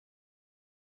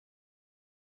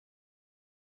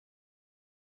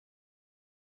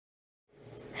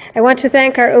I want to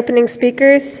thank our opening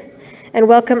speakers and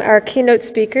welcome our keynote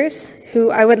speakers, who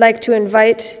I would like to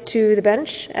invite to the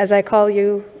bench as I call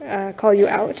you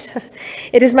out.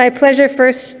 It is my pleasure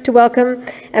first to welcome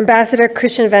Ambassador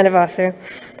Christian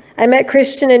Wenaweser. I met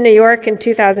Christian in New York in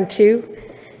 2002.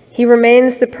 He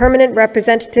remains the permanent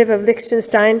representative of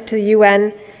Liechtenstein to the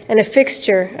UN and a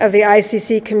fixture of the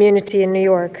ICC community in New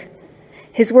York.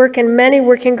 His work in many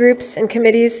working groups and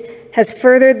committees has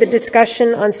furthered the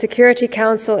discussion on Security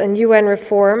Council and UN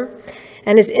reform,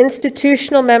 and his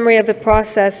institutional memory of the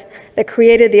process that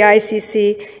created the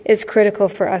ICC is critical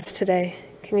for us today.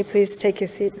 Can you please take your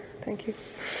seat? Thank you.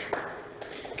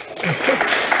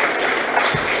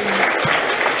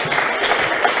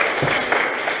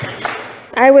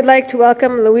 I would like to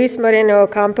welcome Luis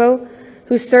Moreno-Ocampo,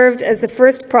 who served as the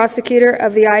first prosecutor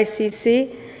of the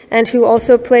ICC and who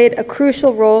also played a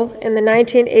crucial role in the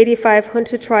 1985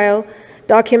 junta trial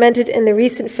documented in the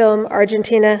recent film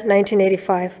Argentina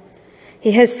 1985.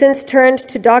 He has since turned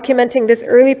to documenting this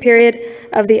early period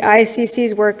of the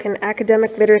ICC's work in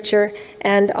academic literature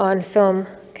and on film.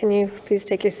 Can you please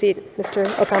take your seat, Mr.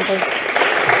 Ocampo?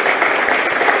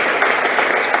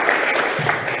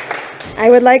 I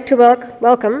would like to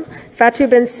welcome Fatou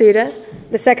Bensouda,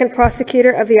 the second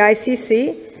prosecutor of the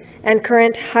ICC and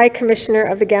current High Commissioner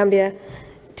of the Gambia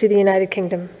to the United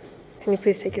Kingdom. Can you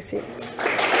please take your seat?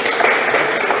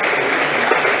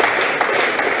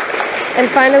 And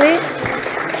finally,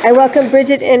 I welcome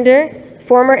Brigid Inder,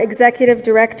 former Executive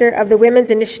Director of the Women's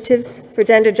Initiatives for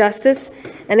Gender Justice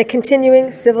and a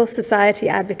continuing civil society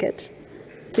advocate.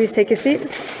 Please take your seat.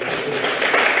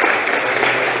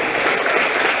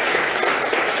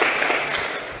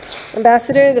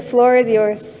 Ambassador, the floor is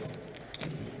yours.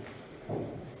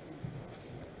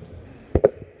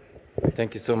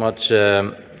 Thank you so much,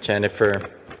 Jennifer.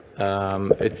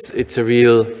 It's a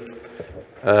real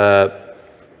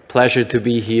pleasure to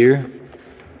be here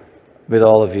with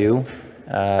all of you.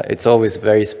 It's always a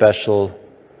very special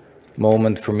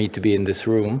moment for me to be in this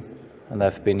room, and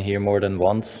I've been here more than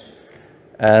once.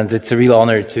 And it's a real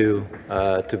honor to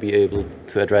be able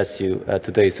to address you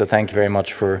today. So thank you very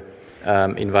much for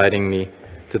inviting me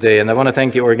today. And I want to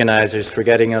thank the organizers for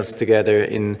getting us together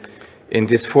in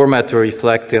this format to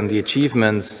reflect on the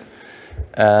achievements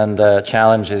and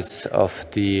challenges of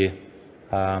the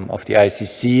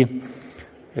ICC.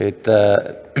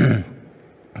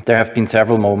 There have been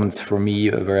several moments for me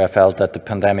where I felt that the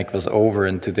pandemic was over,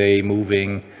 and today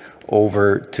moving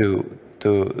over to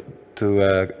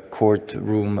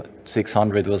courtroom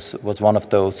 600 was one of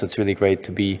those. So it's really great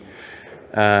to be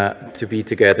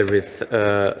together with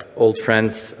old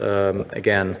friends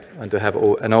again and to have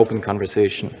an open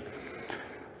conversation.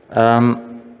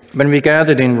 When we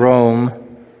gathered in Rome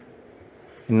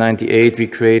in '98, we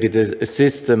created a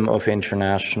system of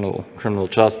international criminal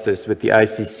justice with the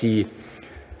ICC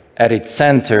at its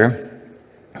center,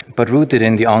 but rooted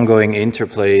in the ongoing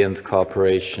interplay and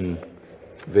cooperation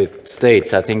with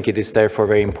states. I think it is therefore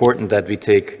very important that we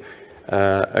take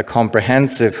a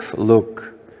comprehensive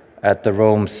look at the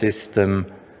Rome system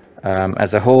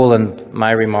as a whole, and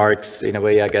my remarks, in a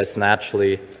way, I guess,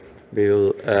 naturally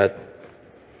will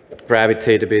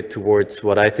gravitate a bit towards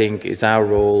what I think is our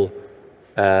role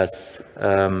as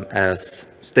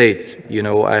states. You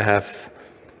know, I have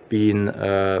been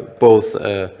both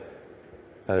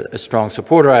a strong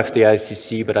supporter of the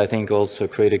ICC, but I think also a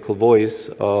critical voice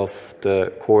of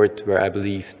the court, where I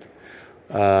believed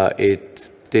it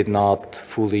did not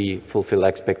fully fulfill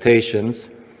expectations.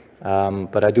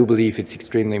 But I do believe it's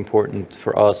extremely important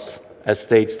for us as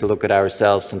states to look at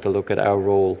ourselves and to look at our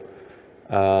role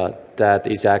that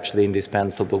is actually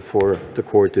indispensable for the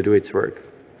court to do its work.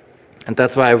 And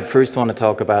that's why I first want to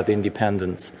talk about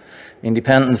independence.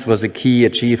 Independence was a key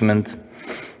achievement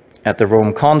at the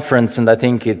Rome conference, and I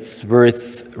think it's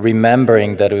worth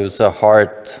remembering that it was a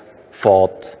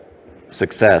hard-fought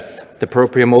success. The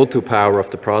proprio motu power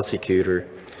of the prosecutor,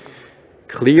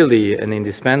 clearly an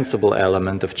indispensable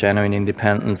element of genuine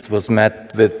independence, was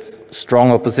met with strong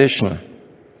opposition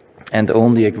and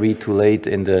only agreed too late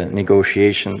in the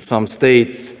negotiations. Some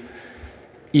states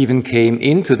even came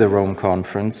into the Rome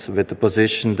conference with the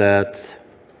position that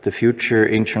the future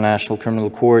International Criminal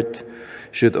Court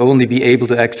should only be able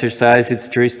to exercise its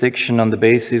jurisdiction on the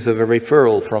basis of a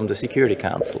referral from the Security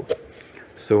Council,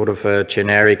 sort of a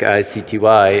generic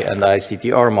ICTY and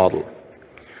ICTR model.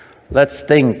 Let's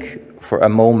think for a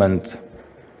moment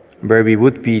where we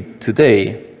would be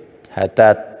today had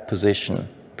that position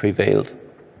prevailed.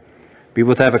 We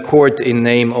would have a court in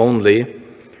name only,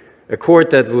 a court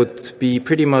that would be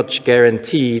pretty much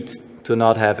guaranteed to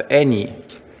not have any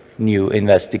new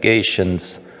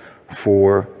investigations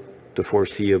for the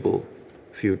foreseeable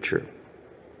future.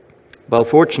 Well,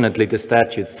 fortunately, the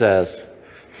statute says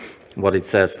what it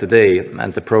says today,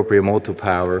 and the proprio motu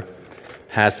power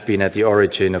has been at the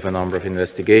origin of a number of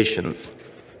investigations.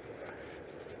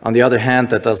 On the other hand,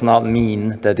 that does not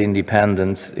mean that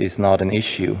independence is not an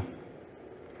issue.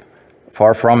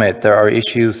 Far from it, there are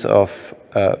issues of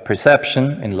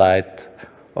perception in light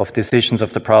of decisions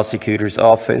of the prosecutor's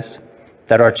office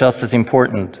that are just as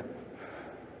important.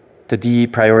 The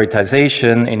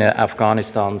deprioritization in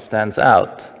Afghanistan stands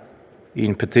out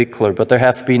in particular, but there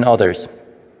have been others.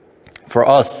 For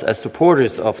us, as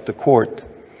supporters of the court,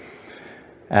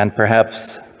 and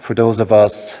perhaps for those of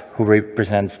us who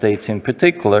represent states in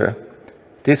particular,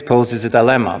 this poses a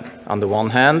dilemma. On the one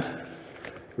hand,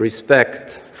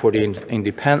 respect for the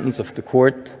independence of the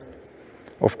court,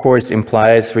 of course,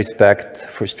 implies respect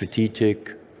for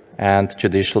strategic and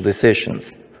judicial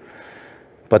decisions.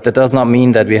 But that does not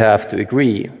mean that we have to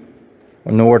agree,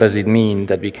 nor does it mean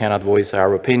that we cannot voice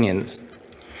our opinions.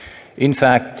 In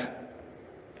fact,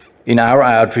 in our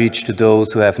outreach to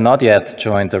those who have not yet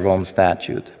joined the Rome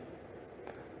Statute,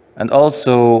 and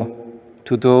also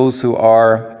to those who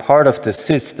are part of the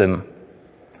system,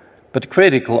 but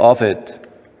critical of it,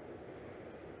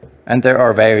 and there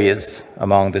are various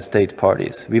among the state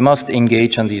parties, we must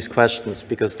engage on these questions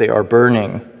because they are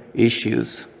burning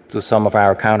issues to some of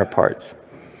our counterparts.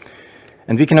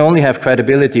 And we can only have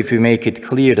credibility if we make it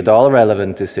clear that all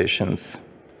relevant decisions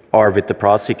are with the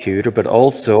prosecutor, but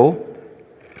also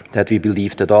that we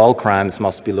believe that all crimes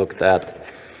must be looked at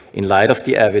in light of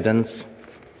the evidence,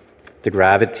 the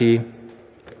gravity,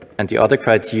 and the other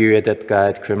criteria that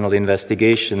guide criminal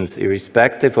investigations,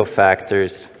 irrespective of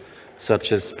factors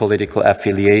such as political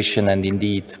affiliation and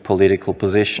indeed political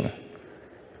position.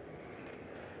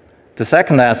 The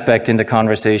second aspect in the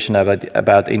conversation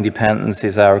about independence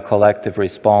is our collective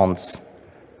response.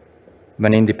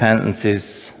 When independence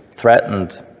is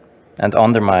threatened and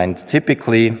undermined,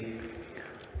 typically,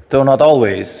 though not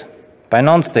always, by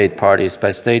non-state parties,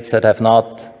 by states that have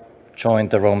not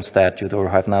joined the Rome Statute or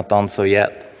have not done so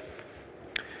yet.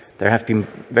 There have been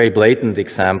very blatant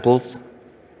examples,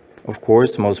 of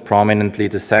course, most prominently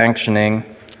the sanctioning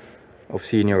of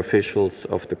senior officials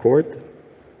of the court,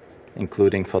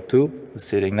 including Fatou, who's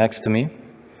sitting next to me,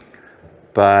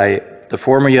 by the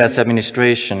former US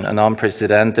administration, an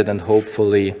unprecedented and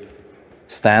hopefully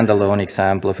standalone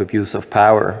example of abuse of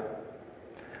power.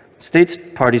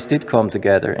 State parties did come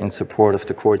together in support of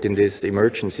the court in this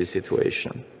emergency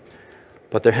situation.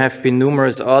 But there have been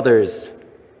numerous others,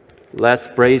 less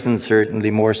brazen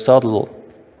certainly, more subtle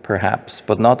perhaps,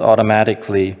 but not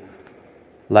automatically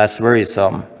less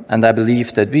worrisome. And I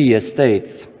believe that we as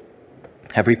states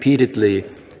have repeatedly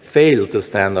failed to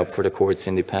stand up for the court's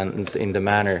independence in the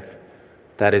manner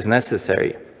that is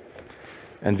necessary.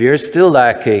 And we are still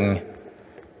lacking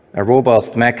a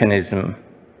robust mechanism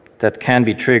that can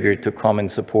be triggered to come in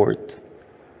support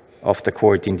of the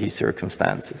court in these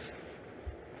circumstances.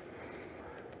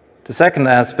 The second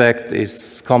aspect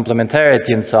is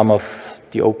complementarity, and some of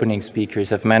the opening speakers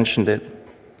have mentioned it.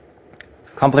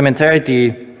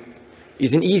 Complementarity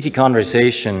is an easy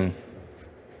conversation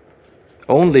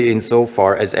only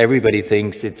insofar as everybody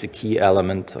thinks it's a key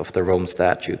element of the Rome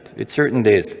Statute. It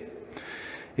certainly is.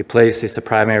 It places the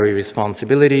primary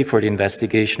responsibility for the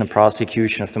investigation and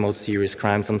prosecution of the most serious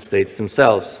crimes on states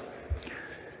themselves.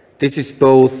 This is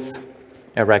both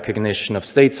a recognition of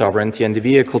state sovereignty and a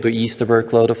vehicle to ease the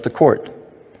workload of the court.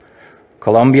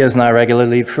 Colombia is now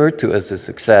regularly referred to as a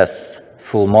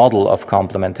successful model of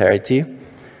complementarity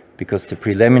because the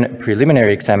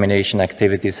preliminary examination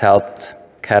activities helped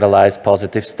catalyze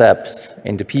positive steps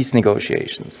in the peace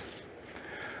negotiations.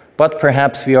 But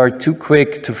perhaps we are too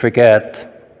quick to forget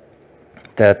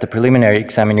that the preliminary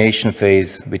examination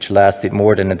phase, which lasted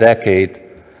more than a decade,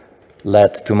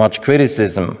 led to much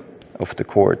criticism of the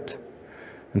court,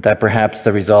 and that perhaps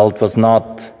the result was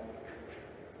not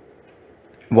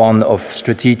one of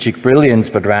strategic brilliance,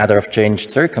 but rather of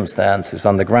changed circumstances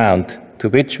on the ground, to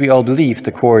which we all believe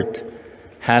the court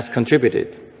has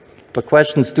contributed. But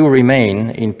questions do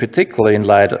remain, in particular in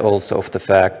light also of the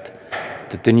fact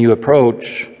that the new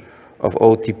approach of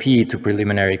OTP to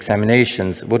preliminary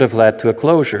examinations would have led to a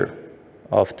closure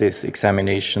of this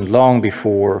examination long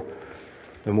before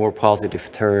the more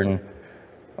positive turn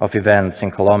of events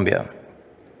in Colombia.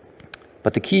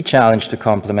 But the key challenge to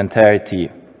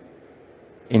complementarity,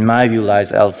 in my view,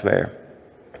 lies elsewhere.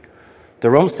 The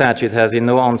Rome Statute has in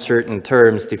no uncertain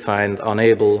terms defined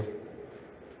unable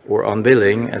or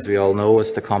unwilling, as we all know,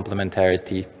 as the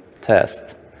complementarity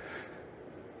test.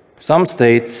 Some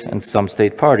states and some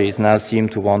state parties now seem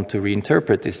to want to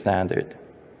reinterpret this standard.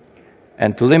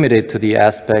 and to limit it to the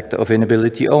aspect of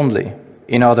inability only.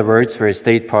 In other words, where a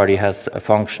state party has a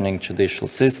functioning judicial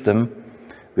system,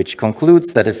 which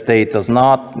concludes that a state does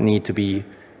not need to be,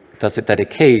 that a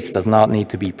case does not need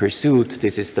to be pursued,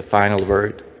 this is the final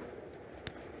word.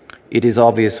 It is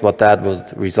obvious what that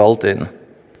would result in.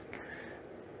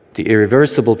 The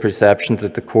irreversible perception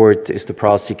that the court is to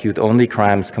prosecute only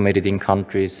crimes committed in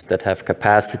countries that have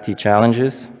capacity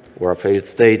challenges or failed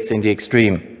states in the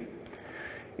extreme.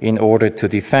 In order to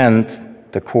defend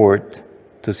the court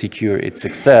to secure its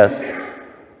success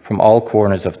from all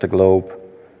corners of the globe,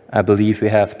 I believe we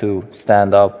have to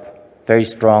stand up very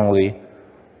strongly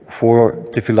for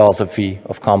the philosophy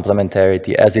of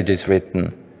complementarity as it is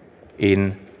written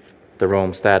in the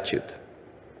Rome Statute.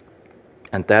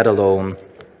 And that alone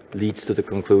leads to the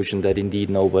conclusion that indeed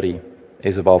nobody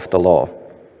is above the law.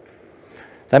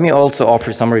 Let me also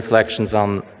offer some reflections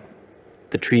on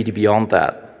the treaty beyond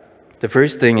that. The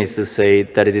first thing is to say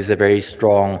that it is a very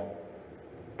strong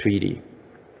treaty.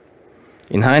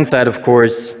 In hindsight, of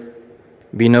course,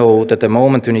 we know that the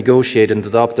moment to negotiate and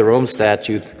adopt the Rome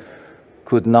Statute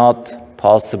could not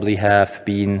possibly have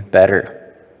been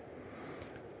better.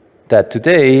 That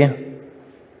today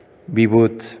we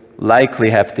would likely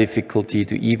have difficulty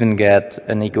to even get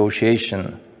a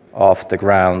negotiation off the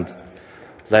ground,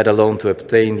 let alone to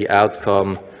obtain the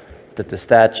outcome that the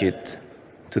statute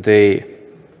today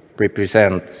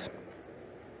represents.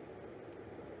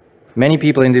 Many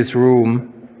people in this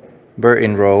room were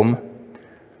in Rome,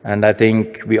 and I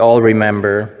think we all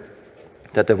remember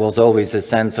that there was always a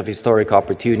sense of historic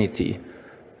opportunity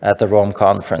at the Rome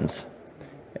Conference.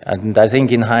 And I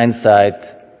think in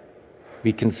hindsight,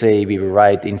 we can say we were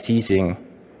right in seizing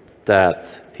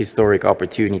that historic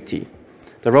opportunity.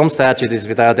 The Rome Statute is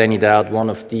without any doubt one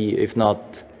of the, if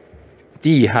not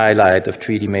the highlight of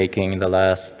treaty making in the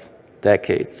last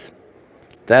decades.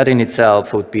 That in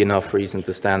itself would be enough reason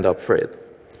to stand up for it.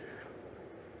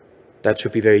 That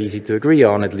should be very easy to agree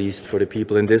on, at least for the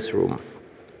people in this room.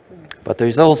 But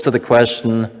there's also the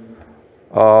question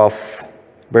of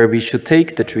where we should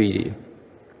take the treaty.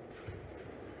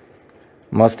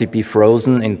 Must it be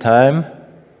frozen in time,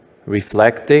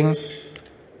 reflecting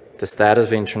the status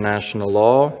of international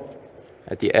law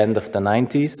at the end of the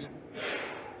 90s?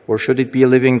 Or should it be a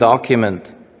living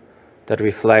document that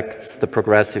reflects the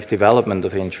progressive development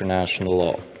of international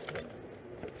law?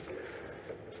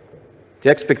 The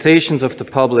expectations of the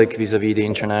public vis-à-vis the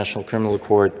International Criminal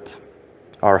Court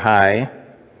are high.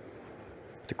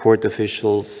 The court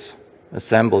officials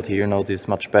assembled here know this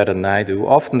much better than I do.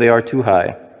 Often they are too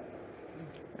high.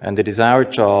 And it is our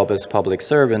job as public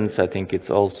servants, I think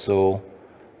it's also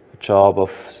a job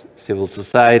of civil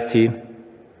society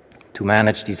to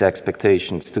manage these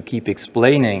expectations, to keep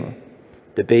explaining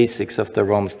the basics of the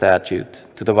Rome Statute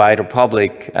to the wider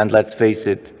public, and let's face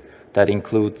it, that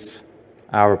includes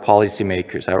our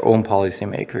policymakers, our own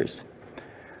policymakers.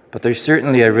 But there's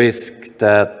certainly a risk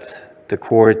that the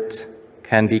court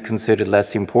can be considered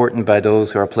less important by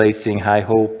those who are placing high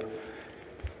hope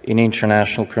in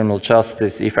international criminal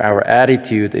justice if our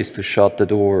attitude is to shut the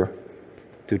door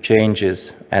to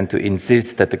changes and to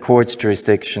insist that the court's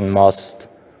jurisdiction must,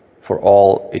 for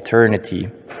all eternity,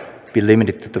 be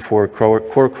limited to the 4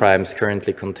 core crimes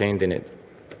currently contained in it.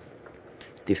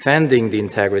 Defending the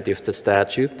integrity of the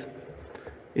statute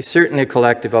is certainly a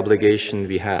collective obligation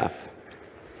we have,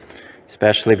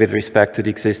 especially with respect to the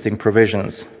existing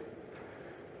provisions.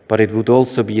 But it would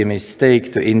also be a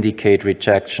mistake to indicate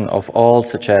rejection of all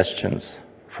suggestions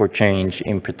for change,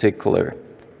 in particular,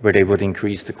 where they would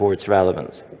increase the court's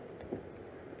relevance.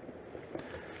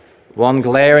 One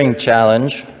glaring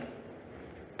challenge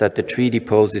that the treaty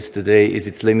poses today is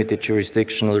its limited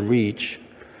jurisdictional reach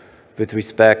with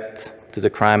respect to the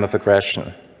crime of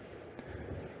aggression.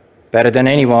 Better than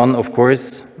anyone, of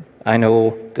course, I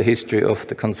know the history of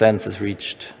the consensus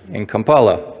reached in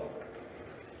Kampala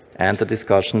and the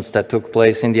discussions that took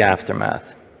place in the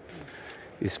aftermath,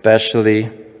 especially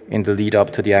in the lead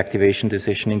up to the activation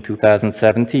decision in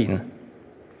 2017.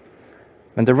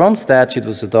 When the Rome Statute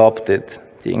was adopted,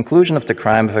 the inclusion of the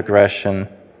crime of aggression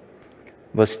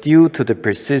was due to the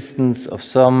persistence of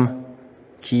some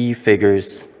key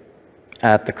figures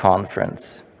at the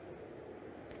conference.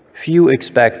 Few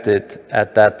expected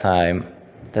at that time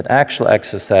that actual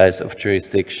exercise of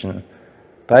jurisdiction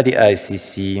by the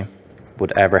ICC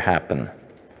would ever happen.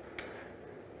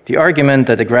 The argument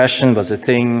that aggression was a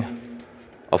thing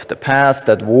of the past,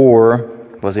 that war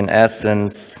was in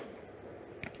essence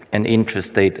an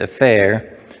interstate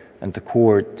affair and the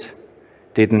court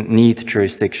didn't need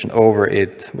jurisdiction over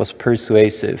it, was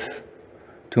persuasive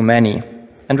to many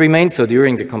and remained so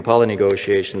during the Kampala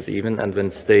negotiations even, and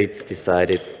when states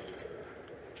decided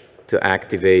to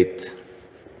activate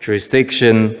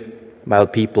jurisdiction while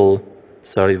people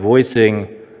started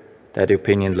voicing that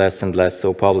opinion less and less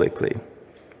so publicly.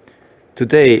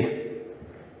 Today,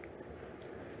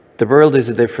 the world is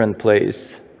a different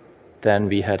place than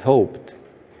we had hoped.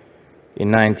 In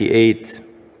 '98,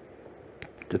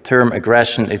 the term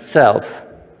aggression itself,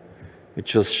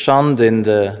 which was shunned in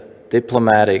the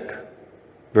diplomatic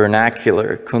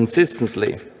vernacular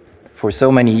consistently for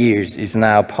so many years, is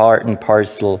now part and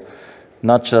parcel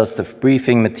not just of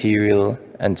briefing material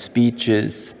and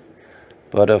speeches,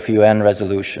 but of UN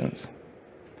resolutions.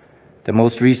 The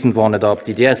most recent one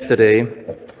adopted yesterday,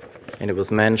 and it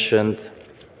was mentioned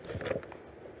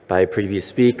by a previous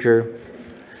speaker,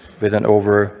 with an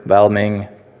overwhelming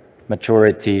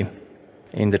majority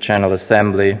in the General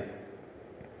Assembly,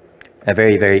 a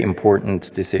very, very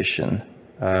important decision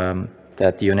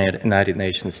that the United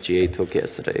Nations GA took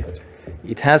yesterday.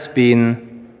 It has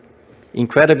been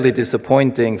incredibly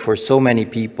disappointing for so many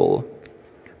people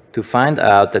to find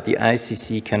out that the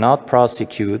ICC cannot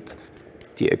prosecute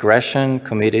the aggression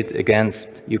committed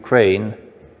against Ukraine,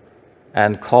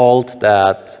 and called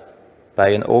that by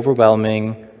an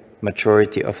overwhelming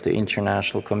majority of the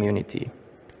international community.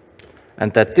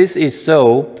 And that this is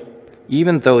so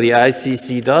even though the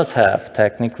ICC does have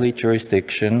technically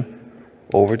jurisdiction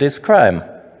over this crime,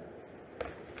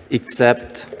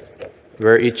 except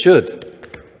where it should.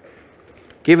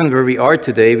 Given where we are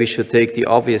today, we should take the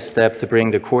obvious step to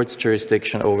bring the court's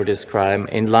jurisdiction over this crime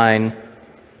in line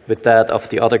with that of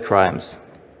the other crimes.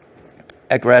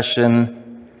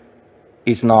 Aggression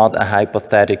is not a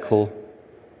hypothetical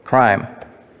crime.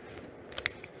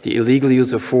 The illegal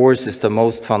use of force is the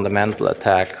most fundamental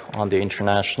attack on the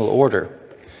international order,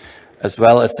 as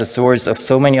well as the source of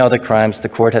so many other crimes the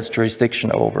court has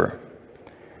jurisdiction over.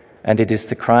 And it is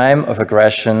the crime of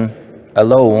aggression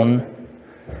alone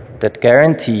that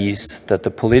guarantees that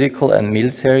the political and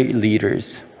military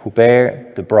leaders who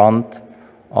bear the brunt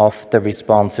of the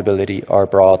responsibility are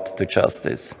brought to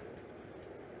justice.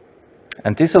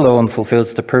 And this alone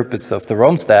fulfills the purpose of the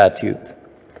Rome Statute,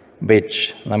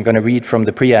 which, and I'm going to read from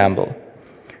the preamble,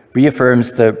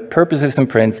 reaffirms the purposes and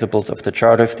principles of the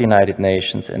Charter of the United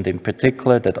Nations, and in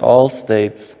particular that all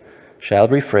states shall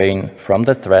refrain from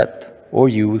the threat or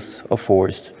use of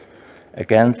force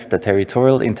against the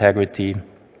territorial integrity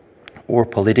or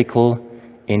political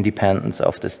independence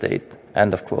of the state.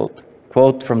 End of quote.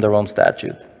 Quote from the Rome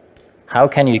Statute. How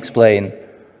can you explain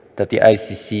that the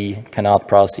ICC cannot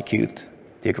prosecute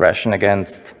the aggression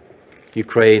against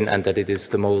Ukraine and that it is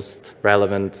the most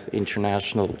relevant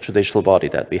international judicial body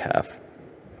that we have?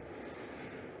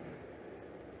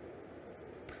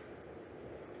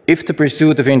 If the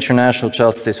pursuit of international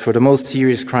justice for the most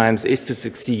serious crimes is to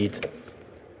succeed,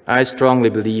 I strongly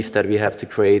believe that we have to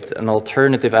create an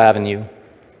alternative avenue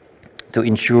to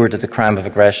ensure that the crime of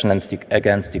aggression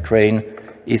against Ukraine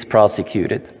is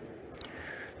prosecuted.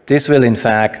 This will, in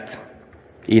fact,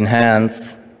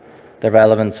 enhance the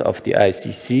relevance of the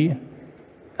ICC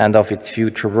and of its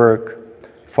future work,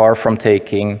 far from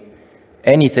taking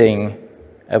anything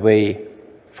away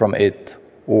from it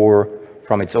or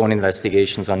from its own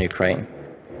investigations on Ukraine.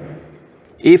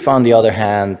 If, on the other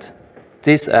hand,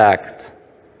 this act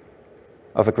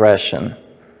of aggression,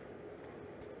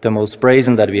 the most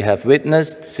brazen that we have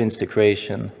witnessed since the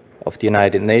creation of the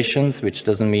United Nations, which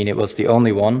doesn't mean it was the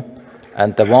only one,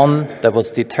 and the one that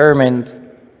was determined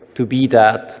to be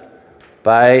that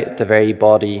by the very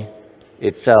body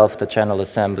itself, the General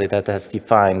Assembly, that has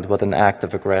defined what an act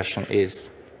of aggression is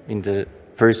in the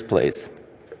first place.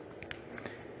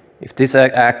 If this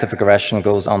act of aggression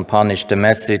goes unpunished, the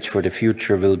message for the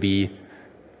future will be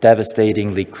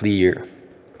devastatingly clear.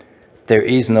 There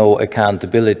is no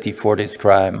accountability for this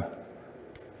crime,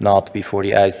 not before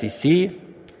the ICC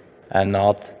and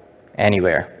not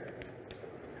anywhere.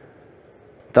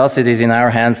 Thus, it is in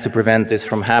our hands to prevent this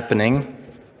from happening,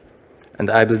 and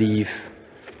I believe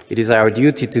it is our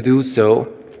duty to do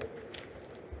so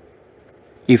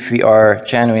if we are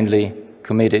genuinely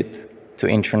committed to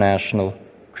international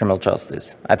criminal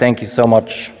justice. I thank you so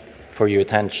much for your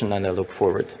attention, and I look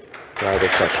forward to our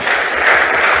discussion.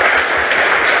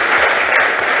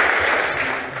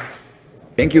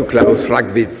 Thank you, Klaus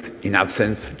Rackwitz, in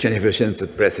absence, Jennifer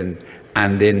Schenset present,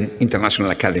 and the International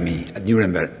Academy at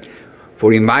Nuremberg,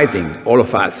 for inviting all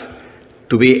of us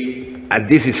to be at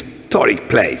this historic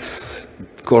place,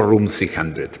 Courtroom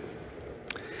 600.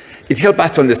 It helped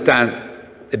us to understand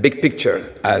the big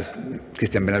picture, as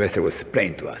Christian Wenaweser was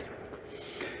explaining to us.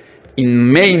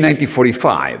 In May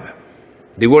 1945,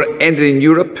 the war ended in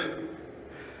Europe,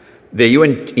 The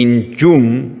UN, in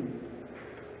June,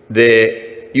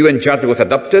 the UN Charter was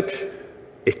adopted,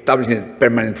 establishing a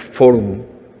permanent forum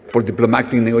for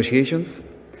diplomatic negotiations.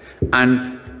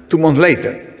 And 2 months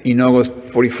later, in August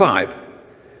 45,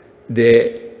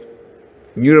 the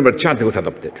Nuremberg Charter was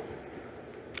adopted.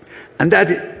 And that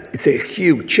is a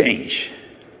huge change,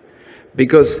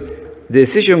 because the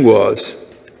decision was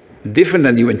different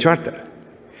than the UN Charter.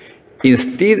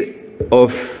 Instead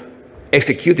of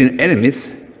executing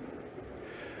enemies,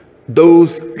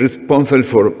 those responsible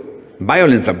for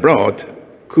violence abroad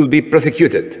could be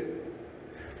prosecuted.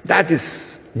 That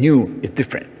is new, it's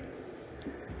different.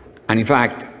 And in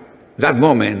fact, that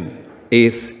moment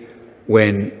is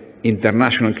when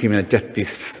international criminal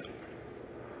justice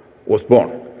was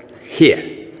born,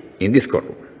 here, in this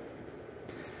courtroom.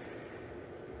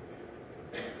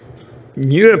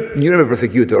 Nuremberg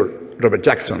prosecutor Robert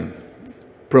Jackson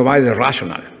provided a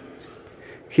rationale.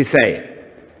 He said,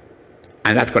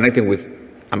 and that's connecting with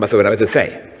Ambassador Wenaweser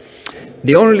say,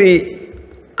 the only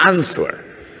answer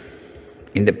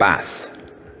in the past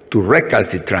to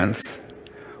recalcitrance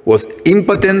was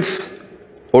impotence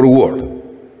or war.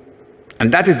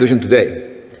 And that is the situation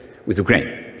today with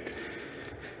Ukraine.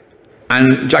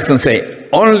 And Jackson say,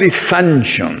 only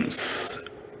sanctions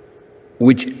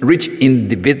which reach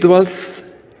individuals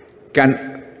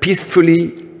can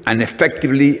peacefully and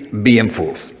effectively be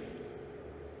enforced.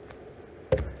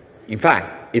 In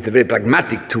fact, it's a very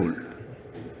pragmatic tool,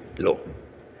 law.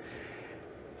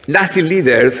 Nazi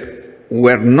leaders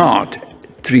were not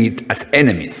treated as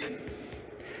enemies.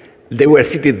 They were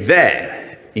seated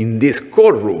there in this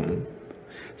courtroom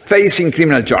facing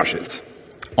criminal charges.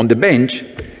 On the bench,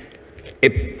 a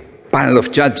panel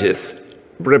of judges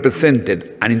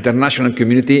represented an international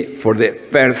community for the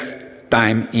first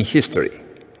time in history.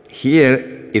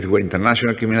 Here is where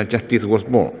international criminal justice was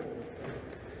born.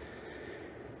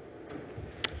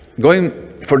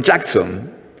 Going for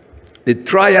Jackson, the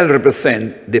trial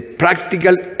represents the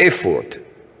practical effort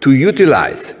to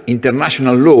utilize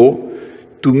international law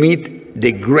to meet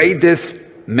the greatest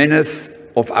menace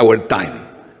of our time,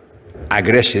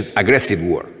 aggressive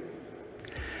war.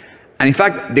 And in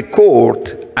fact, the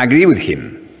court agreed with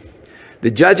him.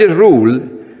 The judges ruled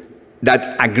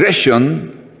that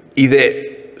aggression is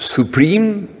a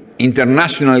supreme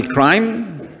international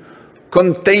crime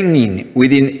containing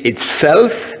within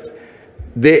itself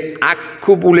the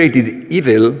accumulated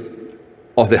evil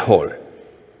of the whole.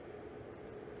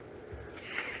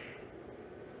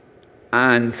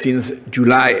 And since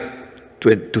July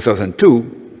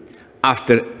 2002,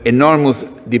 after enormous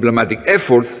diplomatic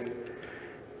efforts,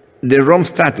 the Rome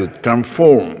Statute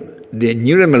transformed the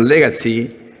Nuremberg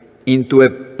legacy into a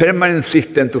permanent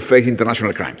system to face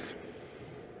international crimes.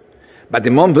 But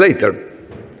a month later,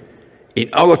 in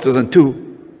August 2002,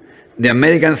 the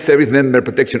American Service Member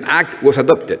Protection Act was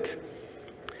adopted,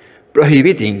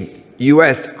 prohibiting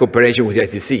US cooperation with the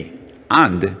ICC.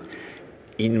 And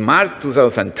in March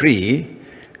 2003,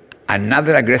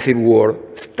 another aggressive war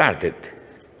started,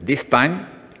 this time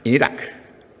in Iraq.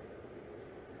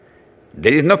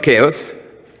 There is no chaos,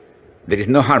 there is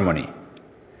no harmony,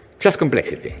 just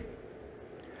complexity.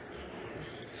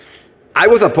 I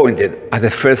was appointed as the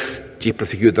first chief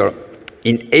prosecutor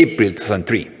in April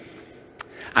 2003.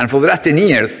 And for the last 10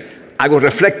 years, I was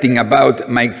reflecting about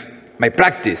my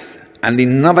practice and the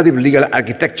innovative legal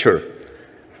architecture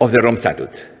of the Rome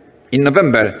Statute. In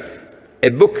November, a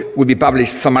book will be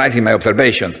published summarizing my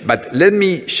observations, but let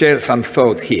me share some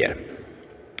thoughts here.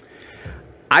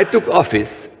 I took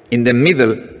office in the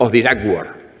middle of the Iraq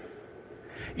War.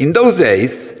 In those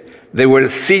days, there were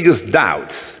serious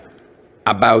doubts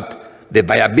about the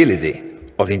viability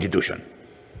of the institution.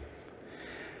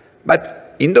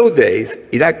 But in those days,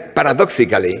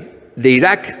 paradoxically, the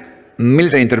Iraq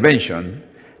military intervention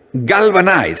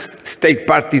galvanized state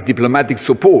parties' diplomatic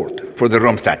support for the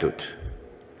Rome Statute.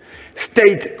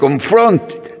 States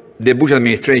confronted the Bush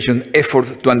administration's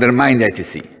efforts to undermine the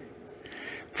ICC.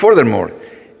 Furthermore,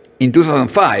 in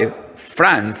 2005,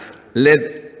 France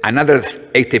led another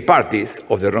 80 parties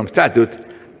of the Rome Statute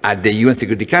at the UN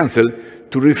Security Council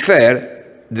to refer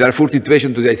the Darfur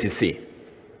situation to the ICC.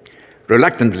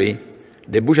 Reluctantly,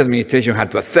 the Bush administration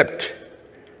had to accept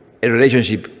a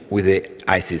relationship with the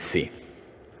ICC.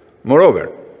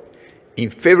 Moreover,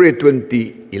 in February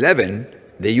 2011,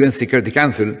 the UN Security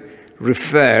Council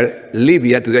referred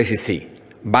Libya to the ICC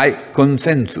by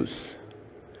consensus.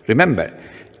 Remember,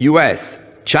 US,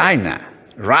 China,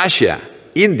 Russia,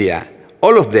 India,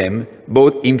 all of them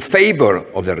voted in favor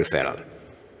of the referral.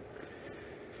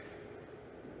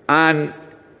 And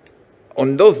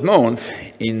on those months,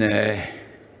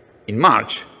 in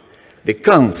March, the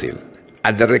Council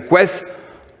at the request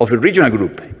of the regional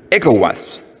group,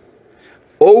 ECOWAS,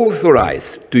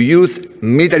 authorized to use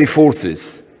military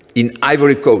forces in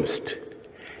Ivory Coast,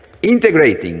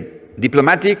 integrating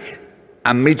diplomatic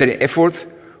and military efforts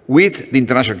with the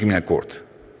International Criminal Court.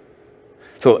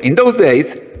 So in those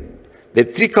days, the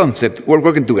three concepts were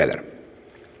working together.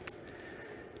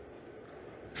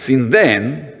 Since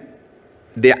then,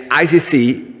 the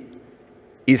ICC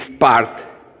is part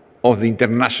of the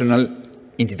international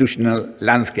institutional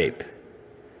landscape.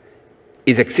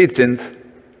 Its existence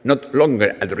not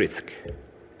longer at risk.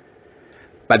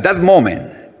 But that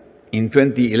moment in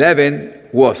 2011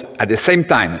 was at the same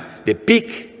time the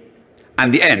peak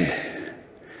and the end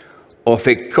of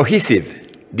a cohesive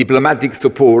diplomatic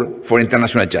support for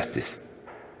international justice.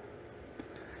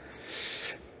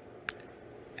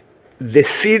 The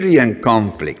Syrian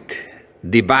conflict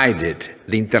divided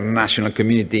the international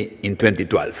community in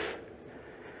 2012.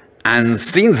 And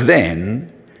since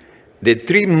then, the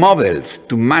three models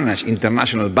to manage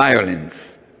international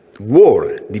violence,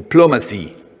 war,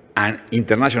 diplomacy, and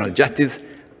international justice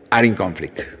are in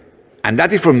conflict. And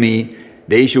that is, for me,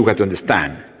 the issue we have to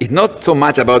understand. It's not so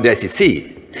much about the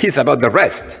ICC, it's about the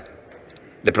rest,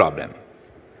 the problem.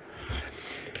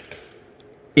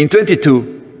 In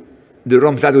 2022, the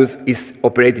Rome Statute is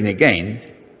operating again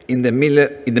in the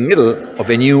middle of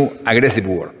a new aggressive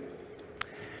war.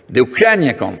 The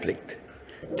Ukraine conflict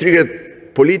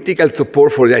triggered political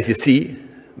support for the ICC,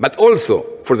 but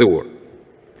also for the war.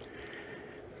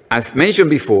 As mentioned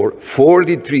before,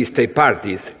 43 state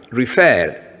parties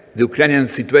refer the Ukrainian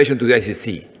situation to the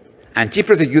ICC, and Chief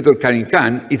Prosecutor Karim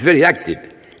Khan is very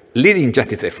active, leading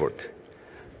justice effort.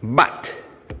 But,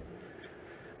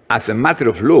 as a matter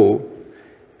of law,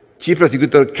 Chief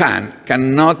Prosecutor Khan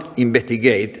cannot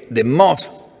investigate the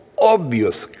most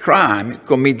obvious crime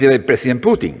committed by President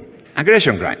Putin,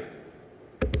 aggression crime.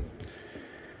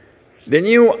 The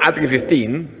new Article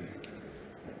 15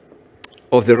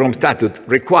 of the Rome Statute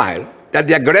requires that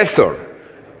the aggressor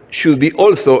should be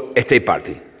also a state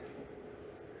party.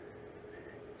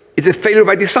 It's a failure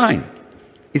by design.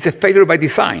 It's a failure by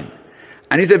design.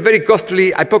 And it's a very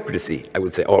costly hypocrisy, I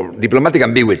would say, or diplomatic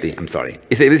ambiguity, I'm sorry.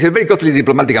 It's a very costly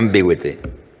diplomatic ambiguity.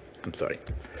 I'm sorry,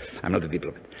 I'm not a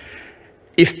diplomat.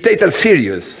 If states are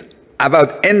serious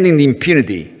about ending the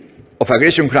impunity of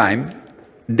aggression crime,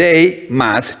 they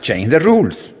must change the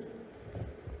rules.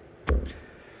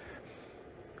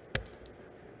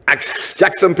 As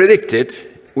Jackson predicted,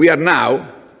 we are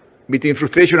now between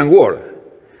frustration and war.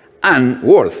 And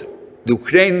worse, the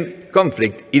Ukraine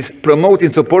conflict is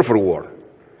promoting support for war.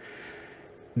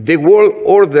 The world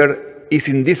order is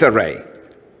in disarray.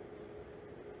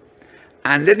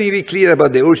 And let me be clear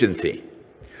about the urgency.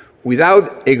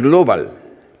 Without a global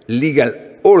legal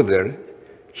order,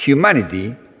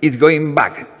 humanity is going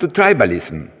back to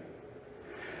tribalism.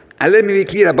 And let me be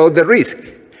clear about the risk.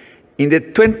 In the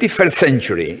 21st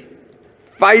century,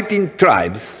 fighting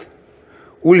tribes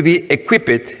will be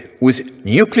equipped with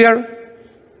nuclear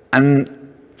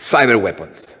and cyber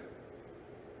weapons.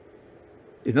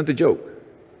 It's not a joke.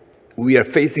 We are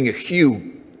facing a huge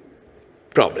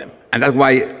problem, and that's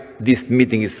why this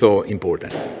meeting is so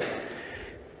important.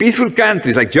 Peaceful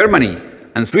countries like Germany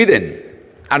and Sweden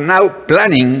are now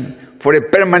planning for a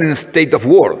permanent state of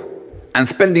war and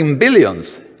spending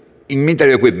billions in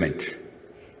military equipment.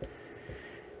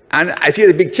 And I see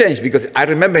a big change because I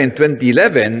remember in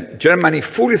 2011, Germany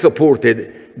fully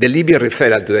supported the Libya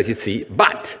referral to the ICC,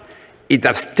 but it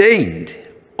abstained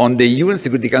on the UN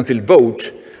Security Council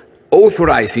vote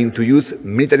authorizing to use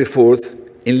military force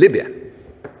in Libya.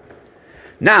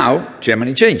 Now,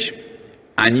 Germany changed,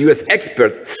 and US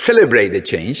experts celebrate the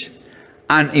change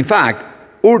and, in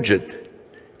fact, urged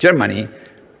Germany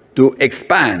to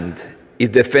expand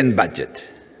its defense budget.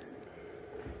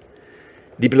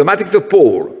 Diplomatic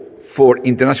support for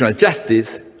international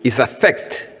justice is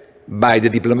affected by the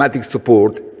diplomatic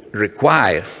support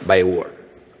required by a war.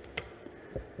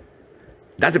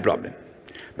 That's the problem.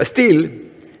 But still,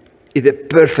 it's the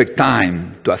perfect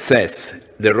time to assess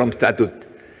the Rome Statute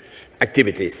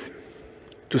activities,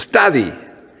 to study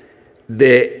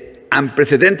the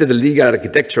unprecedented legal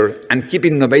architecture and keep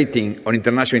innovating on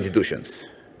international institutions.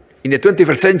 In the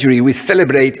 21st century, we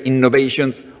celebrate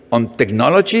innovations on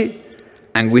technology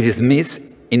and we dismiss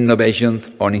innovations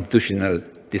on institutional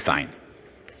design.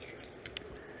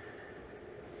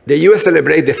 The US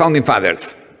celebrates the founding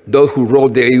fathers, those who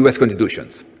wrote the US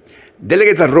constitutions.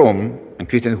 Delegates at Rome, and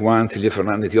Christian Juan, Silvio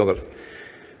Fernandez, and others,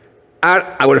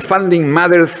 are our founding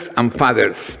mothers and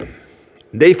fathers.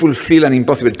 They fulfill an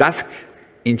impossible task.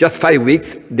 In just 5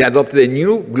 weeks, they adopted a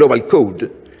new global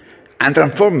code and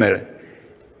transformed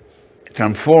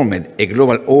transformed a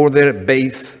global order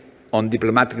based on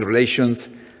diplomatic relations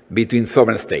between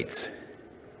sovereign states.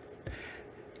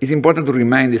 It's important to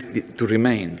remain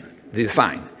the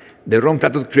design. The Rome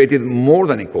Statute created more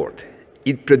than a court.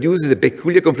 It produced a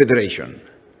peculiar confederation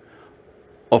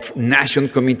of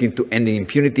nations committing to ending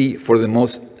impunity for the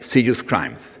most serious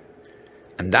crimes,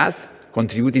 and thus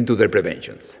contributing to their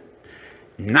preventions.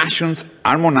 Nations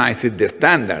harmonized their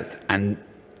standards, and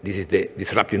this is the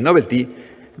disruptive novelty,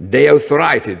 they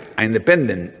authorized an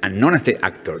independent and non-state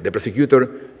actor, the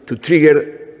prosecutor, to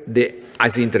trigger the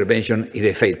ICC intervention if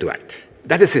they fail to act.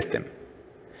 That's the system.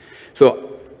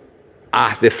 So,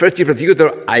 as the first chief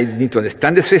prosecutor, I need to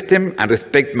understand the system and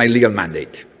respect my legal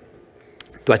mandate.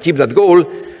 To achieve that goal,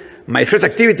 my first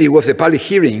activity was a public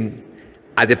hearing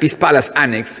at the Peace Palace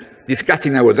Annex,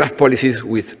 discussing our draft policies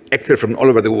with experts from all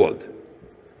over the world,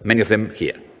 many of them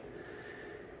here.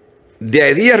 The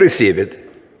idea received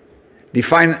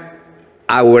defined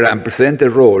our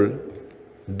unprecedented role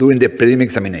during the preliminary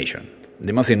examination,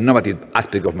 the most innovative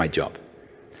aspect of my job.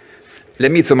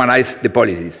 Let me summarize the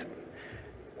policies.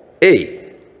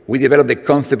 A, we developed the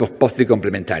concept of positive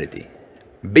complementarity.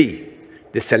 B,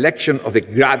 the selection of the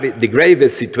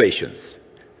gravest situations.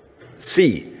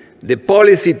 C, the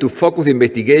policy to focus the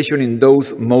investigation in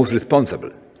those most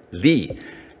responsible. D,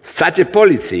 such a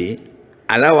policy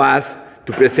allows us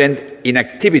to present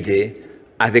inactivity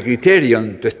as the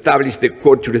criterion to establish the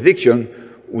court jurisdiction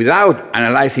without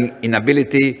analyzing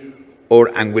inability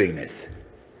or unwillingness.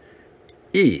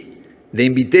 E, the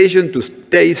invitation to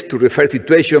states to refer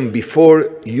situation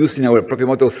before using our proprio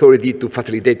motu authority to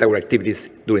facilitate our activities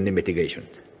during the investigation.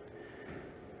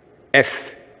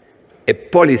 F, a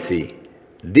policy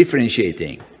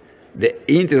differentiating the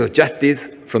interest of justice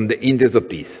from the interest of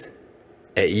peace,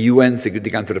 a UN Security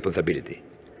Council responsibility.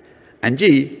 And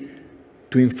G,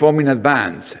 to inform in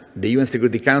advance the UN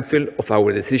Security Council of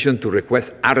our decision to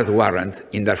request arrest warrants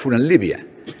in Darfur and Libya,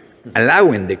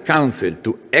 allowing the Council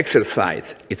to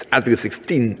exercise its Article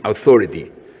 16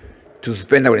 authority to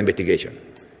suspend our investigation.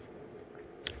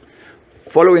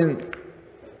 Following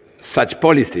such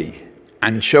policy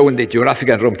and showing the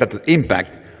geographical and Rome Statute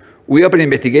impact, we opened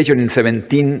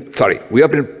we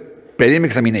opened preliminary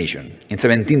examination in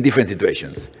 17 different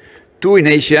situations. 2 in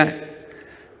Asia,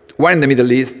 1 in the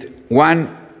Middle East,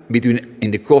 1 in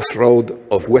the coast road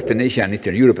of Western Asia and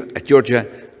Eastern Europe at Georgia,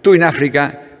 2 in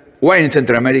Africa, 1 in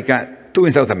Central America, 2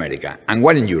 in South America, and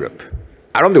 1 in Europe,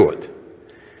 around the world.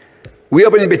 We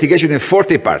opened investigation in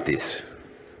 40 parties.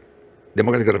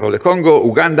 Democratic Republic of Congo,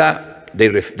 Uganda,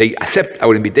 they accept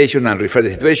our invitation and refer the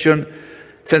situation.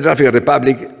 Central African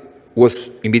Republic was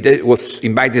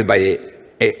invited by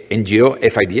a NGO,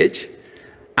 FIDH,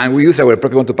 and we used our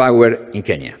proprio motu power in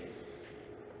Kenya.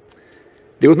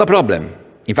 There was no problem.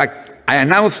 In fact, I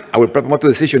announced our proprio motu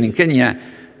decision in Kenya,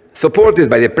 supported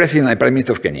by the President and Prime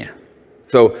Minister of Kenya.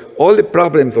 So all the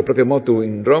problems of proprio motu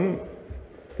in Rome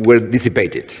were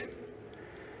dissipated.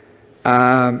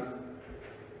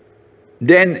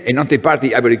 Then a non-state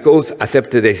party, Ivory Coast,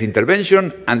 accepted this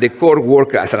intervention, and the court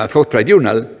worked as an ad hoc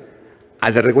tribunal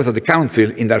at the request of the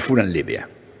Council in Darfur and Libya.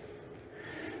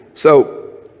 So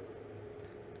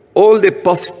all the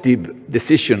positive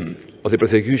decisions of the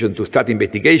prosecution to start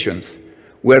investigations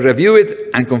were reviewed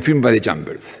and confirmed by the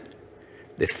chambers.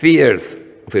 The fears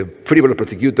of a frivolous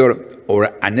prosecutor or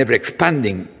an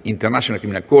ever-expanding international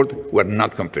criminal court were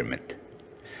not confirmed.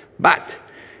 But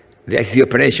the ICC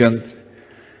operations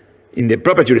in the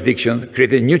proper jurisdiction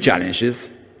created new challenges.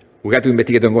 We had to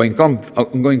investigate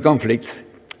ongoing conflicts,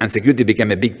 and security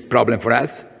became a big problem for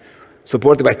us.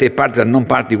 Supported by state parties and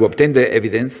non-party, we obtained the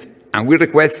evidence, and we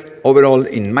request overall,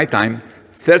 in my time,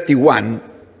 31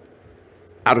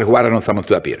 arrest warrants summoned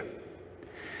to appear.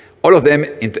 All of them,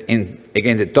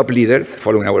 again, the top leaders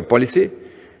following our policy,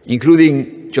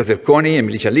 including Joseph Kony, a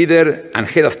militia leader, and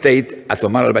head of state as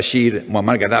Omar al-Bashir,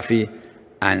 Muammar Gaddafi,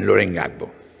 and Laurent Gbagbo.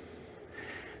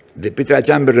 The pretrial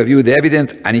chamber reviewed the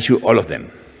evidence and issued all of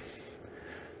them.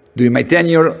 During my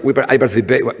tenure,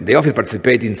 the office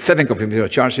participated in 7 confirmation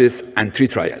charges and 3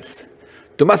 trials.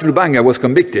 Tomás Lubanga was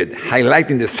convicted,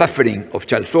 highlighting the suffering of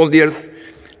child soldiers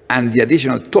and the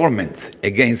additional torments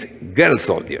against girl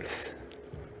soldiers.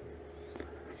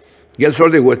 Girl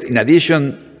soldiers was, in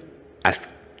addition, as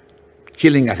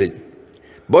killing as a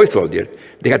boy soldier,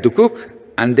 they had to cook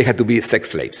and they had to be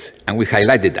sex slaves. And we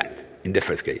highlighted that in the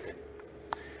first case.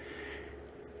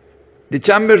 The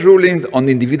chamber's rulings on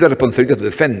the individual responsibility of the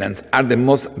defendants are the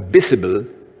most visible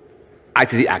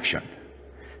ICC action.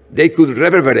 They could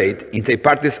reverberate in state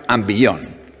parties and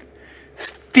beyond.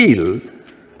 Still,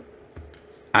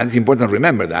 and it's important to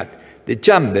remember that, the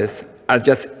chambers are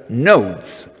just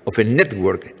nodes of a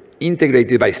network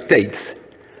integrated by states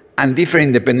and different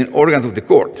independent organs of the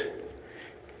court.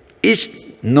 Each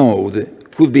node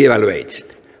could be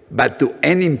evaluated, but to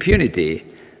end impunity,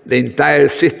 the entire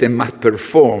system must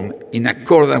perform in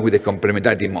accordance with the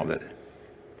complementarity model.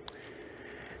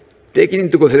 Taking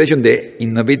into consideration the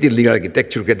innovative legal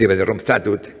architecture created by the Rome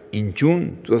Statute, in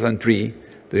June 2003,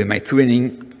 during my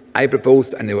training, I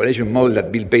proposed an evaluation model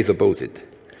that Bill Pace opposed.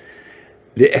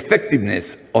 The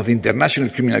effectiveness of the International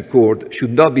Criminal Court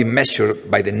should not be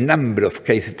measured by the number of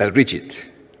cases that reach it.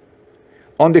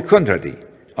 On the contrary,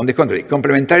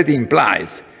 complementarity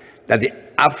implies that the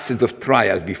absence of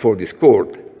trials before this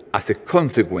court as a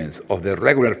consequence of the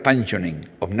regular functioning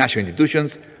of national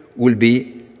institutions will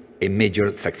be a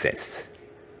major success.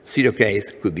 Zero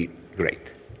case could be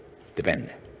great,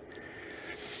 depends.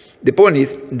 The point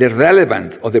is, the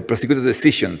relevance of the prosecutor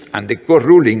decisions and the court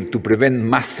ruling to prevent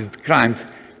massive crimes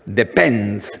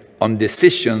depends on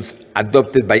decisions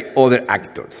adopted by other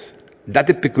actors. That's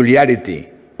the peculiarity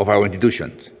of our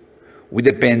institutions. We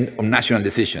depend on national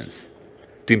decisions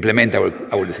to implement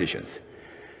our decisions.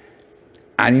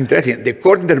 And interesting, the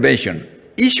court intervention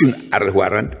issuing arrest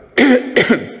warrant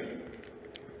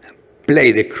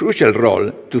played a crucial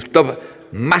role to stop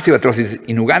massive atrocities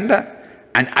in Uganda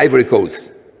and Ivory Coast.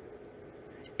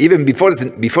 Even before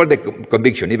the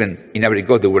conviction, even in Ivory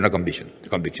Coast, there were no conviction.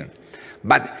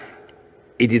 But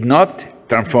it did not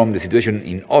transform the situation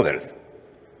in other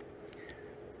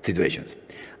situations.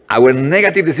 Our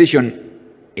negative decision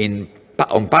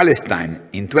on Palestine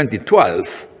in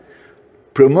 2012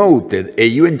 promoted a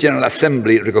UN General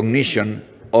Assembly recognition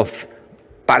of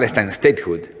Palestine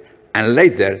statehood and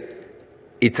later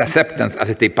its acceptance as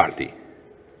a state party.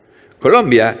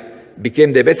 Colombia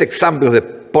became the best example of the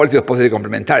policy of positive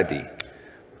complementarity,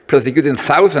 prosecuting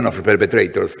thousands of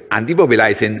perpetrators and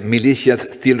demobilizing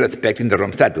militias still respecting the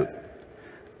Rome Statute.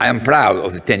 I am proud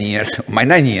of the my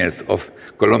 9 years of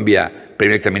Colombia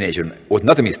preliminary examination. It was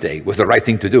not a mistake, it was the right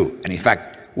thing to do, and in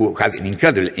fact, it had an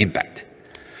incredible impact.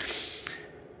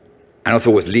 And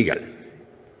also was legal.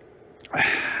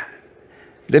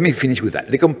 Let me finish with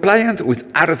that. The compliance with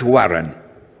arrest warrant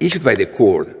issued by the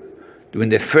court during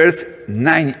the first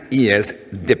 9 years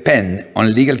depend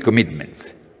on legal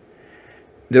commitments.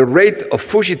 The rate of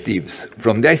fugitives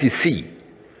from the ICC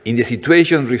in the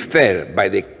situation referred by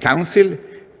the Council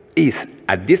is,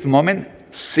 at this moment,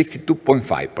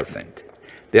 62.5%.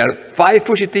 There are 5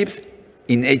 fugitives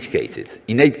in 8 cases.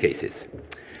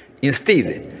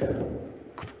 Instead,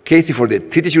 cases for the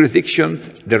treaty jurisdictions,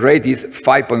 the rate is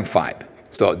 5.5.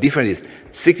 So difference is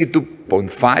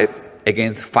 62.5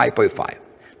 against 5.5.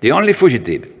 The only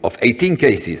fugitive of 18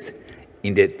 cases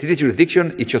in the treaty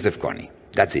jurisdiction is Joseph Kony.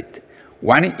 That's it.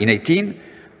 1 in 18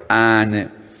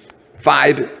 and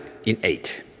 5 in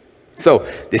 8. So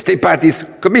the state parties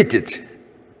committed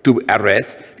to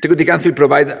arrest. Security Council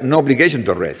provides no obligation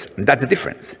to arrest. That's the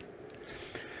difference.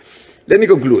 Let me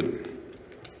conclude.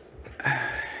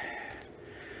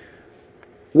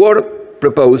 War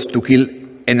proposed to kill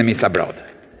enemies abroad.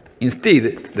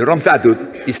 Instead, the Rome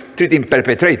Statute is treating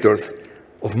perpetrators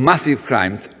of massive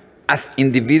crimes as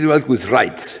individuals with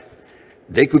rights.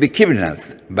 They could be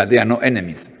criminals, but they are no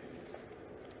enemies.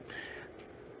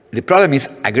 The problem is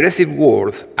aggressive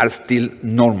wars are still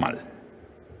normal.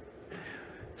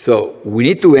 So we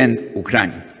need to end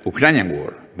Ukrainian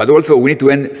war, but also we need to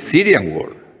end Syrian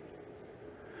war.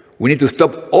 We need to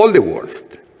stop all the wars.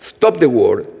 Stop the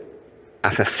war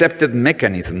as accepted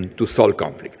mechanism to solve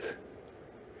conflicts.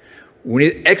 We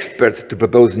need experts to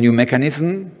propose new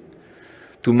mechanisms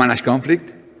to manage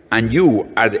conflict, and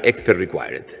you are the expert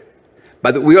required.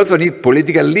 But we also need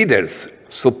political leaders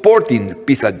supporting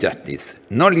peace and justice,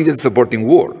 not leaders supporting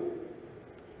war.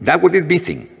 That's what is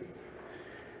missing.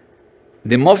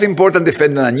 The most important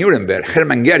defendant at Nuremberg,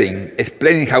 Hermann Goering,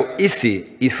 explaining how easy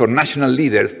it is for national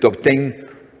leaders to obtain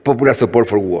popular support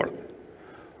for war.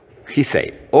 He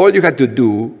said, all you have to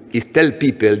do is tell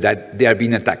people that they are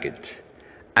being attacked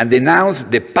and denounce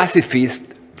the pacifists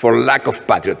for lack of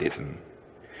patriotism.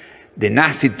 The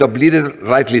Nazi top leaders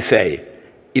rightly say,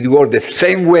 it works the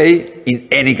same way in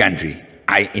any country,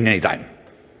 in any time.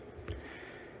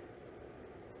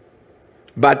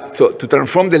 But so to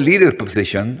transform the leader's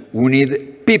position, we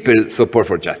need people support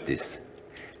for justice.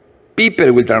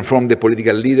 People will transform the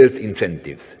political leaders'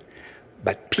 incentives.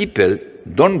 But people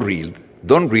don't read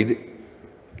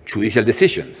judicial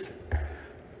decisions.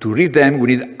 To read them,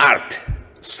 we need art,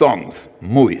 songs,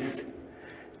 movies.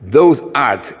 Those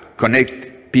arts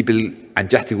connect people and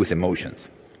justice with emotions.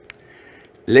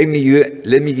 Let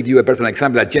me give you a personal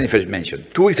example that Jennifer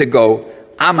mentioned. 2 weeks ago,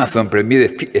 Amazon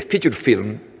premiered a feature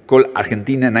film called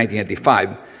Argentina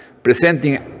 1985,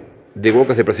 presenting the work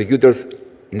of the prosecutors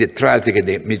in the trials against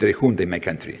the military junta in my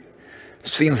country.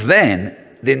 Since then,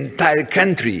 the entire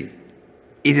country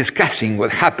is discussing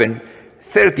what happened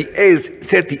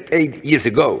 38 years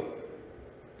ago.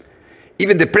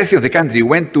 Even the president of the country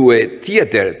went to a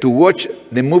theater to watch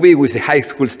the movie with the high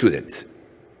school students.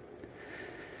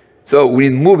 So we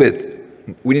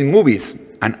need movies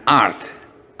and art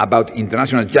about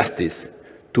international justice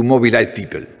to mobilize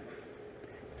people.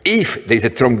 If there is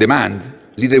a strong demand,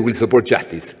 leaders will support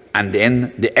justice, and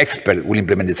then the expert will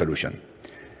implement the solution.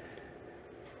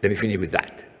 Let me finish with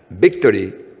that.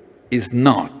 Victory is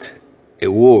not a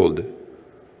world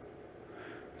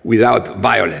without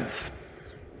violence.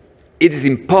 It is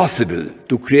impossible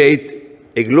to create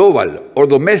a global or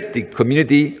domestic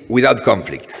community without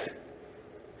conflicts.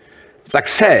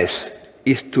 Success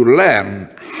is to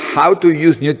learn how to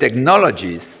use new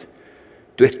technologies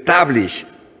to establish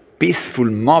peaceful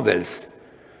models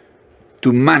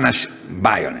to manage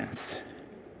violence.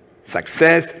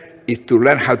 Success is to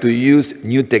learn how to use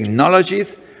new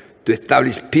technologies to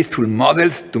establish peaceful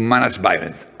models to manage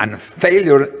violence. And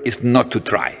failure is not to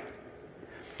try.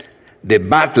 The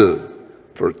battle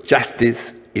for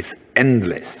justice is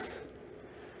endless,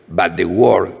 but the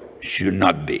war should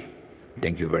not be.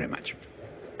 Thank you very much.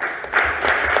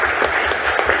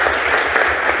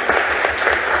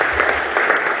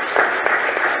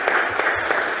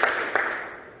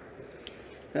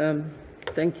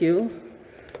 Thank you.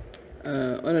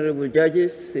 Honorable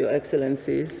judges, Your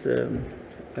Excellencies,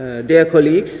 dear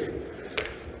colleagues,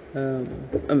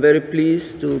 I'm very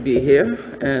pleased to be here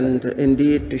and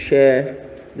indeed to share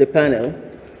the panel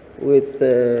with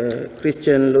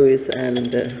Christian, Louis,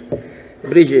 and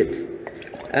Brigid.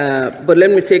 But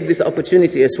let me take this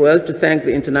opportunity as well to thank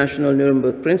the International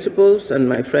Nuremberg Principles and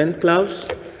my friend Klaus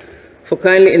for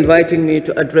kindly inviting me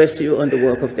to address you on the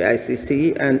work of the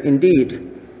ICC and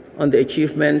indeed on the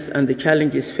achievements and the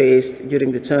challenges faced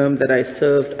during the term that I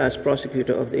served as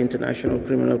prosecutor of the International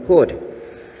Criminal Court,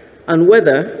 and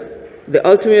whether the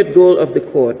ultimate goal of the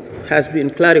court has been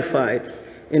clarified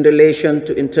in relation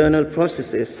to internal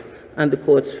processes and the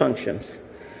court's functions.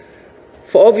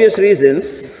 For obvious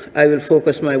reasons, I will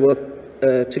focus my work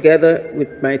together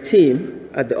with my team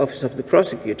at the Office of the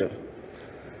Prosecutor.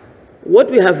 What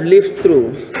we have lived through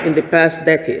in the past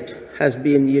decade has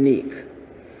been unique,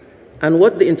 and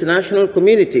what the international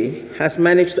community has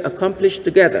managed to accomplish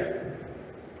together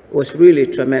was really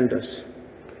tremendous.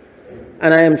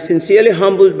 And I am sincerely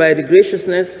humbled by the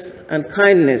graciousness and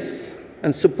kindness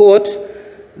and support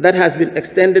that has been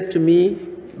extended to me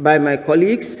by my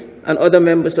colleagues and other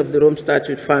members of the Rome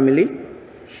Statute family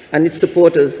and its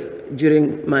supporters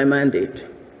during my mandate.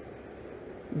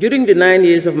 During the 9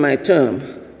 years of my term,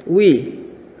 we,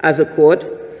 as a court,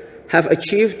 have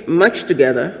achieved much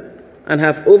together and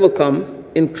have overcome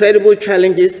incredible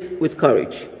challenges with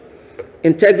courage,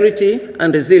 integrity,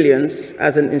 and resilience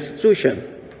as an institution.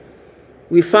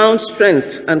 We found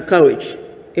strength and courage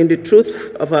in the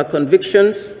truth of our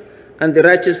convictions and the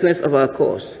righteousness of our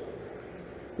cause.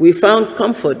 We found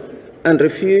comfort and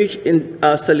refuge in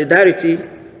our solidarity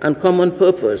and common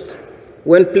purpose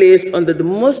when placed under the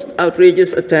most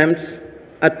outrageous attempts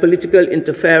at political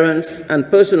interference and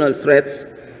personal threats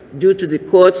due to the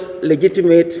court's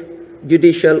legitimate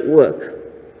judicial work.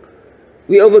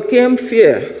 We overcame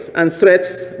fear and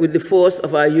threats with the force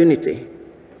of our unity,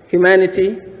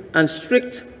 humanity, and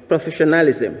strict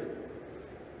professionalism.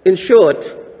 In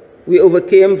short, we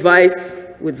overcame vice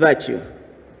with virtue.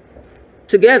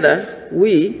 Together,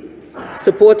 we,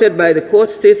 supported by the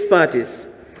court states parties,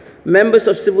 members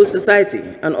of civil society,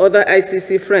 and other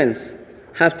ICC friends,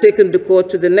 have taken the court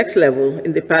to the next level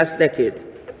in the past decade,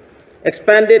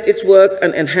 expanded its work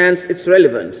and enhanced its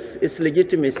relevance, its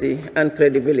legitimacy, and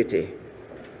credibility.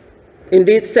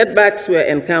 Indeed, setbacks were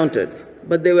encountered,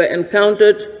 but they were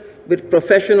encountered with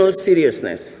professional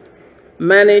seriousness,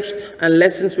 managed, and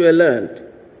lessons were learned,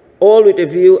 all with a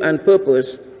view and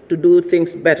purpose to do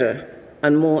things better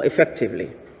and more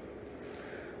effectively.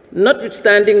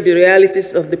 Notwithstanding the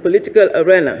realities of the political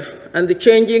arena and the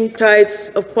changing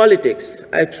tides of politics,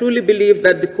 I truly believe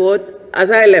that the court,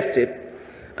 as I left it,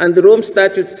 and the Rome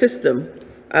Statute system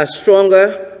are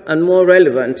stronger and more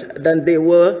relevant than they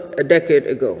were a decade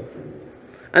ago.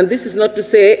 And this is not to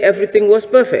say everything was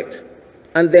perfect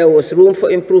and there was room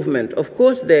for improvement. Of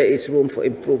course there is room for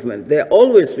improvement. There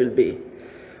always will be.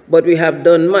 But we have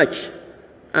done much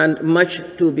and have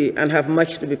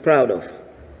much to be proud of.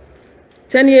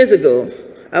 10 years ago,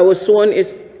 I was sworn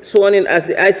in as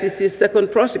the ICC's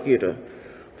second prosecutor,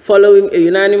 following a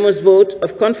unanimous vote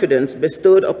of confidence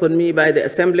bestowed upon me by the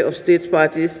Assembly of States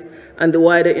Parties and the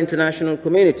wider international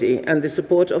community, and the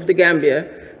support of the Gambia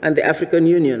and the African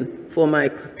Union for my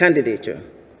candidature.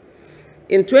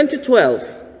 In 2012,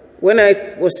 when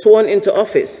I was sworn into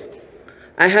office,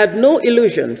 I had no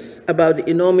illusions about the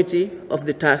enormity of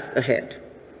the task ahead.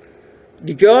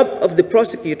 The job of the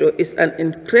prosecutor is an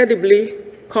incredibly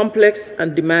complex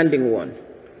and demanding one.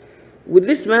 With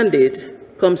this mandate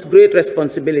comes great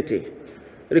responsibility,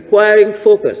 requiring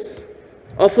focus,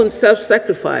 often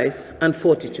self-sacrifice and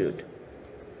fortitude.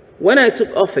 When I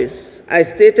took office, I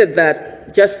stated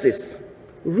that justice,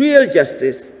 real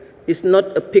justice, is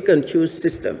not a pick-and-choose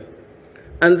system,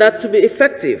 and that to be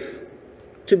effective,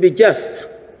 to be just,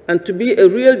 and to be a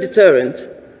real deterrent,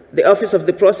 the Office of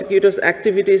the Prosecutor's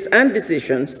activities and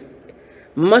decisions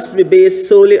must be based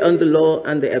solely on the law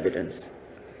and the evidence.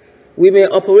 We may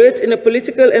operate in a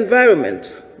political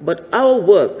environment, but our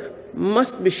work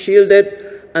must be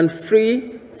shielded and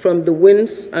free from the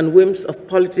winds and whims of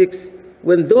politics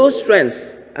when those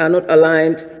strengths are not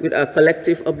aligned with our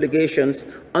collective obligations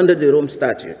under the Rome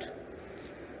Statute.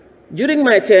 During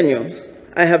my tenure,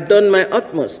 I have done my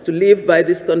utmost to live by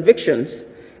these convictions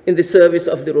in the service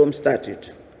of the Rome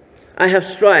Statute. I have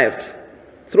strived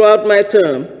throughout my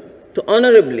term to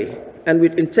honorably and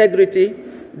with integrity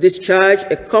discharge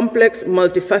a complex,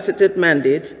 multifaceted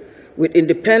mandate with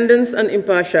independence and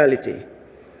impartiality.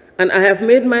 And I have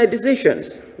made my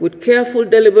decisions with careful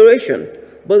deliberation,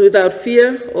 but without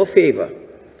fear or favor,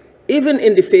 even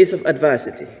in the face of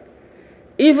adversity.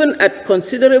 Even at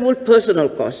considerable personal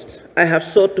cost, I have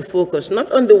sought to focus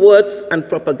not on the words and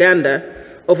propaganda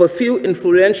of a few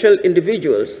influential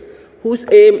individuals whose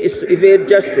aim is to evade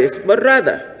justice, but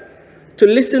rather to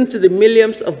listen to the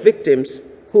millions of victims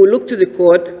who look to the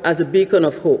court as a beacon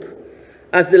of hope,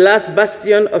 as the last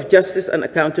bastion of justice and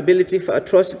accountability for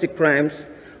atrocity crimes,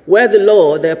 where the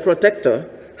law, their protector,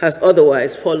 has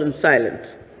otherwise fallen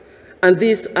silent. And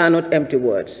these are not empty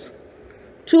words.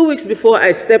 2 weeks before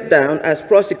I stepped down as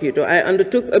prosecutor, I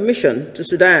undertook a mission to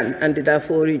Sudan and the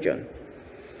Darfur region.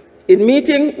 In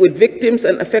meeting with victims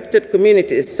and affected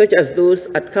communities, such as those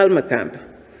at Kalma Camp,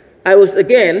 I was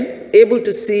again able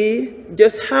to see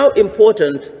just how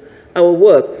important our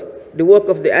work, the work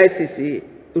of the ICC,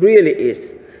 really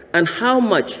is, and how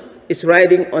much is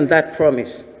riding on that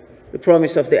promise, the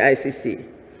promise of the ICC.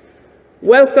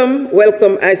 Welcome,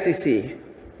 welcome ICC,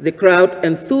 the crowd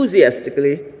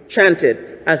enthusiastically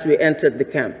chanted as we entered the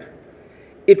camp.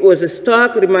 It was a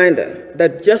stark reminder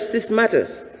that justice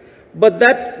matters, but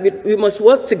that we must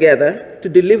work together to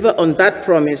deliver on that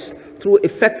promise through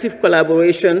effective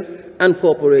collaboration and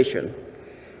cooperation.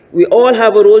 We all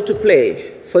have a role to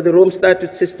play for the Rome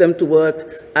Statute system to work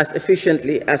as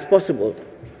efficiently as possible.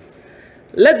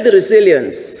 Let the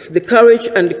resilience, the courage,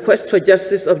 and the quest for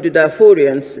justice of the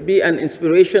Darfurians be an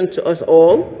inspiration to us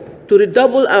all to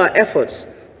redouble our efforts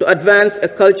to advance a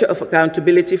culture of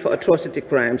accountability for atrocity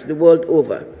crimes the world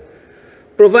over.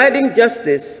 Providing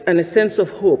justice and a sense of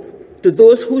hope to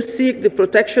those who seek the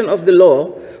protection of the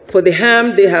law for the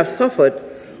harm they have suffered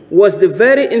was the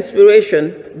very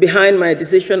inspiration behind my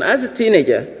decision as a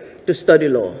teenager to study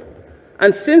law.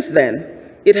 And since then,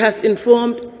 it has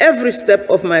informed every step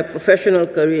of my professional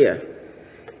career.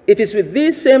 It is with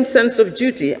this same sense of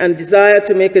duty and desire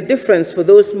to make a difference for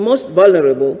those most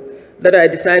vulnerable that I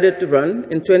decided to run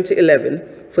in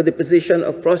 2011 for the position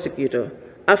of prosecutor,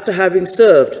 after having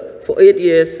served for 8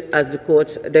 years as the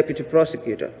court's deputy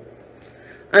prosecutor.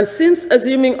 And since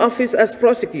assuming office as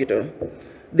prosecutor,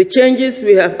 the changes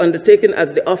we have undertaken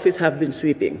at the office have been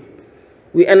sweeping.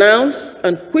 We announced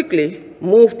and quickly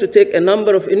moved to take a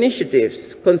number of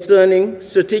initiatives concerning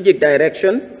strategic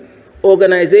direction,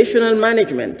 organizational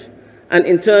management, and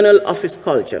internal office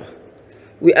culture.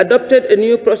 We adopted a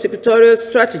new prosecutorial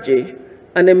strategy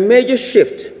and a major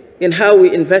shift in how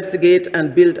we investigate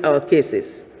and build our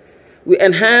cases. We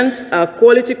enhanced our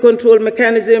quality control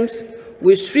mechanisms,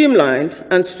 we streamlined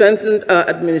and strengthened our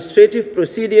administrative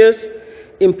procedures,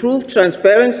 improved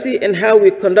transparency in how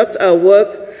we conduct our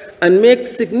work, and make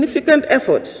significant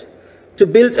efforts to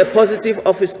build a positive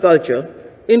office culture,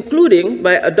 including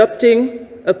by adopting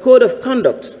a code of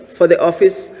conduct for the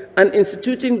office and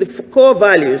instituting the core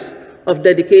values of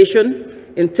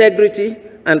dedication, integrity,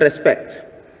 and respect.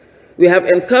 We have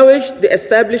encouraged the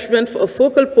establishment of a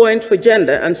focal point for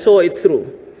gender and saw it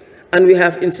through. And we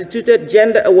have instituted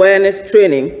gender awareness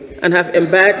training and have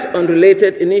embarked on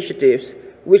related initiatives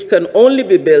which can only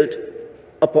be built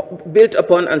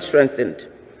upon and strengthened.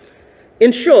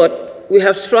 In short, we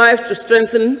have strived to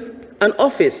strengthen an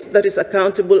office that is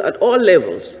accountable at all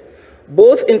levels,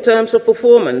 both in terms of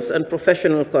performance and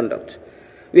professional conduct.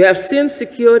 We have since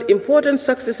secured important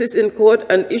successes in court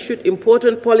and issued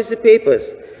important policy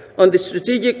papers on the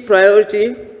strategic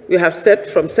priority we have set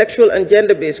from sexual and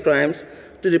gender-based crimes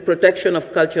to the protection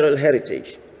of cultural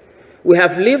heritage. We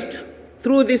have lived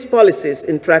through these policies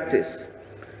in practice.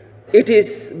 It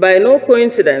is by no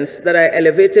coincidence that I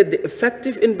elevated the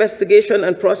effective investigation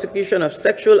and prosecution of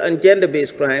sexual and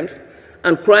gender-based crimes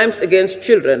and crimes against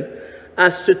children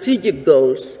as strategic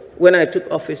goals when I took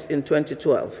office in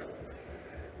 2012.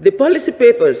 The policy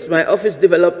papers my office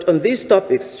developed on these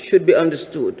topics should be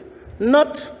understood,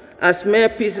 not as mere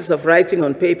pieces of writing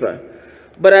on paper,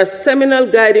 but as seminal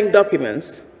guiding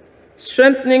documents,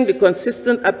 strengthening the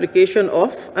consistent application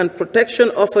of and protection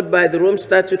offered by the Rome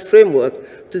Statute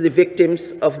framework to the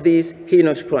victims of these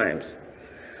heinous crimes.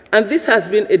 And this has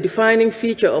been a defining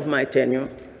feature of my tenure,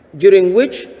 during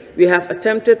which we have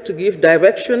attempted to give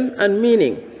direction and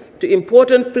meaning to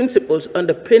important principles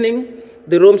underpinning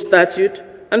the Rome Statute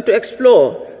and to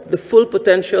explore the full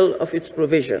potential of its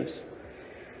provisions.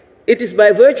 It is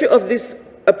by virtue of this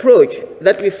approach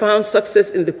that we found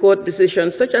success in the court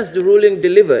decisions, such as the ruling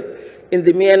delivered in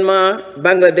the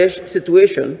Myanmar-Bangladesh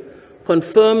situation,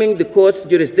 confirming the court's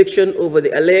jurisdiction over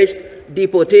the alleged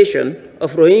deportation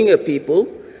of Rohingya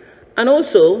people, and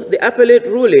also the appellate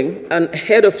ruling on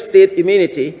head of state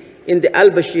immunity in the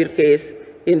al-Bashir case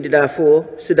in the Darfur,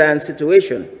 Sudan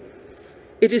situation.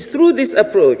 It is through this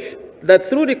approach that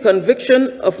through the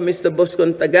conviction of Mr. Bosco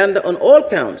Ntaganda on all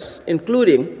counts,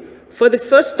 including, for the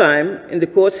first time in the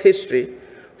court's history,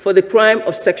 for the crime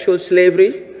of sexual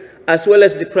slavery, as well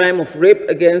as the crime of rape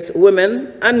against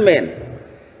women and men,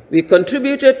 we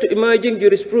contributed to emerging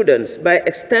jurisprudence by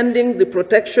extending the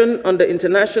protection under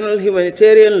international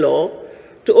humanitarian law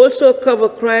to also cover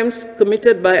crimes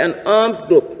committed by an armed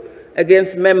group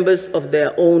against members of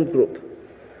their own group.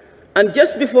 And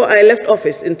just before I left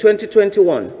office in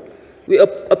 2021, we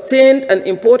obtained an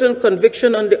important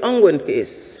conviction on the Ongwen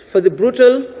case for the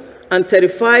brutal and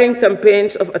terrifying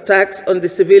campaigns of attacks on the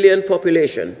civilian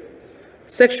population,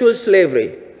 sexual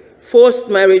slavery, forced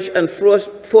marriage and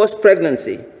forced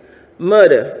pregnancy,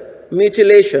 murder,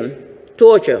 mutilation,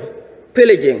 torture,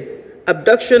 pillaging,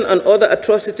 abduction, and other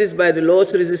atrocities by the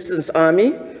Lord's Resistance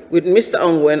Army, with Mr.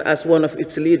 Ongwen as one of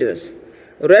its leaders,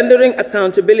 rendering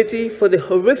accountability for the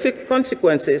horrific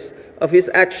consequences of his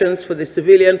actions for the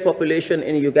civilian population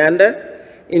in Uganda,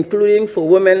 including for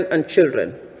women and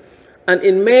children. And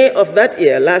in May of that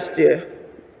year, last year,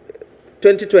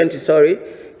 2020,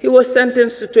 he was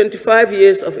sentenced to 25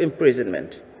 years of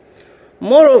imprisonment.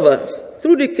 Moreover,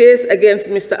 through the case against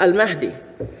Mr. Al-Mahdi,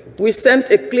 we sent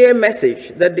a clear message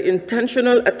that the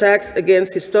intentional attacks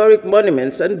against historic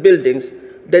monuments and buildings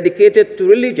dedicated to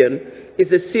religion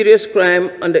is a serious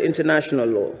crime under international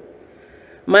law.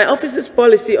 My office's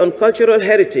policy on cultural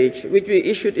heritage, which we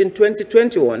issued in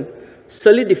 2021,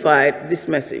 solidified this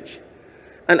message.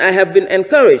 And I have been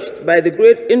encouraged by the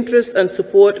great interest and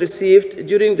support received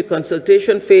during the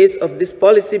consultation phase of this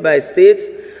policy by states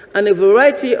and a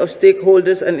variety of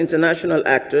stakeholders and international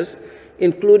actors,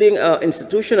 including our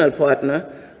institutional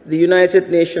partner, the United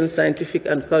Nations Scientific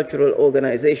and Cultural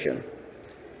Organization.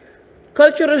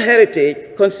 Cultural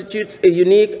heritage constitutes a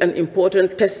unique and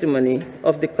important testimony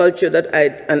of the culture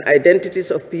and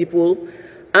identities of people,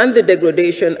 and the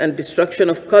degradation and destruction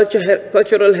of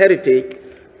cultural heritage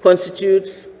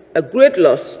constitutes a great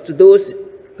loss to those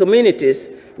communities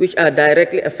which are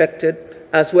directly affected,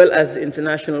 as well as the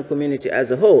international community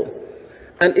as a whole.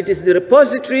 And it is the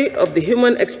repository of the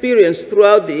human experience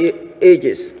throughout the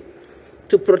ages.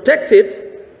 To protect it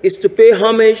is to pay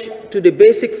homage to the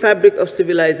basic fabric of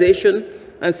civilization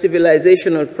and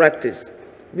civilizational practice.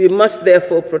 We must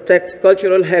therefore protect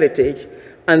cultural heritage,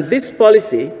 and this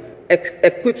policy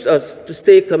equips us to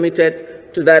stay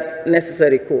committed to that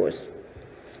necessary course.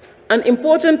 An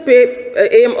important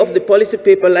aim of the policy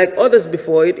paper, like others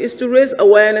before it, is to raise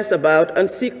awareness about and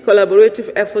seek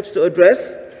collaborative efforts to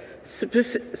address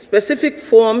specific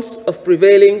forms of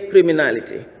prevailing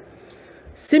criminality.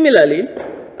 Similarly,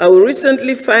 our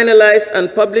recently finalized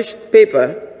and published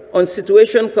paper on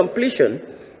situation completion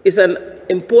is an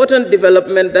important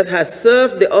development that has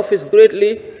served the office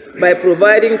greatly by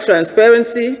providing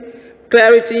transparency,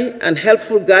 clarity, and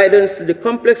helpful guidance to the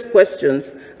complex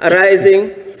questions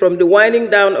arising from the winding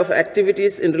down of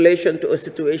activities in relation to a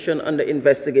situation under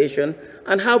investigation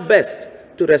and how best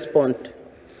to respond.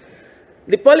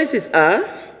 The policies are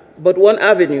but one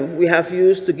avenue we have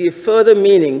used to give further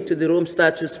meaning to the Rome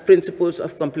Statute's principles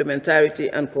of complementarity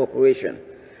and cooperation.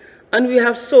 And we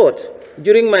have sought,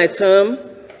 during my term,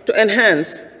 to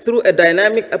enhance, through a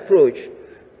dynamic approach,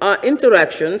 our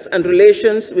interactions and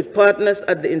relations with partners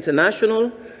at the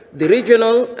international, the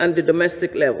regional and the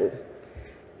domestic level.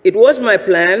 It was my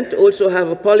plan to also have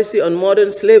a policy on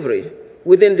modern slavery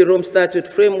within the Rome Statute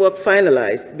framework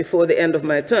finalized before the end of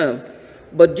my term,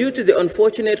 but due to the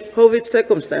unfortunate COVID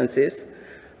circumstances,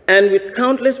 and with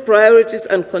countless priorities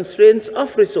and constraints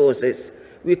of resources,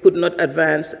 we could not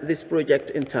advance this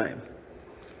project in time.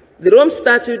 The Rome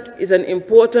Statute is an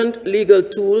important legal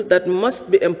tool that must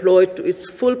be employed to its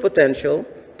full potential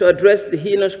to address the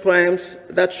heinous crimes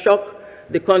that shock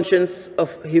the conscience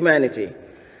of humanity.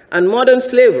 And modern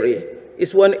slavery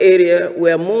is one area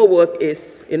where more work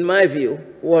is, in my view,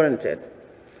 warranted.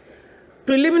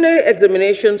 Preliminary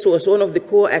examinations was one of the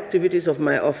core activities of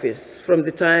my office from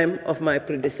the time of my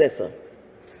predecessor.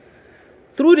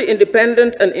 Through the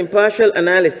independent and impartial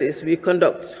analysis we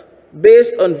conduct,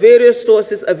 based on various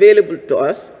sources available to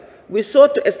us, we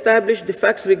sought to establish the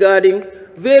facts regarding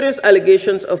various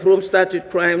allegations of Rome Statute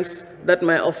crimes that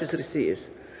my office receives,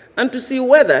 and to see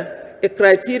whether a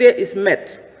criteria is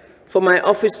met for my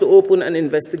office to open an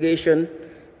investigation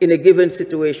in a given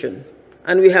situation.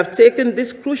 And we have taken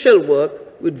this crucial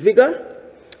work with vigor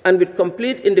and with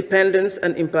complete independence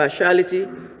and impartiality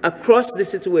across the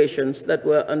situations that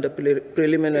were under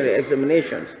preliminary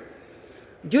examinations.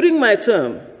 During my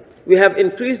term, we have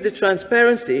increased the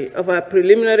transparency of our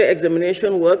preliminary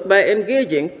examination work by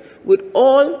engaging with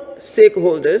all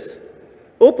stakeholders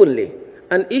openly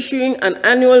and issuing an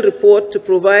annual report to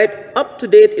provide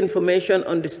up-to-date information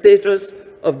on the status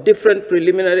of different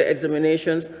preliminary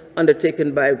examinations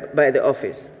undertaken by the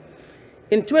office.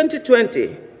 In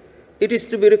 2020, it is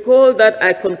to be recalled that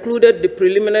I concluded the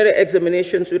preliminary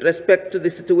examinations with respect to the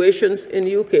situations in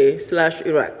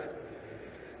UK/Iraq.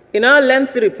 In our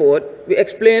lengthy report, we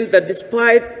explained that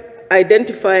despite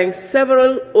identifying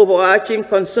several overarching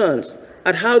concerns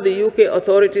at how the UK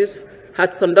authorities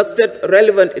had conducted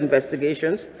relevant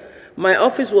investigations, my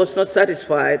office was not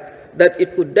satisfied that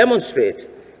it could demonstrate,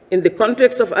 in the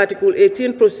context of Article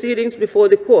 18 proceedings before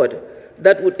the court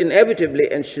that would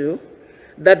inevitably ensue,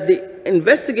 that the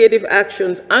investigative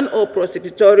actions and/or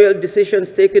prosecutorial decisions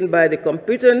taken by the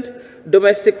competent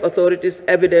domestic authorities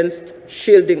evidenced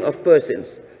shielding of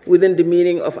persons within the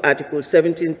meaning of Article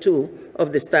 17(2)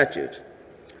 of the statute.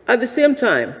 At the same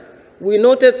time, we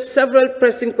noted several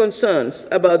pressing concerns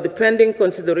about the pending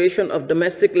consideration of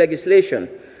domestic legislation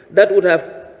that would have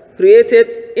created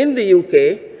in the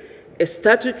UK a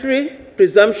statutory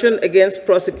presumption against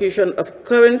prosecution of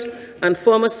current and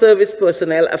former service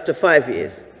personnel after 5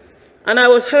 years. And I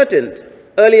was heartened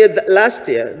earlier last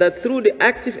year that through the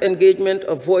active engagement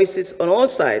of voices on all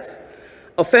sides,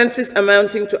 offenses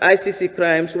amounting to ICC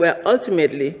crimes were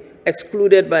ultimately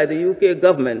excluded by the UK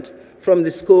government from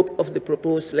the scope of the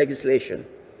proposed legislation.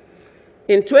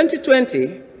 In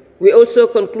 2020, we also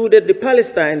concluded the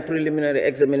Palestine preliminary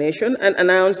examination and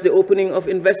announced the opening of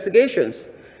investigations,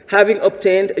 having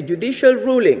obtained a judicial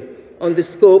ruling on the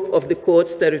scope of the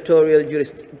court's territorial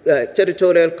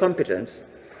competence.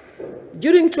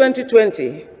 During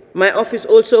 2020, my office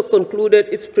also concluded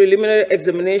its preliminary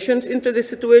examinations into the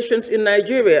situations in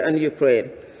Nigeria and Ukraine,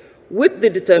 with the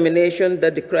determination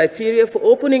that the criteria for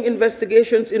opening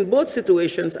investigations in both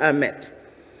situations are met.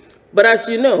 But as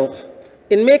you know,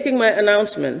 in making my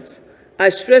announcements, I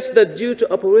stressed that due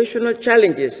to operational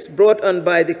challenges brought on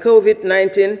by the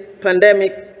COVID-19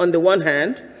 pandemic on the one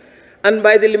hand, and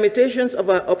by the limitations of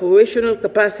our operational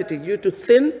capacity due to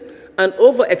thin and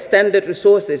overextended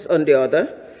resources on the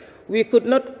other, we could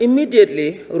not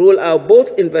immediately roll out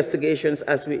both investigations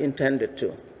as we intended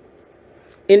to.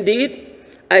 Indeed,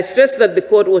 I stressed that the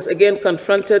court was again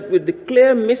confronted with the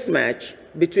clear mismatch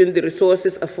between the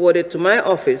resources afforded to my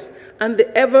office and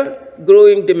the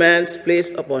ever-growing demands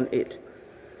placed upon it.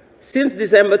 Since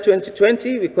December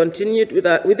 2020, we continued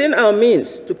within our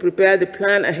means to prepare the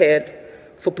plan ahead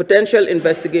for potential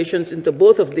investigations into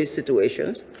both of these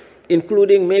situations,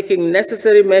 including making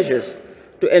necessary measures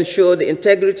to ensure the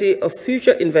integrity of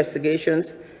future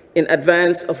investigations in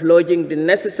advance of lodging the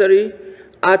necessary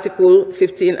Article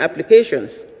 15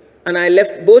 applications, and I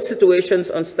left both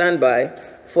situations on standby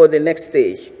for the next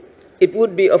stage. It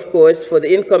would be, of course, for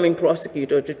the incoming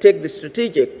prosecutor to take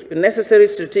the necessary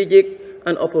strategic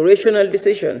and operational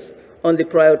decisions on the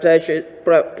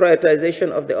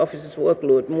prioritization of the office's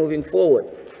workload moving forward.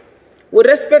 With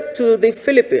respect to the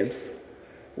Philippines,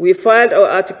 we filed our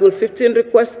Article 15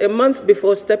 request a month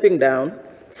before stepping down,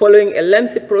 following a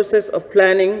lengthy process of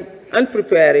planning and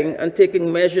preparing and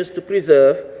taking measures to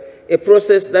preserve a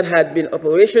process that had been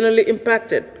operationally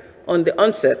impacted on the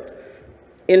onset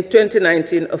in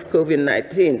 2019 of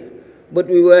COVID-19, but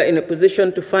we were in a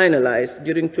position to finalize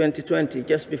during 2020,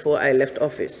 just before I left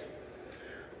office.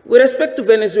 With respect to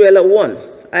Venezuela 1,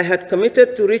 I had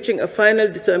committed to reaching a final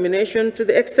determination to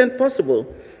the extent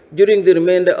possible during the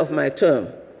remainder of my term.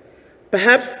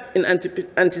 Perhaps in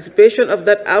anticipation of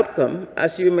that outcome,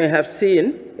 as you may have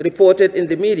seen reported in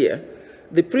the media,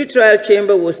 the pretrial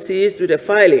chamber was seized with a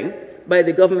filing by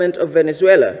the government of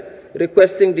Venezuela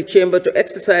requesting the chamber to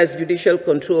exercise judicial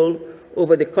control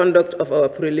over the conduct of our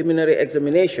preliminary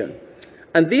examination.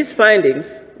 And these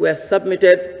findings were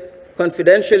submitted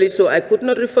confidentially, so I could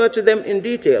not refer to them in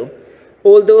detail,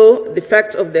 although the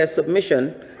fact of their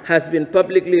submission has been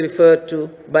publicly referred to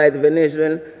by the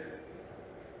Venezuelans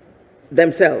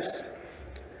themselves.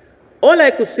 All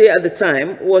I could say at the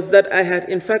time was that I had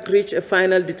in fact reached a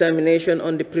final determination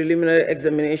on the preliminary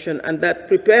examination and that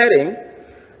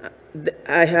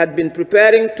I had been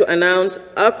preparing to announce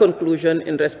our conclusion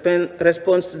in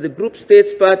response to the group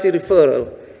states party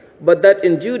referral, but that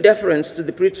in due deference to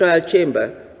the pretrial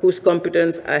chamber, whose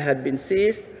competence I had been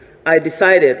seized, I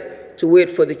decided to wait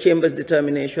for the chamber's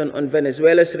determination on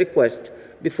Venezuela's request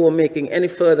before making any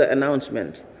further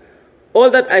announcement. All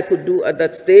that I could do at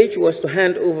that stage was to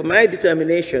hand over my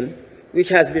determination, which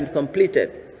has been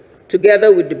completed,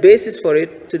 together with the basis for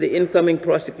it to the incoming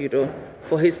prosecutor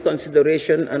for his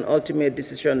consideration and ultimate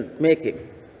decision-making.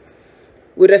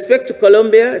 With respect to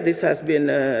Colombia, this has been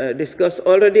discussed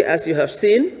already, as you have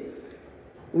seen.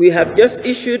 We have just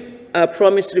issued our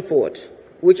promised report,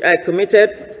 which I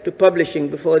committed to publishing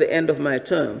before the end of my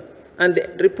term. And the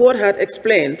report had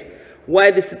explained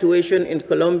why the situation in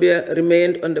Colombia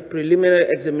remained under preliminary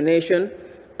examination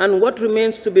and what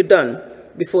remains to be done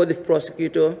before the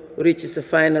prosecutor reaches a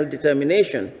final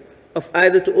determination of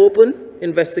either to open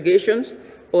investigations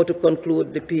or to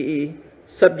conclude the PE,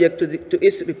 subject to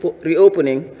its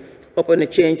reopening upon a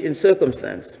change in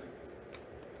circumstance.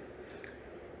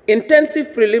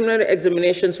 Intensive preliminary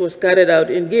examinations was carried out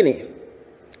in Guinea,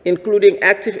 including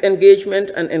active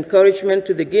engagement and encouragement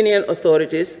to the Guinean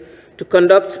authorities to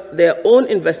conduct their own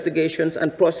investigations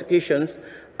and prosecutions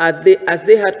as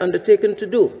they had undertaken to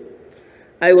do.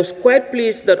 I was quite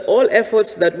pleased that all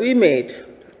efforts that we made,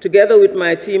 together with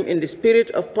my team in the spirit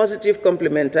of positive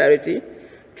complementarity,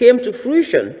 came to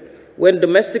fruition when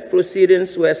domestic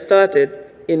proceedings were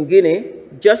started in Guinea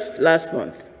just last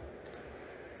month.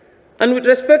 And with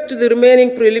respect to the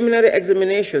remaining preliminary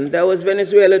examination, there was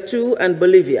Venezuela too and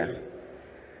Bolivia.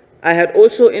 I had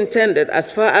also intended,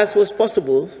 as far as was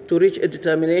possible, to reach a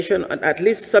determination on at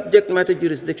least subject matter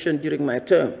jurisdiction during my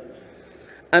term.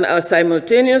 And our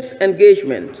simultaneous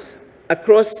engagement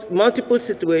across multiple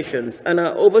situations and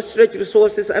our overstretched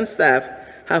resources and staff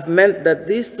have meant that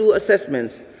these two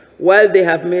assessments, while they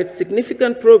have made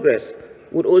significant progress,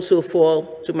 would also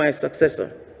fall to my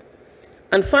successor.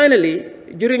 And finally,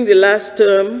 during the last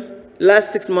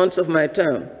 6 months of my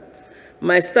term,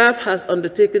 my staff has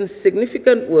undertaken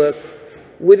significant work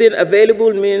within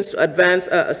available means to advance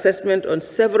our assessment on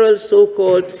several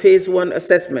so-called phase 1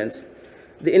 assessments,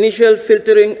 the initial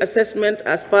filtering assessment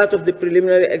as part of the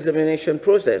preliminary examination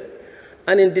process.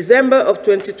 And in December of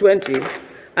 2020,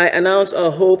 I announced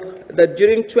our hope that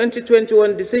during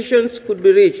 2021 decisions could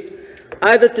be reached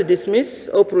either to dismiss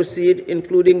or proceed,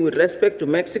 including with respect to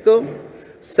Mexico,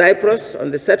 Cyprus on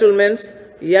the settlements,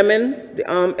 Yemen,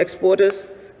 the arms exporters,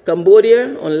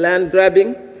 Cambodia on land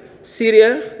grabbing,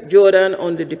 Syria, Jordan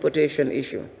on the deportation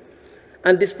issue.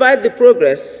 And despite the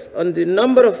progress on the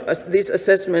number of these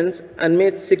assessments and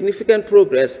made significant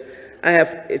progress,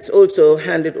 it's also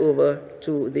handed over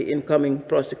to the incoming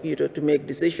prosecutor to make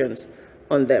decisions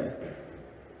on them.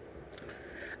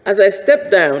 As I stepped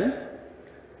down,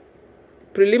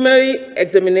 preliminary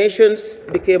examinations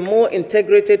became more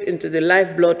integrated into the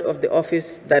lifeblood of the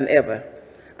office than ever,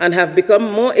 and have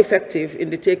become more effective in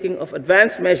the taking of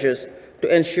advanced measures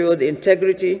to ensure the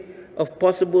integrity of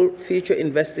possible future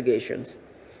investigations.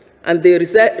 And they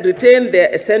retain their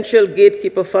essential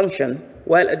gatekeeper function,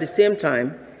 while at the same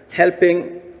time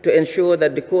helping to ensure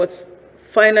that the court's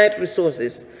finite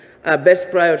resources are best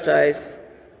prioritized,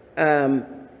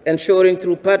 ensuring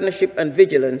through partnership and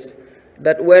vigilance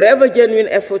that wherever genuine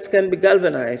efforts can be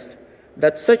galvanized,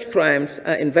 that such crimes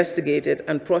are investigated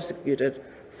and prosecuted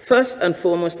first and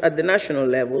foremost at the national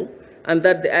level, and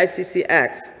that the ICC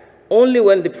acts only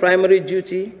when the primary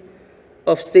duty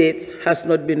of states has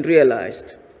not been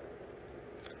realized.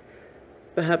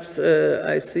 Perhaps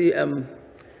I see I'm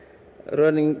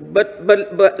running, but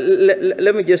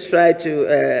let me just try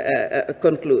to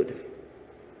conclude.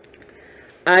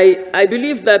 I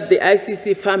believe that the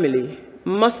ICC family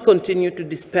must continue to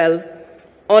dispel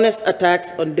honest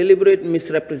attacks on deliberate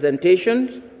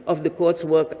misrepresentations of the court's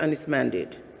work and its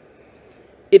mandate.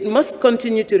 It must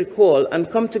continue to recall and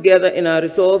come together in our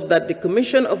resolve that the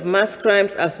commission of mass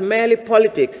crimes as merely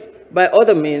politics by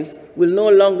other means will no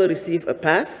longer receive a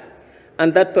pass,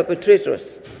 and that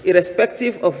perpetrators,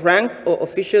 irrespective of rank or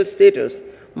official status,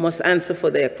 must answer for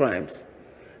their crimes.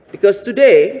 Because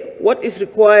today, what is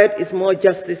required is more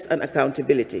justice and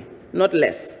accountability, not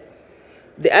less.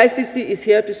 The ICC is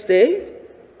here to stay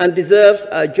and deserves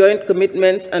our joint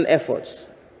commitments and efforts.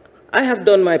 I have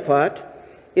done my part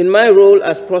in my role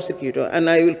as prosecutor, and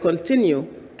I will continue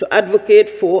to advocate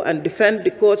for and defend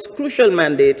the court's crucial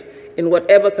mandate in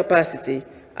whatever capacity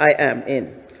I am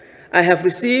in. I have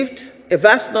received a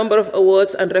vast number of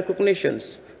awards and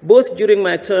recognitions, both during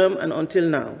my term and until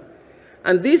now.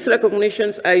 And these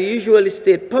recognitions I usually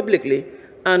state publicly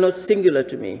are not singular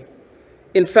to me.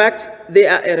 In fact, they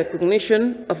are a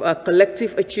recognition of our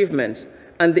collective achievements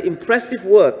and the impressive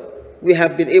work we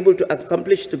have been able to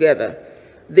accomplish together.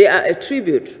 They are a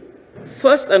tribute,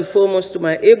 first and foremost, to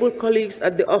my able colleagues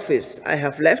at the office I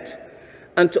have left,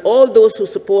 and to all those who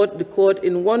support the court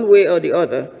in one way or the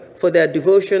other for their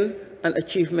devotion and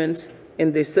achievements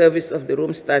in the service of the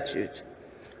Rome Statute.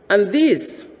 And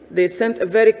they sent a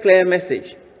very clear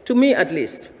message, to me at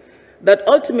least, that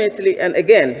ultimately, and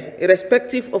again,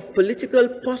 irrespective of political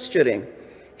posturing,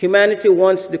 humanity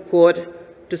wants the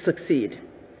court to succeed.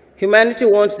 Humanity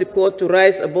wants the court to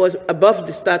rise above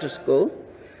the status quo,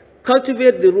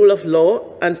 cultivate the rule of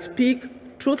law, and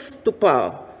speak truth to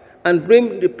power, and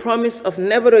bring the promise of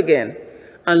never again,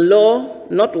 and law,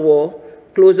 not war,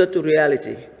 closer to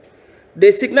reality.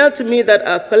 They signal to me that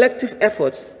our collective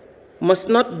efforts must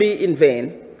not be in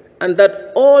vain, and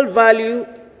that all value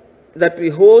that we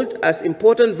hold as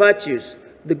important virtues,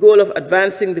 the goal of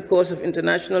advancing the cause of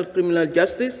international criminal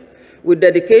justice with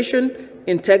dedication,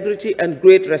 integrity, and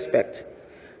great respect.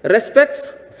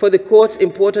 Respect for the court's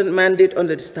important mandate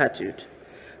under the statute.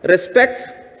 Respect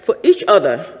for each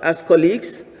other as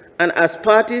colleagues and as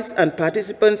parties and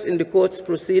participants in the court's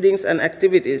proceedings and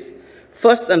activities,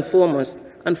 first and foremost,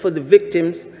 and for the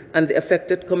victims and the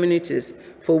affected communities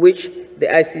for which the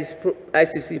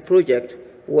ICC project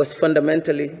was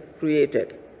fundamentally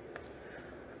created.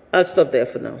 I'll stop there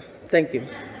for now. Thank you.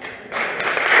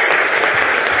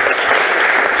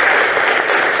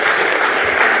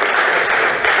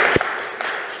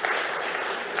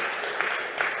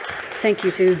 Thank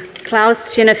you to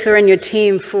Klaus, Jennifer, and your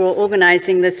team for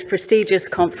organising this prestigious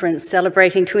conference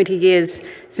celebrating 20 years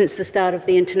since the start of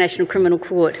the International Criminal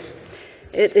Court.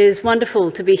 It is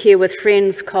wonderful to be here with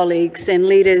friends, colleagues, and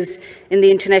leaders in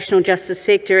the international justice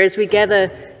sector as we gather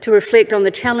to reflect on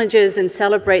the challenges and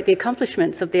celebrate the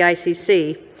accomplishments of the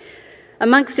ICC.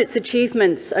 Amongst its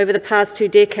achievements over the past 2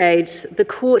 decades, the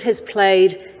court has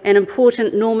played an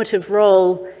important normative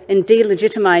role in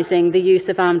delegitimising the use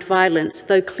of armed violence,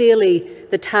 though clearly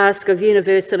the task of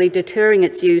universally deterring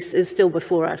its use is still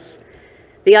before us.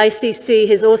 The ICC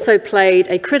has also played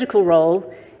a critical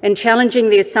role in challenging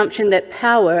the assumption that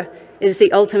power is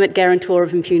the ultimate guarantor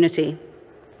of impunity.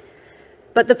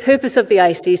 But the purpose of the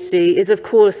ICC is, of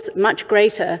course, much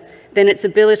greater than its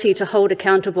ability to hold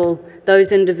accountable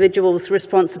those individuals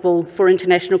responsible for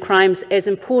international crimes, as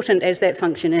important as that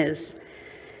function is.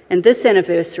 And this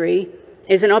anniversary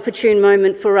is an opportune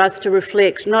moment for us to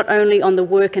reflect not only on the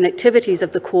work and activities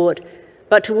of the court,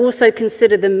 but to also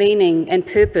consider the meaning and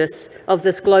purpose of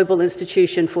this global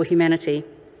institution for humanity.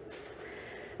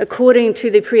 According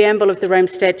to the preamble of the Rome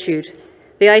Statute,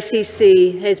 the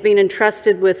ICC has been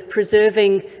entrusted with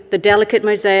preserving the delicate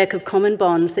mosaic of common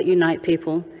bonds that unite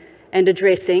people and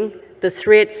addressing the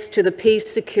threats to the peace,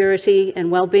 security,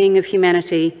 and well-being of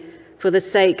humanity for the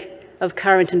sake of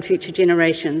current and future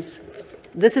generations.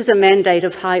 This is a mandate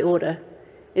of high order.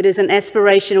 It is an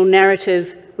aspirational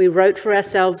narrative we wrote for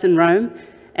ourselves in Rome,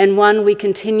 and one we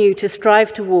continue to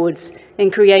strive towards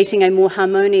in creating a more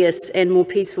harmonious and more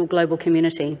peaceful global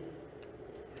community.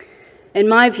 In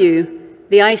my view,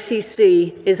 the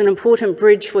ICC is an important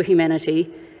bridge for humanity,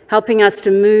 helping us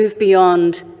to move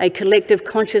beyond a collective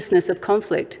consciousness of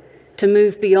conflict, to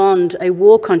move beyond a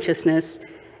war consciousness,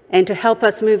 and to help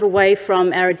us move away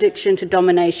from our addiction to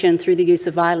domination through the use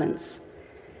of violence.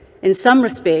 In some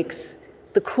respects,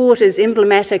 the court is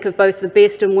emblematic of both the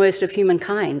best and worst of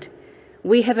humankind.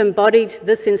 We have embodied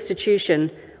this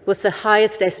institution with the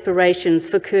highest aspirations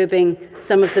for curbing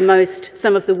some of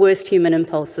the worst human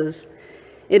impulses.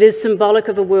 It is symbolic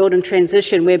of a world in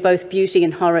transition where both beauty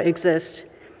and horror exist.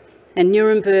 And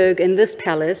Nuremberg and this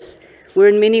palace were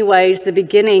in many ways the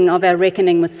beginning of our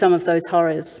reckoning with some of those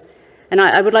horrors. And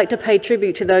I would like to pay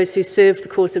tribute to those who served the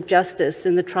course of justice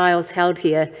in the trials held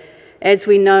here. As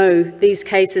we know, these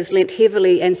cases lent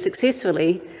heavily and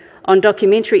successfully on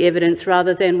documentary evidence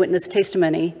rather than witness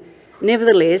testimony.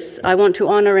 Nevertheless, I want to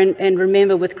honour and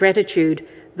remember with gratitude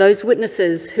those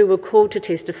witnesses who were called to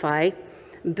testify,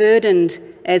 burdened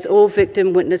as all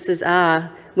victim witnesses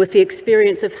are with the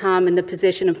experience of harm in the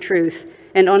possession of truth,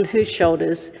 and on whose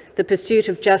shoulders the pursuit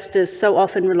of justice so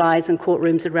often relies in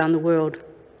courtrooms around the world.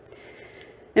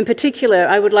 In particular,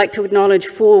 I would like to acknowledge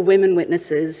 4 women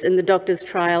witnesses in the doctor's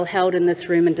trial held in this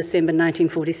room in December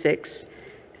 1946.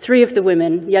 3 of the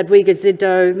women, Jadwiga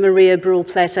Ziddo, Maria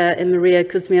Bruhl-Platter, and Maria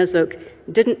Kuzmiazuk,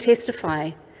 didn't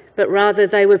testify, but rather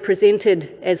they were presented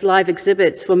as live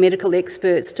exhibits for medical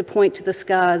experts to point to the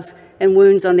scars and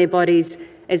wounds on their bodies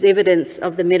as evidence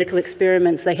of the medical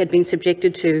experiments they had been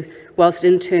subjected to whilst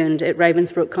interned at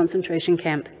Ravensbrück concentration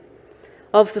camp.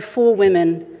 Of the 4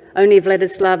 women, only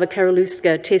Vladislava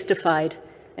Karoluska testified,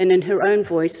 and in her own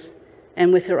voice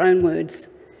and with her own words,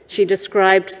 she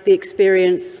described the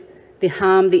experience, the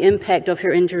harm, the impact of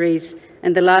her injuries,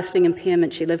 and the lasting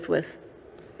impairment she lived with.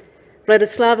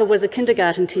 Vladislava was a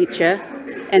kindergarten teacher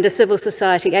and a civil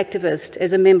society activist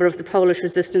as a member of the Polish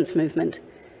resistance movement,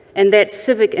 and that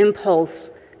civic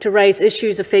impulse to raise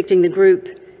issues affecting the group,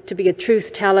 to be a truth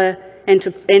teller, and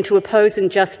to oppose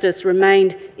injustice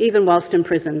remained even whilst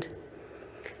imprisoned.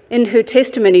 In her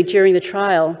testimony during the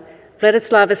trial,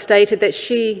 Vladislava stated that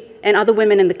she and other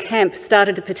women in the camp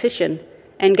started a petition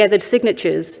and gathered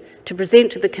signatures to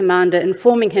present to the commander,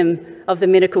 informing him of the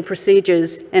medical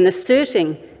procedures and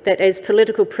asserting that as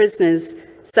political prisoners,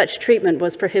 such treatment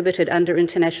was prohibited under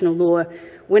international law.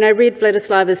 When I read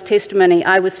Vladislava's testimony,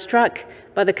 I was struck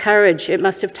by the courage it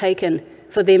must have taken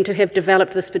for them to have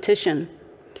developed this petition.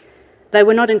 They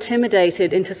were not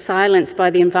intimidated into silence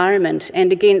by the environment,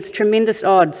 and against tremendous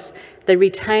odds, they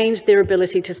retained their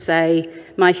ability to say,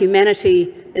 "My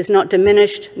humanity is not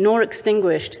diminished nor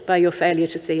extinguished by your failure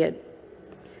to see it."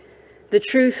 The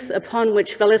truth upon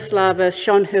which Vladislava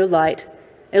shone her light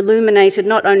illuminated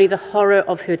not only the horror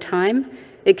of her time,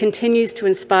 it continues to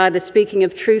inspire the speaking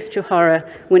of truth to horror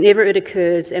whenever it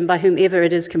occurs and by whomever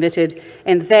it is committed,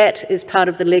 and that is part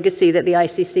of the legacy that the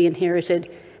ICC inherited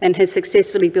and has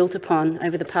successfully built upon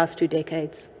over the past 2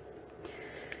 decades.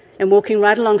 And walking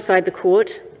right alongside the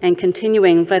court and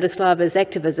continuing Vladislava's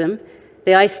activism,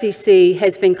 the ICC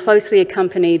has been closely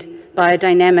accompanied by a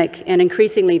dynamic and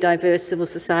increasingly diverse civil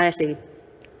society.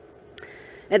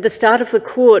 At the start of the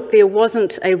court, there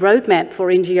wasn't a roadmap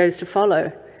for NGOs to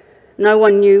follow. No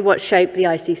one knew what shape the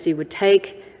ICC would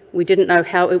take. We didn't know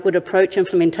how it would approach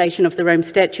implementation of the Rome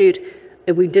Statute.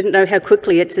 We didn't know how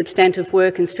quickly its substantive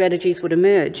work and strategies would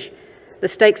emerge. The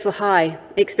stakes were high,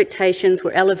 expectations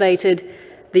were elevated,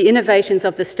 the innovations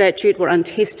of the statute were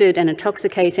untested and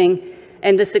intoxicating,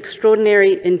 and this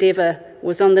extraordinary endeavour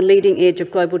was on the leading edge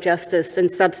of global justice and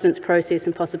substance, process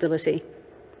and possibility.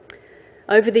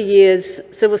 Over the years,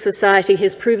 civil society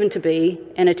has proven to be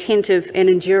an attentive and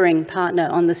enduring partner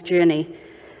on this journey.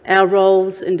 Our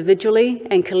roles individually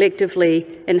and collectively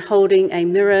in holding a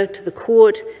mirror to the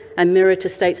court, a mirror to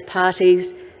states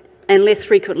parties, and less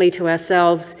frequently to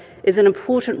ourselves, is an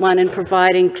important one in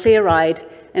providing clear-eyed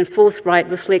and forthright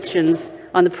reflections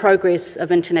on the progress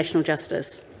of international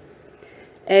justice.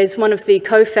 As one of the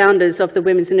co-founders of the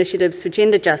Women's Initiatives for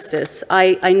Gender Justice,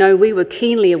 I know we were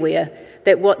keenly aware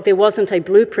that there wasn't a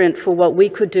blueprint for what we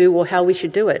could do or how we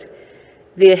should do it.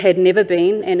 There had never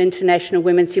been an international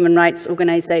women's human rights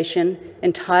organisation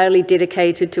entirely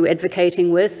dedicated to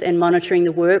advocating with and monitoring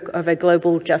the work of a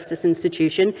global justice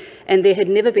institution, and there had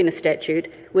never been a statute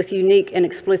with unique and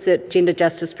explicit gender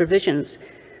justice provisions.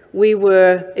 We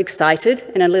were excited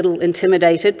and a little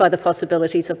intimidated by the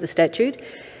possibilities of the statute,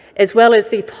 as well as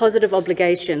the positive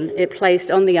obligation it placed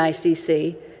on the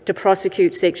ICC to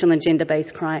prosecute sexual and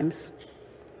gender-based crimes.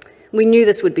 We knew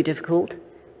this would be difficult,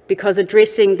 because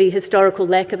addressing the historical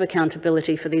lack of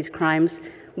accountability for these crimes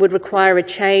would require a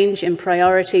change in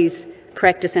priorities,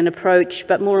 practice and approach,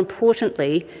 but more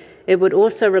importantly, it would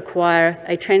also require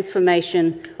a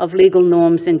transformation of legal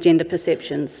norms and gender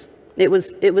perceptions. It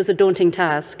was a daunting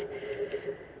task.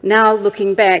 Now,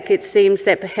 looking back, it seems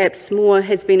that perhaps more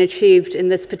has been achieved in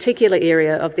this particular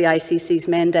area of the ICC's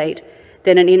mandate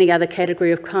than in any other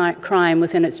category of crime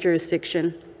within its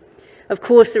jurisdiction. Of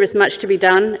course, there is much to be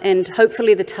done, and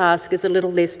hopefully the task is a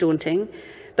little less daunting,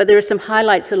 but there are some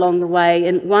highlights along the way,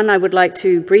 and one I would like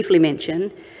to briefly mention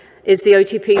is the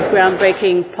OTP's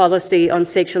groundbreaking policy on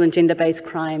sexual and gender-based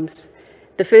crimes,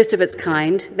 the first of its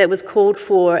kind that was called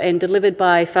for and delivered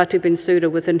by Fatou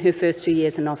Bensouda within her first 2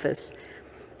 years in office.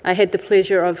 I had the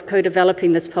pleasure of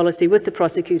co-developing this policy with the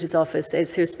Prosecutor's Office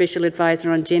as her Special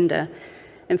Advisor on Gender,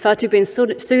 and Fatou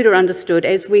Bensouda understood,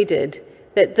 as we did,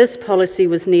 that this policy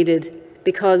was needed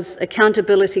because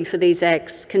accountability for these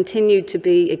acts continued to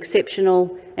be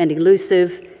exceptional and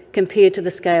elusive compared to the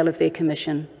scale of their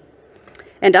commission.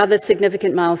 and other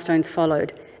significant milestones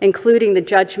followed, including the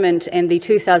judgment and the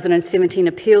 2017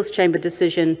 Appeals Chamber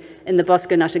decision in the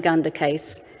Bosco Ntaganda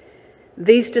case.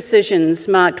 These decisions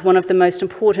marked one of the most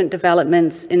important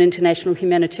developments in international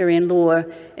humanitarian law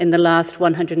in the last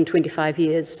 125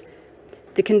 years.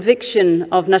 The conviction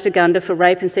of Ntaganda for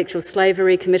rape and sexual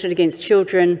slavery committed against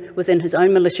children within his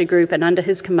own militia group and under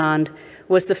his command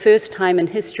was the first time in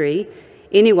history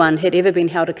anyone had ever been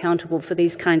held accountable for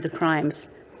these kinds of crimes.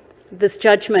 This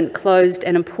judgment closed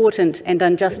an important and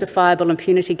unjustifiable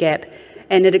impunity gap,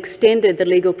 and it extended the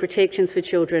legal protections for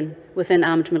children within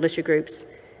armed militia groups.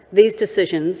 These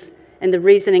decisions and the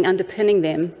reasoning underpinning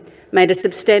them made a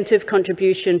substantive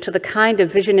contribution to the kind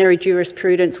of visionary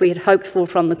jurisprudence we had hoped for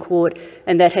from the court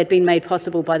and that had been made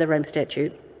possible by the Rome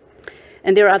Statute.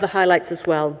 And there are other highlights as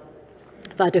well.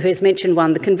 Fatou has mentioned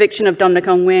one, the conviction of Dominic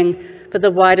Ongwen for the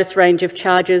widest range of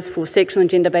charges for sexual and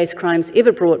gender-based crimes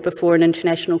ever brought before an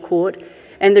international court,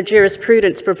 and the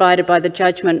jurisprudence provided by the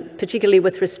judgment, particularly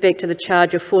with respect to the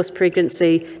charge of forced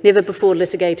pregnancy, never before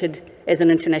litigated as an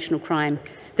international crime.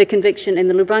 The conviction in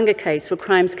the Lubanga case for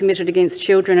crimes committed against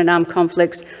children in armed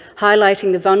conflicts,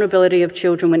 highlighting the vulnerability of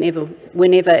children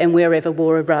whenever and wherever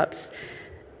war erupts.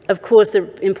 Of course, the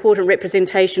important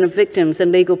representation of victims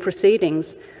in legal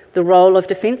proceedings, the role of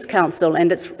Defence Counsel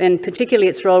and particularly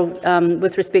its role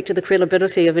with respect to the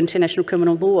credibility of international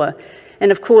criminal law, and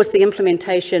of course the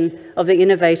implementation of the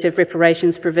innovative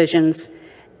reparations provisions,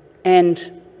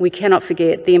 and we cannot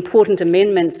forget the important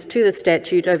amendments to the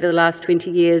statute over the last 20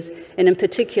 years, and in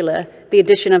particular, the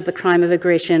addition of the crime of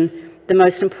aggression, the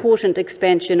most important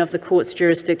expansion of the court's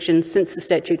jurisdiction since the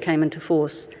statute came into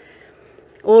force.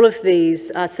 All of these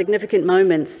are significant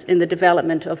moments in the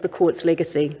development of the court's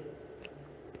legacy.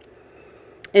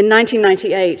 In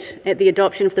 1998, at the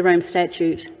adoption of the Rome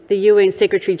Statute, the UN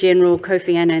Secretary-General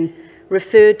Kofi Annan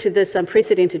referred to this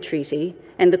unprecedented treaty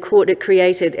and the court it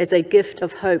created as a gift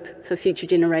of hope for future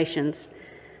generations.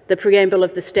 The preamble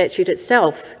of the statute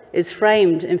itself is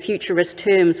framed in futurist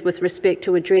terms with respect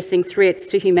to addressing threats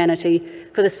to humanity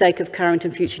for the sake of current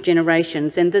and future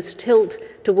generations. And this tilt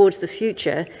towards the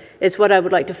future is what I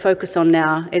would like to focus on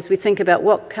now as we think about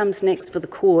what comes next for the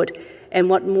court and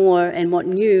what more and what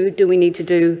new do we need to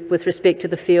do with respect to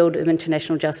the field of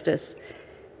international justice.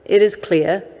 It is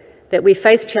clear that we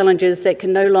face challenges that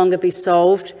can no longer be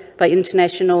solved by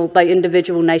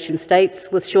individual nation states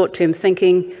with short-term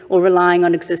thinking or relying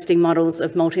on existing models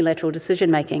of multilateral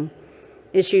decision-making.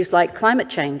 Issues like climate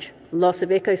change, loss of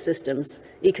ecosystems,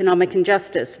 economic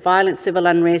injustice, violent civil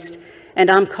unrest, and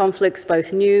armed conflicts,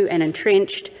 both new and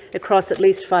entrenched, across at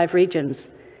least 5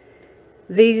 regions.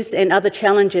 These and other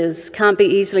challenges can't be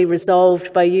easily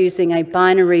resolved by using a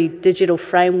binary digital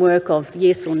framework of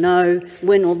yes or no,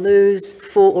 win or lose,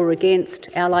 for or against,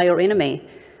 ally or enemy.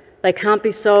 They can't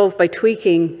be solved by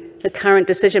tweaking the current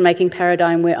decision-making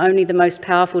paradigm where only the most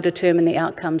powerful determine the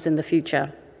outcomes in the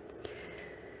future.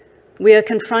 We are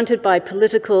confronted by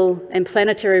political and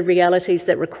planetary realities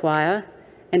that require,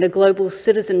 and a global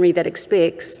citizenry that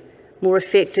expects, more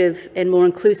effective and more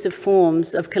inclusive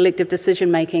forms of collective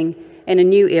decision-making and a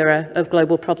new era of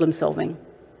global problem-solving.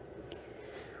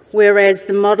 Whereas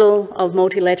the model of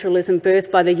multilateralism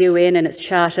birthed by the UN and its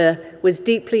charter was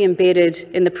deeply embedded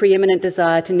in the preeminent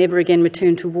desire to never again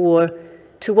return to war,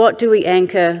 to what do we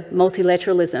anchor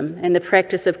multilateralism and the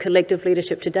practice of collective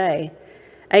leadership today,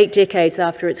 8 decades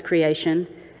after its creation,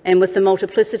 and with the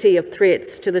multiplicity of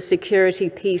threats to the security,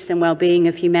 peace and well-being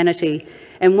of humanity?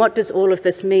 And what does all of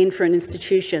this mean for an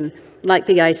institution like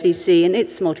the ICC and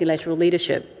its multilateral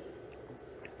leadership?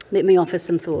 Let me offer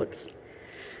some thoughts.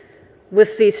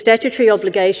 With the statutory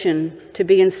obligation to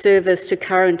be in service to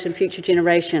current and future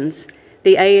generations,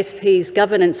 the ASP's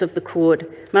governance of the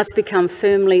court must become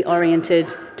firmly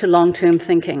oriented to long-term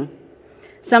thinking.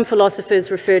 Some philosophers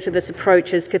refer to this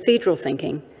approach as cathedral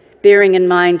thinking, bearing in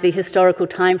mind the historical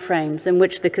timeframes in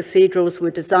which the cathedrals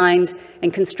were designed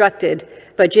and constructed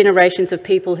by generations of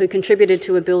people who contributed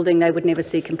to a building they would never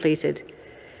see completed.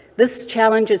 This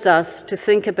challenges us to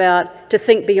think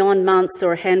beyond months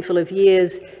or a handful of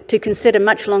years, to consider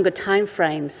much longer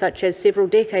timeframes, such as several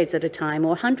decades at a time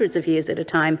or hundreds of years at a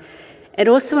time. It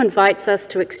also invites us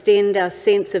to extend our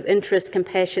sense of interest,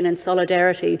 compassion and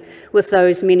solidarity with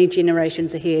those many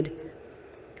generations ahead.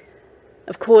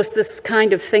 Of course, this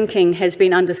kind of thinking has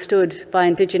been understood by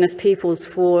Indigenous peoples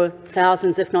for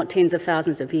thousands, if not tens of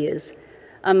thousands of years.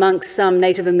 Amongst some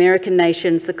Native American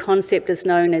nations, the concept is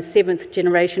known as seventh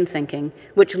generation thinking,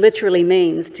 which literally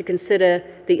means to consider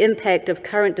the impact of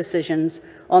current decisions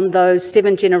on those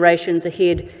 7 generations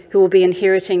ahead who will be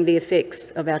inheriting the effects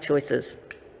of our choices.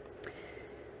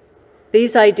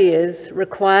 These ideas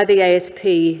require the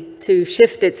ASP to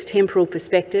shift its temporal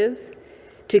perspective,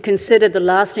 to consider the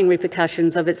lasting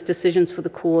repercussions of its decisions for the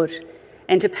court,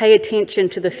 and to pay attention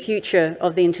to the future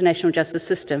of the international justice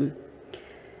system.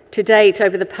 To date,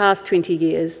 over the past 20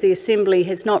 years, the Assembly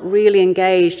has not really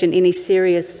engaged in any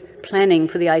serious planning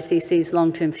for the ICC's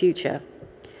long-term future.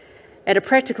 At a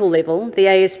practical level, the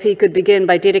ASP could begin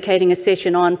by dedicating a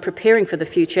session on preparing for the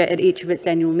future at each of its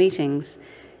annual meetings,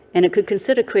 and it could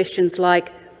consider questions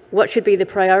like, what should be the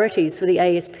priorities for the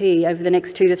ASP over the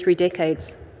next 2 to 3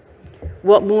 decades?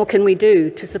 What more can we do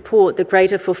to support the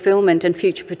greater fulfilment and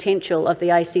future potential of the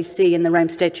ICC in the Rome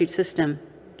Statute system?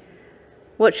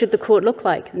 What should the court look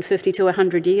like in 50 to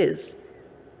 100 years?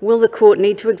 Will the court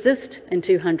need to exist in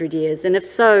 200 years? And if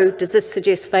so, does this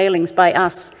suggest failings by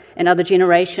us and other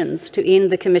generations to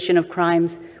end the commission of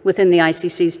crimes within the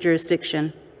ICC's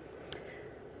jurisdiction?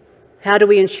 How do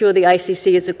we ensure the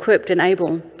ICC is equipped and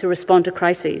able to respond to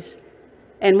crises?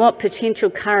 And what potential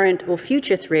current or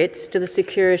future threats to the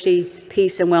security,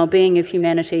 peace and well-being of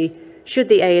humanity should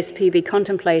the ASP be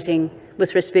contemplating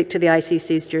with respect to the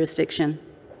ICC's jurisdiction?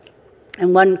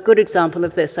 And one good example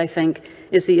of this, I think,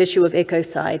 is the issue of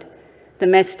ecocide, the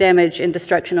mass damage and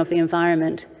destruction of the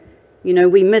environment. You know,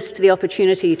 we missed the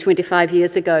opportunity 25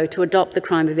 years ago to adopt the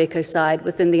crime of ecocide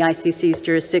within the ICC's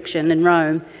jurisdiction in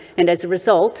Rome, and as a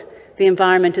result, the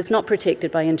environment is not protected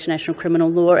by international criminal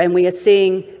law, and we are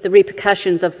seeing the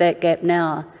repercussions of that gap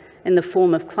now in the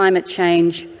form of climate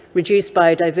change, reduced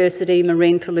biodiversity,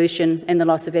 marine pollution, and the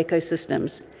loss of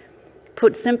ecosystems.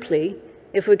 Put simply,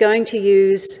 if we're going to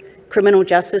use criminal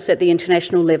justice at the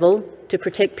international level to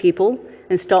protect people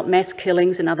and stop mass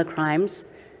killings and other crimes,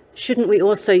 shouldn't we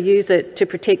also use it to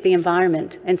protect the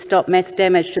environment and stop mass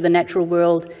damage to the natural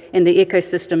world and the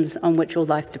ecosystems on which all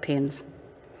life depends?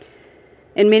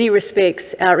 In many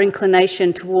respects, our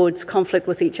inclination towards conflict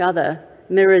with each other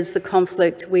mirrors the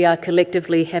conflict we are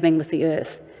collectively having with the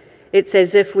Earth. It's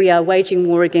as if we are waging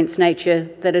war against nature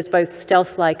that is both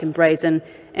stealth-like and brazen,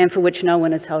 and for which no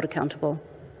one is held accountable.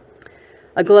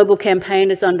 A global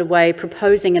campaign is underway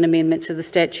proposing an amendment to the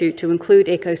statute to include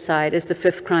ecocide as the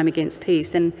 5th crime against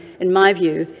peace. And in my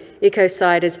view,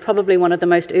 ecocide is probably one of the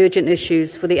most urgent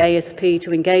issues for the ASP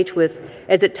to engage with,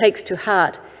 as it takes to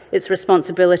heart its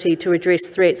responsibility to address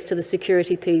threats to the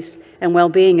security, peace and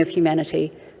well-being of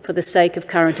humanity for the sake of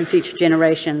current and future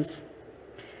generations.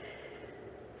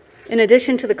 In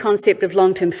addition to the concept of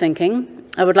long-term thinking,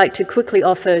 I would like to quickly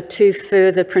offer 2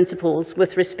 further principles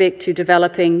with respect to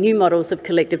developing new models of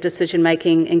collective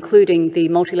decision-making, including the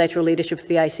multilateral leadership of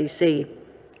the ICC.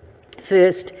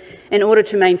 First, in order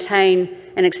to maintain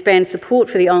and expand support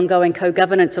for the ongoing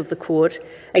co-governance of the court,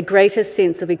 a greater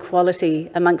sense of equality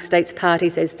amongst states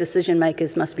parties as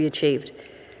decision-makers must be achieved.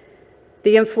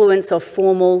 The influence of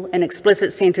formal and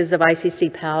explicit centres of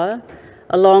ICC power,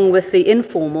 along with the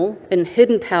informal and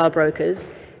hidden power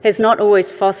brokers, has not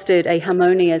always fostered a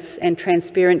harmonious and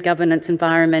transparent governance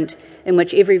environment in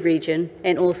which every region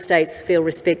and all states feel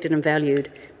respected and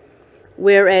valued.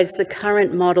 Whereas the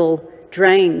current model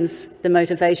drains the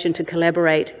motivation to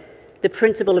collaborate, the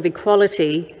principle of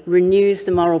equality renews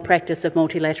the moral practice of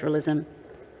multilateralism.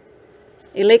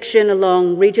 Election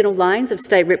along regional lines of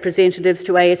state representatives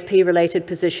to ASP-related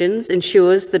positions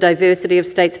ensures the diversity of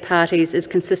states parties is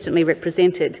consistently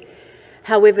represented.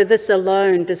 However, this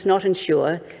alone does not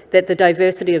ensure that the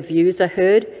diversity of views are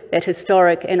heard, that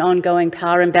historic and ongoing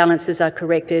power imbalances are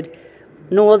corrected,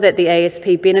 nor that the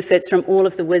ASP benefits from all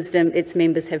of the wisdom its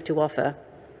members have to offer.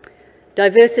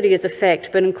 Diversity is a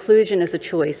fact, but inclusion is a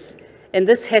choice, and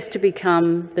this has to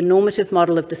become the normative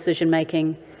model of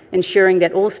decision-making, ensuring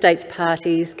that all states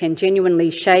parties can genuinely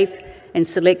shape and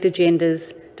select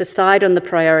agendas, decide on the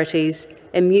priorities,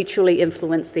 and mutually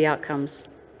influence the outcomes.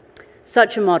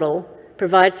 Such a model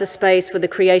provides the space for the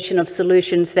creation of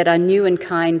solutions that are new in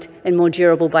kind and more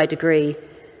durable by degree.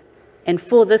 And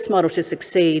for this model to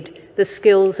succeed, the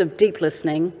skills of deep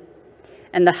listening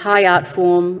and the high art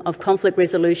form of conflict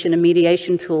resolution and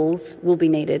mediation tools will be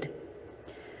needed.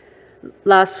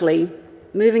 Lastly,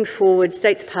 moving forward,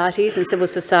 states parties and civil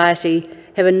society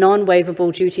have a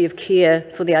non-waivable duty of care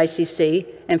for the ICC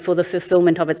and for the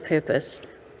fulfilment of its purpose.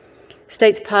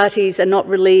 States parties are not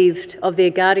relieved of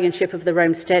their guardianship of the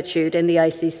Rome Statute and the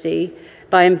ICC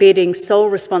by embedding sole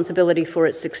responsibility for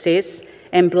its success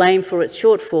and blame for its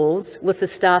shortfalls with the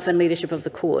staff and leadership of the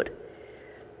court.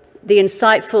 The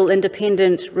insightful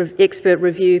independent expert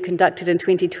review conducted in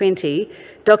 2020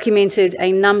 documented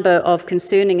a number of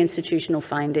concerning institutional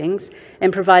findings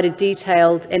and provided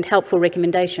detailed and helpful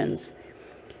recommendations.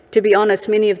 To be honest,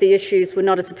 many of the issues were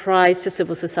not a surprise to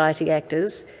civil society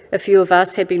actors. A few of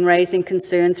us had been raising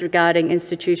concerns regarding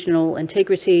institutional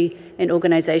integrity and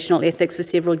organisational ethics for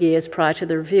several years prior to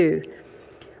the review.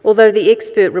 Although the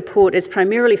expert report is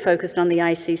primarily focused on the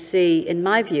ICC, in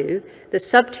my view, the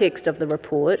subtext of the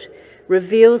report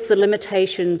reveals the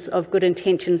limitations of good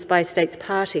intentions by states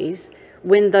parties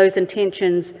when those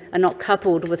intentions are not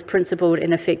coupled with principled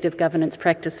and effective governance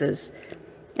practices.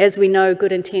 As we know,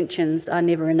 good intentions are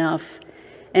never enough,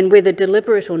 and whether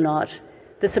deliberate or not,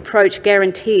 this approach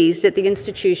guarantees that the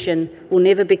institution will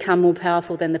never become more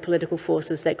powerful than the political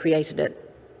forces that created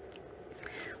it.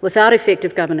 Without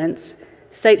effective governance,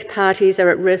 states parties are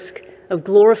at risk of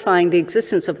glorifying the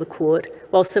existence of the court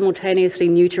while simultaneously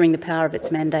neutering the power of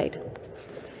its mandate.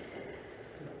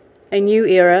 A new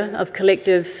era of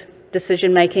collective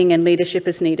decision-making and leadership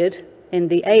is needed, and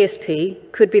the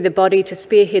ASP could be the body to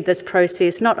spearhead this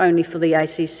process not only for the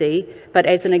ICC, but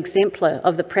as an exemplar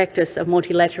of the practice of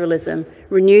multilateralism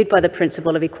renewed by the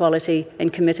principle of equality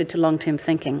and committed to long-term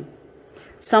thinking.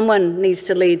 Someone needs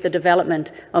to lead the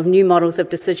development of new models of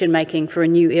decision-making for a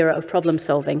new era of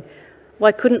problem-solving.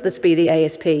 Why couldn't this be the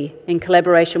ASP in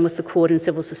collaboration with the court and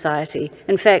civil society?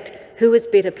 In fact, who is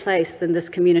better placed than this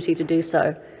community to do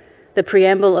so? The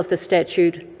preamble of the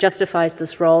statute justifies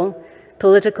this role.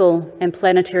 Political and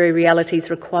planetary realities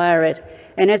require it.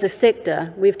 And as a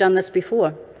sector, we've done this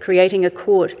before, creating a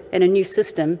court and a new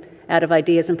system out of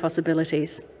ideas and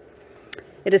possibilities.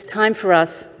 It is time for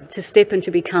us to step into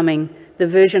becoming the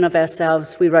version of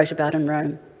ourselves we wrote about in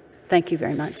Rome. Thank you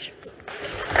very much.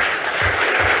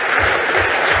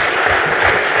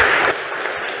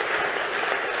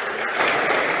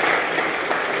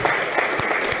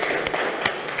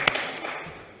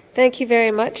 Thank you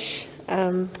very much.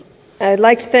 I'd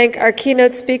like to thank our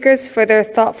keynote speakers for their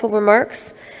thoughtful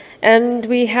remarks. And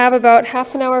we have about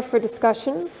half an hour for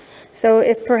discussion. So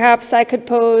if perhaps I could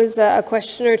pose a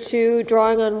question or two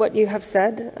drawing on what you have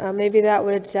said, maybe that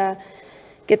would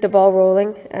get the ball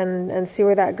rolling and see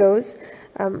where that goes.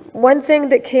 One thing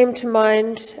that came to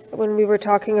mind when we were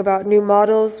talking about new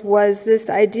models was this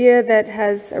idea that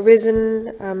has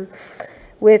arisen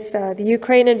with the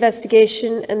Ukraine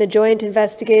investigation and the joint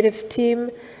investigative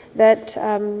team that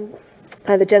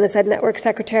the Genocide Network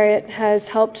Secretariat has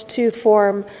helped to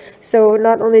form. So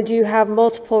not only do you have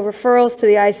multiple referrals to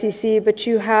the ICC, but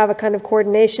you have a kind of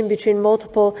coordination between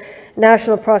multiple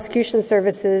national prosecution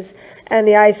services, and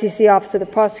the ICC Office of the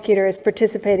Prosecutor is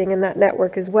participating in that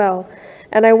network as well.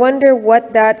 And I wonder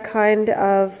what that kind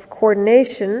of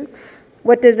coordination,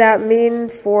 what does that mean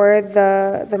for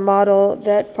the model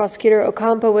that Prosecutor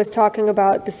Ocampo was talking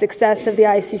about? The success of the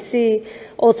ICC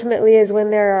ultimately is when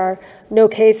there are no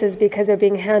cases because they're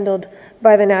being handled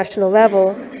by the national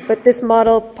level. But this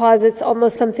model posits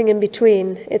almost something in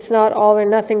between. It's not all or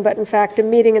nothing, but in fact a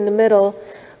meeting in the middle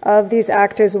of these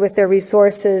actors with their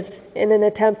resources in an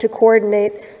attempt to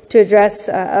coordinate to address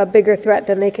a bigger threat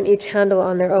than they can each handle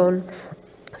on their own.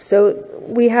 So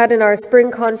we had in our spring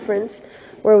conference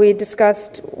where we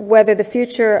discussed whether the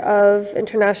future of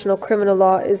international criminal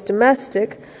law is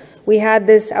domestic, we had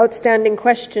this outstanding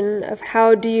question of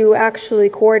how do you actually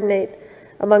coordinate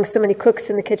among so many cooks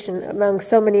in the kitchen, among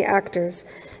so many actors.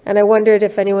 And I wondered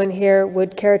if anyone here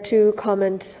would care to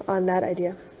comment on that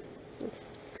idea.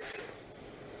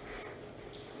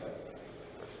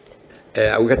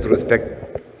 We have to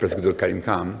respect Prosecutor Karim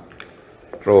Khan's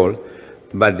role,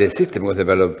 but the system was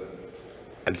developed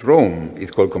at Rome. It's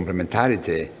called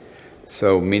complementarity.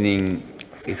 So meaning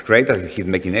it's great that he's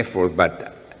making effort,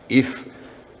 but if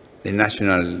the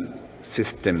national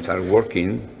systems are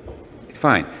working, it's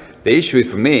fine. The issue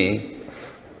is, for me,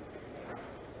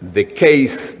 the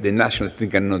case the national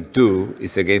system cannot do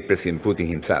is against President Putin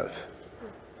himself,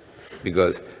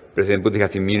 because President Putin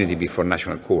has immunity before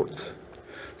national courts.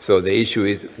 So the issue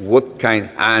is what kind,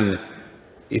 and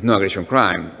it's no aggression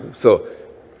crime. So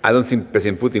I don't think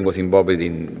President Putin was involved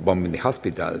in bombing the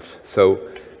hospitals. So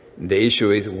the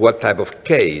issue is what type of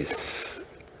case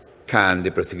can the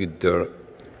prosecutor of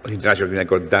the International Criminal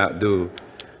Court do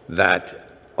that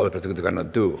other prosecutors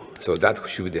cannot do. So that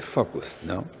should be the focus,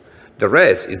 no? The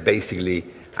rest is basically,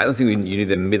 I don't think you need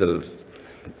the middle.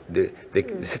 The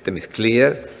system is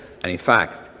clear, and in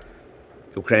fact,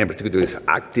 the Ukrainian prosecutor is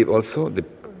active also. The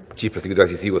chief prosecutor of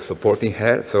the ICC was supporting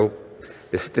her, so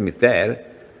the system is there.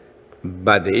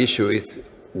 But the issue is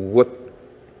what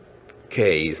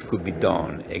case could be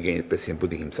done against President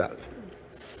Putin himself.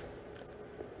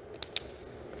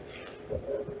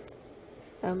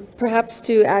 Perhaps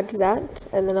to add to that,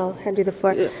 and then I'll hand you the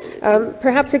floor.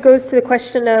 Perhaps it goes to the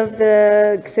question of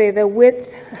the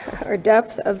width or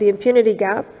depth of the impunity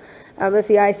gap. If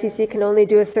the ICC can only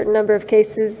do a certain number of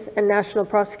cases and national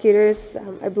prosecutors,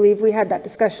 I believe we had that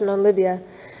discussion on Libya,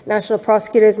 national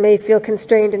prosecutors may feel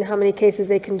constrained in how many cases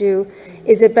they can do.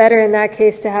 Is it better in that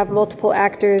case to have multiple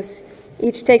actors,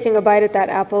 each taking a bite at that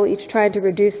apple, each trying to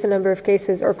reduce the number of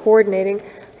cases or coordinating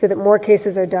so that more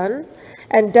cases are done?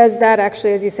 And does that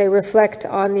actually, as you say, reflect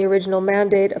on the original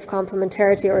mandate of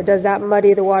complementarity, or does that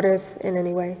muddy the waters in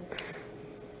any way?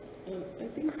 I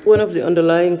think one of the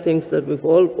underlying things that we've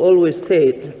always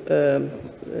said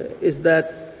is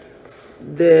that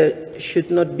there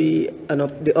should not be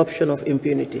the option of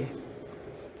impunity.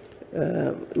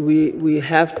 We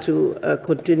have to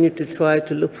continue to try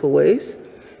to look for ways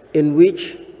in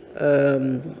which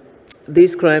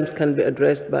these crimes can be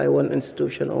addressed by one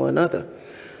institution or another.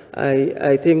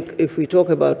 I think if we talk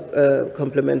about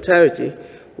complementarity,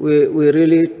 we're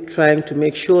really trying to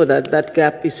make sure that that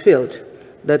gap is filled,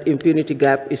 that impunity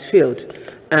gap is filled.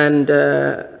 And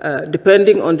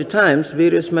depending on the times,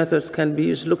 various methods can be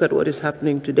used. Look at what is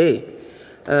happening today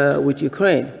with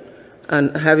Ukraine,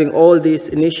 and having all these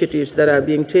initiatives that are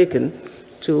being taken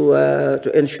to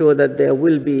ensure that there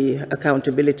will be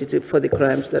accountability for the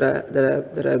crimes that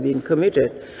are being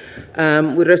committed.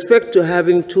 With respect to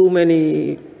having too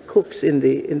many cooks in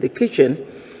the kitchen,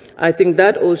 I think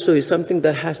that also is something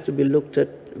that has to be looked at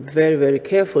very, very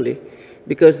carefully,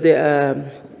 because there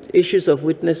are issues of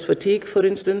witness fatigue, for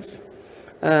instance,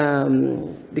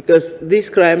 because these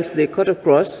crimes, they cut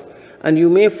across, and you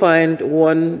may find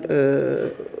one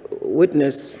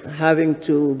witness having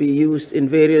to be used in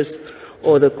various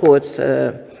other courts.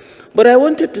 But I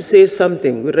wanted to say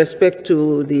something with respect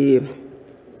to the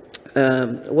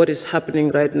what is happening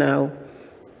right now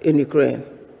in Ukraine.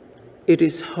 It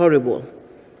is horrible,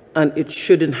 and it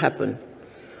shouldn't happen.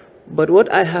 But what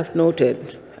I have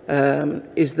noted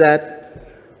is that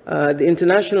the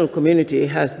international community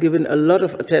has given a lot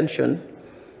of attention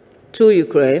to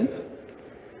Ukraine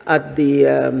at the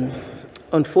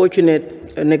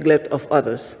unfortunate neglect of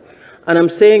others. And I'm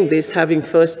saying this having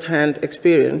first-hand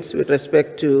experience with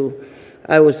respect to,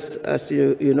 I was, as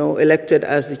you know, elected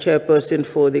as the chairperson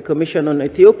for the Commission on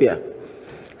Ethiopia,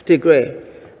 Tigray.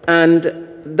 And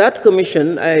that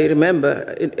commission, I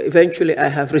remember, eventually I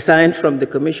have resigned from the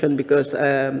commission because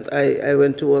I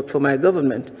went to work for my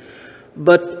government.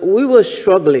 But we were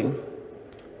struggling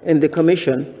in the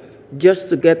commission just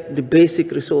to get the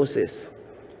basic resources,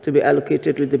 to be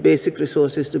allocated with the basic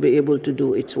resources to be able to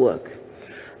do its work.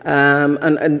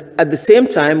 And at the same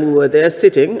time, we were there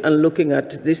sitting and looking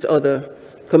at these other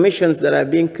commissions that are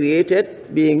being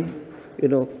created, being, you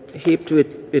know, heaped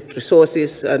with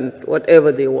resources and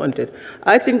whatever they wanted.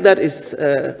 I think that is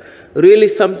really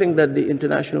something that the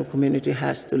international community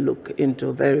has to look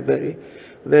into very, very,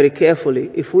 very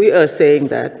carefully. If we are saying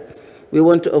that we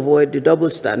want to avoid the double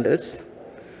standards,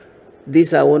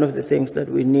 these are one of the things that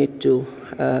we need to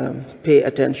pay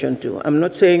attention to. I'm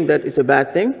not saying that it's a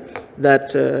bad thing,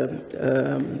 that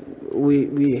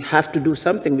we have to do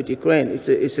something with Ukraine.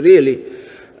 It's really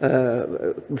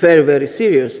very, very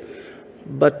serious,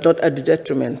 but not at the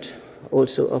detriment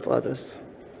also of others.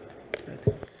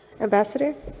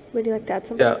 Ambassador, would you like to add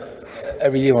something? Yeah, I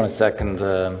really want to second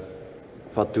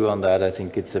Fatou on that. I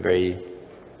think it's a very,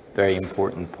 very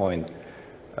important point.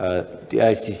 The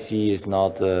ICC is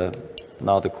not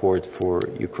a court for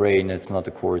Ukraine. It's not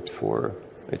a court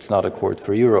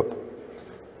for Europe.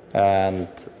 And,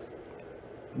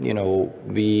 you know,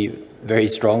 we very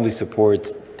strongly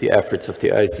support the efforts of the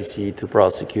ICC to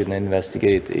prosecute and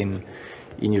investigate in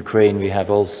Ukraine. We have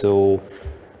also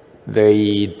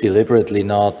very deliberately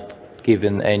not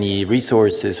given any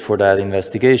resources for that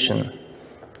investigation,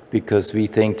 because we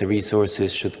think the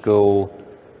resources should go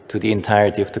to the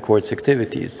entirety of the court's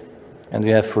activities. And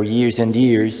we have for years and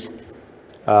years,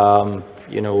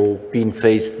 you know, been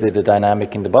faced with a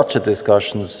dynamic in the budget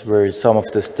discussions where some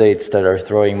of the states that are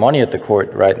throwing money at the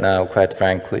court right now, quite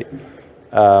frankly,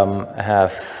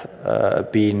 have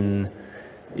been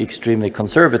extremely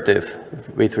conservative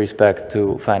with respect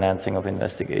to financing of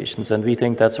investigations, and we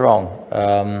think that's wrong.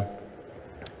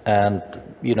 And,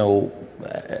 you know,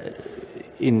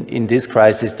 in this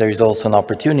crisis, there is also an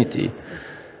opportunity.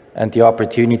 And the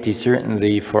opportunity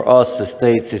certainly for us, the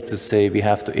states, is to say we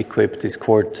have to equip this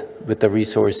court with the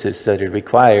resources that it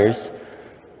requires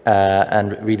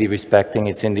and really respecting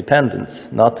its independence.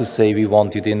 Not to say we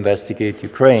want you to investigate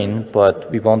Ukraine,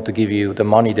 but we want to give you the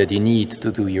money that you need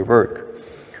to do your work.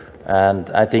 And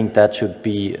I think that should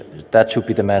be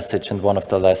the message and one of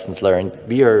the lessons learned.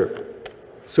 We are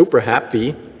super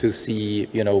happy to see,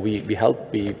 you know, we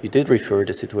did refer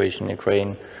the situation in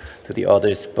Ukraine to the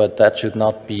others, but that should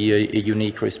not be a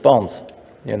unique response.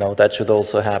 You know, that should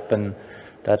also happen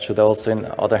that should also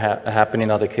happen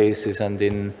in other cases and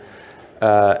in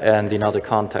other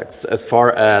contexts. As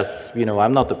far as, you know,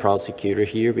 I'm not the prosecutor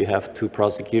here. We have two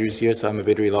prosecutors here, so I'm a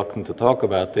bit reluctant to talk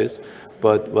about this.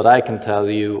 But what I can tell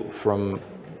you from,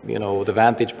 you know, the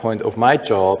vantage point of my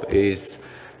job is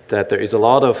that there is a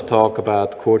lot of talk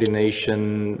about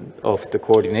coordination of the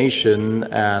coordination,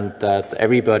 and that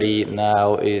everybody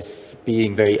now is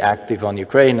being very active on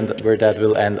Ukraine, and where that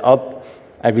will end up,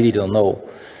 I really don't know.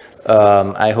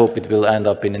 I hope it will end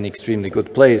up in an extremely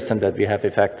good place and that we have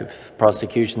effective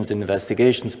prosecutions and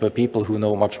investigations, but people who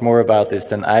know much more about this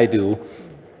than I do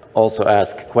also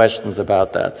ask questions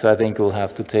about that. So I think we'll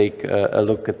have to take a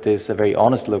look at this, a very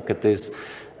honest look at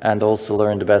this, and also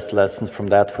learn the best lessons from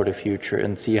that for the future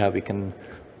and see how we can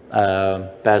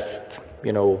best,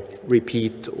 you know,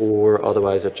 repeat or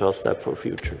otherwise adjust that for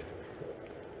future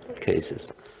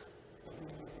cases.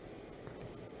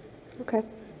 Okay.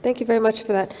 Thank you very much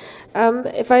for that.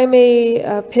 If I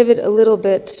may pivot a little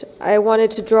bit, I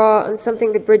wanted to draw on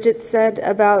something that Brigid said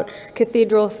about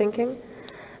cathedral thinking,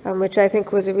 which I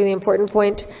think was a really important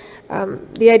point.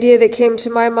 The idea that came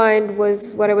to my mind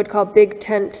was what I would call big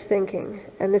tent thinking.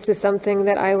 And this is something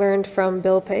that I learned from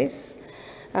Bill Pace,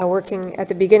 working at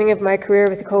the beginning of my career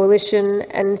with the coalition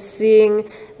and seeing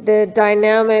the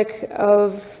dynamic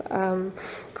of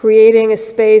creating a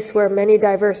space where many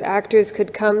diverse actors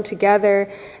could come together.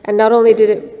 And not only did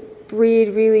it breed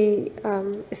really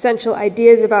essential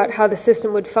ideas about how the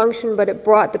system would function, but it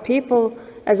brought the people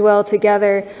as well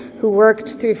together who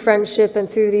worked through friendship and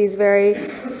through these very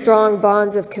strong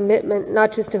bonds of commitment,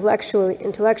 not just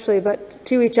intellectually, but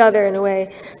to each other in a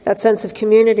way, that sense of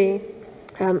community.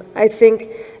 I think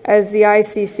as the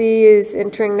ICC is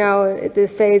entering now the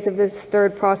phase of this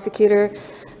third prosecutor,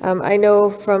 I know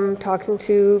from talking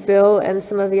to Bill and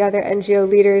some of the other NGO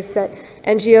leaders that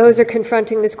NGOs are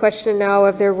confronting this question now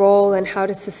of their role and how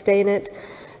to sustain it.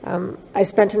 I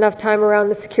spent enough time around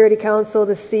the Security Council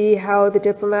to see how the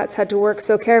diplomats had to work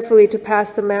so carefully to pass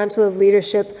the mantle of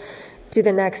leadership to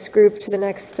the next group, to the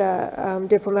next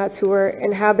diplomats who were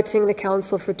inhabiting the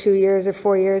council for 2 years or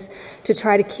 4 years to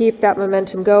try to keep that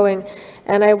momentum going.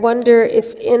 And I wonder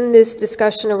if in this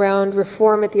discussion around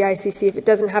reform at the ICC, if it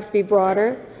doesn't have to be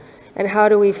broader, and how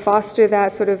do we foster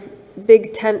that sort of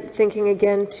big tent thinking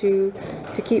again to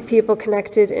keep people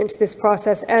connected into this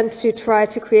process and to try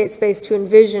to create space to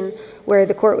envision where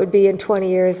the court would be in 20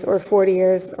 years or 40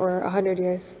 years or 100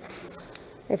 years.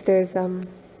 If there's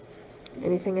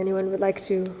anything anyone would like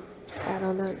to add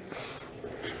on that?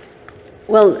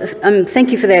 Well,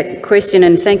 thank you for that question,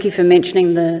 and thank you for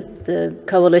mentioning the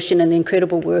coalition and the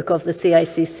incredible work of the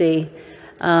CICC.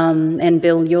 And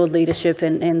Bill, your leadership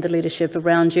and the leadership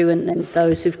around you and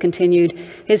those who've continued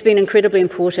has been incredibly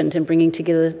important in bringing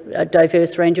together a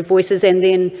diverse range of voices, and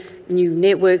then new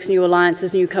networks, new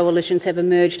alliances, new coalitions have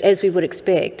emerged as we would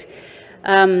expect.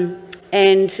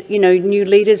 And, you know, new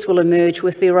leaders will emerge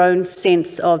with their own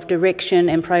sense of direction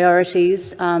and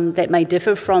priorities that may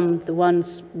differ from the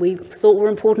ones we thought were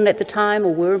important at the time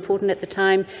or were important at the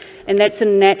time. And that's a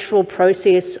natural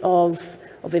process of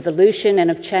evolution and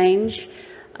of change.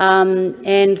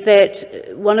 And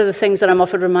that one of the things that I'm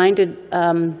often reminded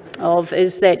of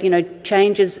is that, you know,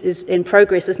 change is in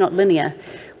progress is not linear.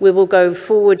 We will go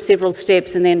forward several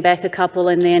steps and then back a couple,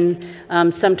 and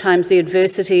then sometimes the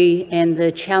adversity and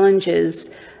the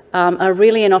challenges are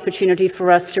really an opportunity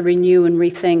for us to renew and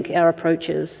rethink our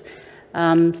approaches.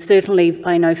 Certainly,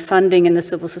 I know funding in the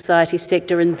civil society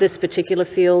sector in this particular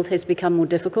field has become more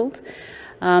difficult,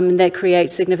 and that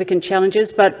creates significant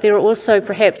challenges, but there are also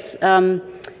perhaps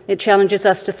it challenges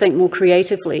us to think more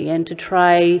creatively and to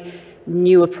try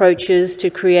new approaches, to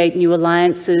create new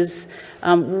alliances.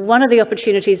 One of the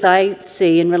opportunities I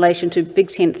see in relation to big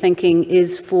tent thinking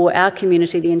is for our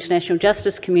community, the international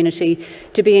justice community,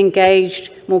 to be engaged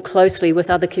more closely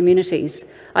with other communities.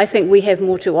 I think we have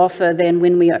more to offer than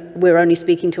when we're only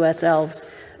speaking to ourselves.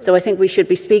 So I think we should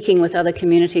be speaking with other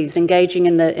communities, engaging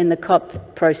in the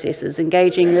COP processes,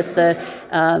 engaging with the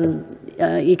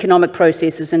economic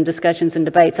processes and discussions and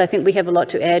debates. I think we have a lot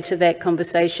to add to that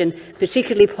conversation,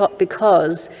 particularly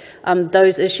because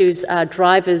those issues are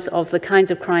drivers of the kinds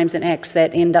of crimes and acts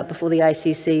that end up before the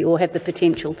ICC or have the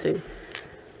potential to.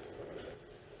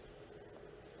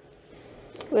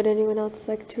 Would anyone else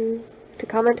like to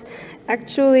comment?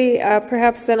 Actually,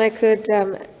 perhaps then I could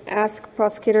ask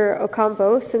Prosecutor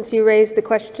Ocampo, since you raised the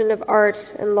question of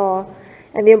art and law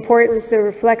and the importance of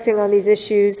reflecting on these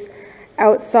issues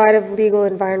outside of legal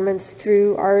environments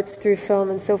through arts, through film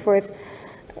and so forth.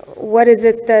 What is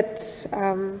it that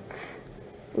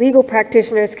legal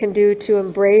practitioners can do to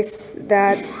embrace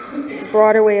that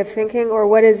broader way of thinking, or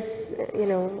what is,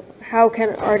 how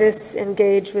can artists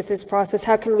engage with this process?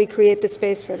 How can we create the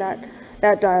space for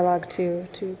that dialogue to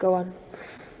go on?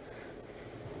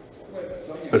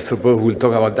 I suppose we'll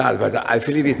talk about that, but I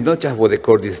believe it's not just what the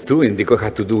court is doing. The court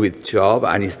has to do its job,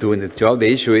 and it's doing the job. The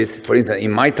issue is, for instance,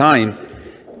 in my time,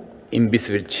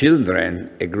 Invisible Children,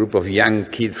 a group of young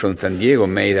kids from San Diego,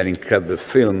 made an incredible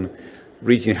film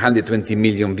reaching 120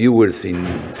 million viewers in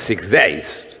 6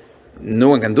 days. No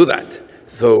one can do that.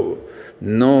 So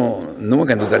no one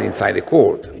can do that inside the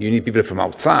court. You need people from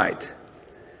outside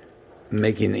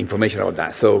making information about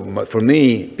that. So for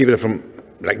me, people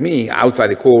like me, outside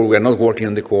the court, we are not working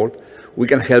on the court, we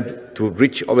can help to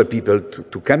reach other people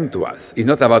to come to us. It's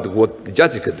not about what the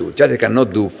judges can do. Judges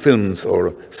cannot do films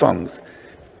or songs.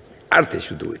 Artists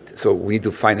should do it. So we need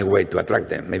to find a way to attract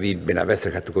them. Maybe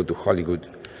Wenaweser had to go to Hollywood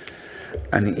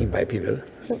and invite people.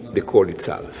 The court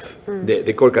itself.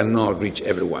 The court cannot reach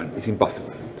everyone. It's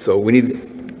impossible. So we need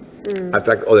to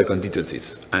attract other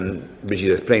constituencies. And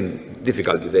Brigid explained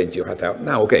difficulty the NGO had.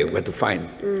 Now, okay, we have to find.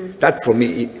 That for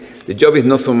me, the job is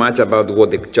not so much about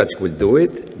what the judge will do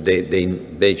it.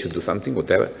 They should do something,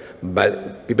 whatever.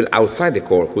 But people outside the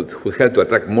court who help to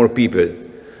attract more people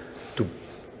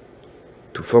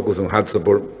to focus on how to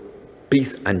support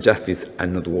peace and justice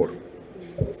and not war.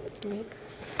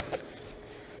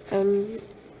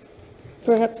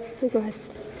 Perhaps, go ahead.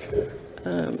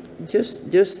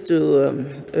 Just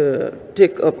to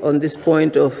take up on this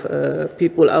point of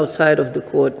people outside of the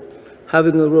court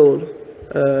having a role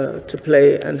to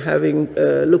play and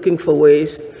looking for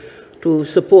ways to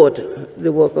support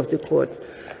the work of the court.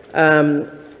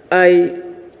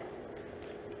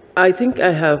 I think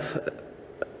I have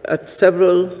at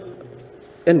several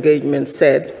engagements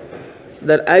said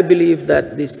that I believe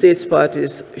that the states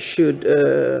parties should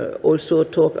also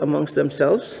talk amongst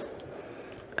themselves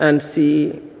and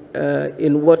see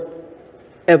in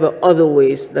whatever other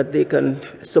ways that they can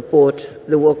support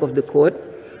the work of the court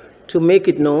to make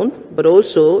it known, but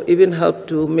also even help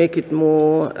to make it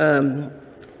more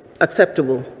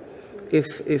acceptable,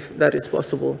 if that is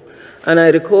possible. And I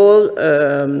recall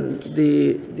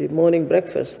the morning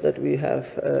breakfast that we have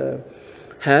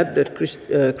had, that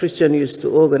Christian used to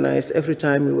organize every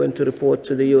time we went to report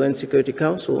to the UN Security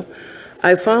Council.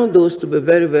 I found those to be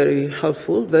very, very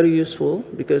helpful, very useful,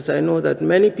 because I know that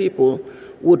many people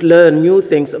would learn new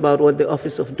things about what the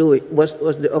office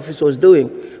was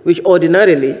doing, which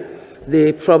ordinarily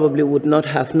they probably would not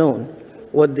have known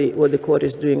what the court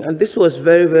is doing. And this was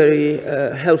very, very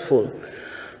helpful.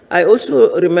 I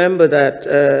also remember that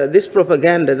this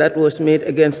propaganda that was made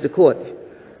against the court,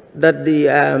 that the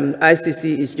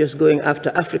ICC is just going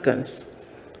after Africans.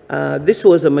 This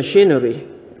was a machinery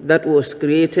that was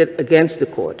created against the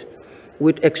court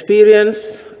with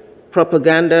experience,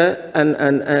 propaganda,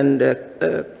 and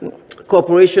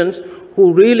corporations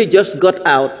who really just got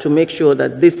out to make sure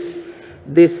that this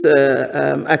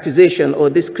accusation or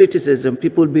this criticism,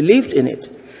 people believed in it.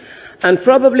 And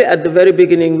probably at the very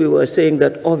beginning, we were saying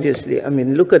that obviously, I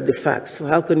mean, look at the facts.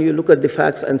 How can you look at the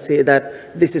facts and say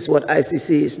that this is what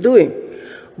ICC is doing?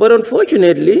 But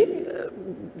unfortunately,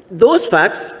 those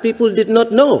facts, people did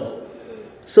not know.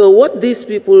 So what these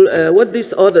people, what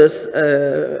these others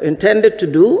intended to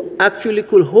do actually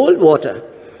could hold water.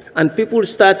 And people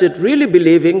started really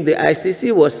believing the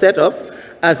ICC was set up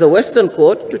as a Western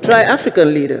court to try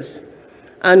African leaders.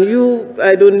 And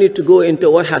I don't need to go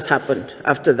into what has happened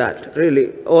after that.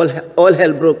 Really, all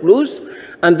hell broke loose,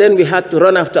 and then we had to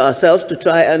run after ourselves to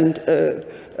try and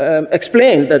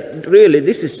explain that really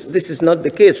this is not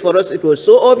the case. For us, it was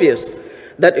so obvious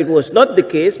that it was not the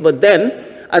case, but then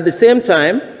at the same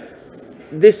time,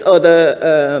 this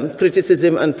other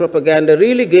criticism and propaganda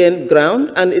really gained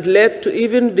ground, and it led to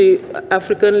even the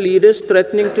African leaders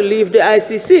threatening to leave the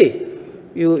ICC.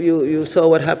 You saw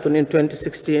what happened in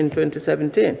 2016,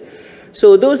 2017.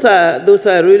 So those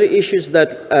are really issues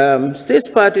that states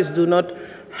parties do not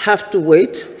have to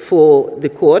wait for the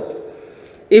court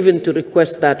even to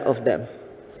request that of them.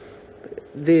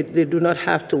 They do not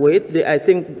have to wait. I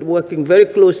think working very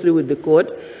closely with the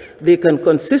court, they can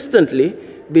consistently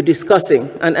be discussing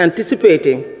and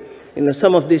anticipating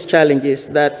some of these challenges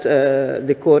that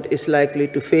the court is likely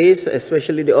to face,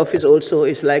 especially the office also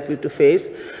is likely to face,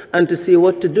 and to see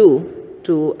what to do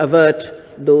to avert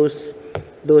those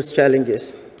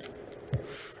challenges.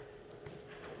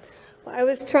 Well, I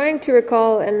was trying to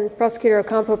recall, and Prosecutor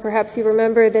Ocampo, perhaps you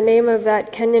remember the name of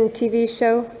that Kenyan TV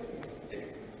show?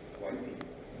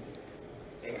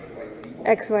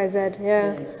 XYZ,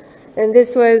 yeah. And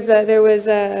this was, there was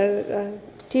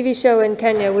TV show in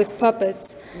Kenya with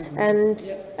puppets, and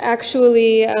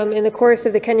actually in the course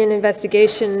of the Kenyan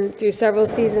investigation through several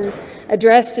seasons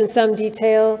addressed in some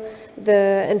detail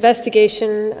the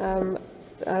investigation.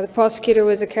 The prosecutor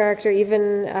was a character,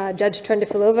 even Judge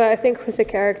Trendafilova, I think, was a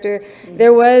character.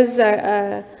 There was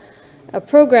a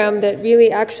program that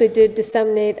really actually did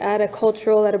disseminate at a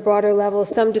cultural, at a broader level,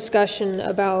 some discussion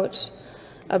about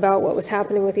what was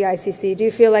happening with the ICC. Do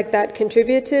you feel like that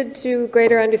contributed to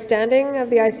greater understanding of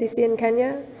the ICC in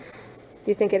Kenya?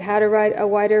 Do you think it had a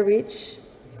wider reach?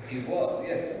 It was,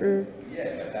 yes.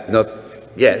 Yeah,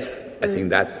 yes, I think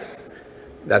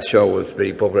that show was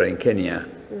very popular in Kenya.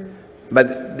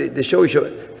 But the show,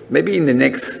 maybe in the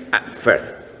next,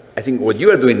 first, I think what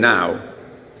you are doing now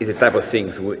is the type of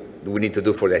things we need to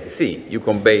do for the ICC. You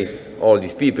convey all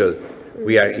these people.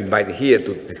 We are invited here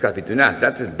to discuss between us.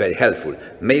 That is very helpful.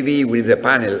 Maybe we need a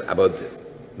panel about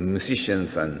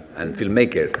musicians and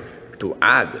filmmakers to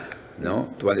add,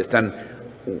 no, to understand,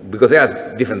 because they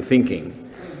are different thinking,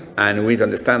 and we need to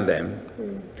understand them.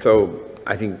 So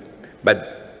I think,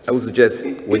 but I would suggest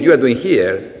what you are doing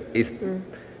here is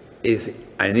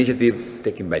an initiative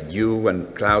taken by you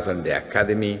and Klaus and the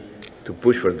Academy to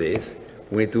push for this.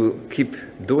 We need to keep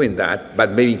doing that,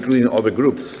 but maybe including other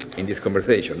groups in this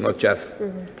conversation, not just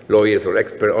lawyers or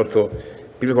experts, also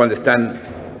people who understand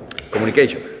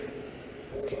communication.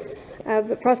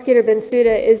 Prosecutor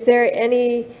Bensouda, is there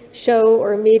any show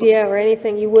or media or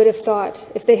anything you would have thought,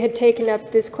 if they had taken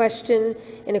up this question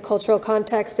in a cultural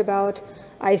context about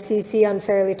ICC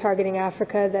unfairly targeting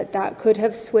Africa, that could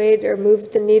have swayed or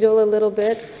moved the needle a little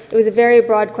bit? It was a very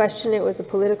broad question. It was a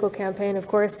political campaign, of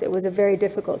course. It was a very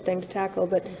difficult thing to tackle.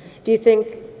 But do you think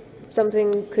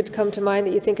something could come to mind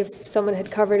that you think if someone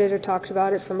had covered it or talked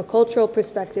about it from a cultural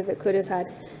perspective, it could have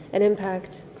had an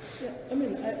impact? Yeah, I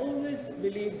mean, I always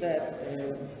believe that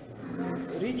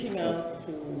reaching out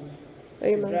to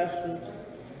grassroots,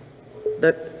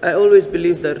 I always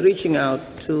believe that reaching out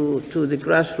to the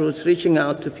grassroots, reaching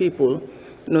out to people,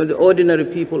 the ordinary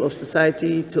people of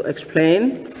society, to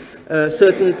explain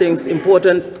certain things,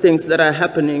 important things that are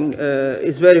happening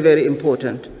is very, very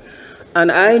important.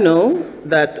 And I know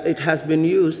that it has been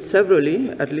used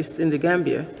severally, at least in the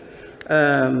Gambia.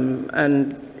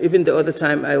 And even the other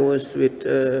time I was with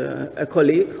a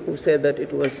colleague who said that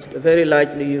it was very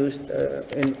largely used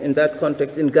in that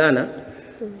context in Ghana,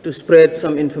 to spread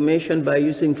some information by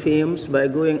using films, by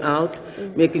going out,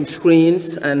 making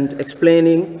screens and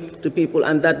explaining to people,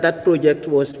 and that project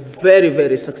was very,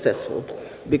 very successful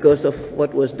because of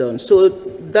what was done. So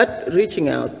that reaching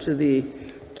out to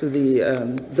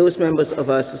those members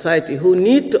of our society who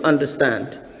need to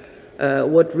understand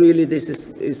what really this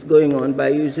is going on by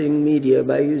using media,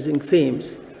 by using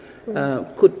films,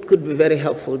 could be very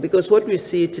helpful, because what we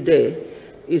see today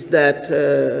is that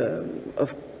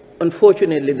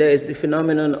unfortunately, there is the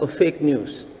phenomenon of fake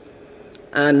news.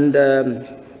 And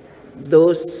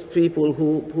those people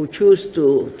who choose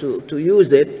to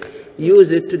use it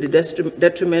to the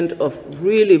detriment of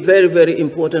really very, very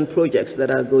important projects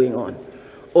that are going on.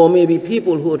 Or maybe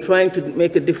people who are trying to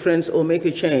make a difference or make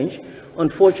a change,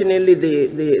 unfortunately,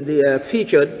 they are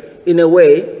featured in a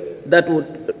way that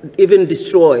would even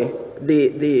destroy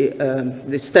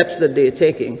the steps that they're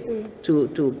taking to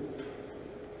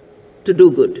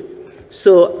do good.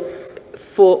 So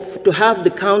to have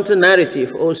the counter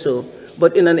narrative also,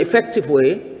 but in an effective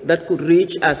way that could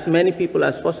reach as many people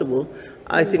as possible,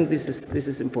 I think this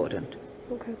is important.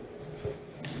 Okay.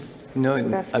 No,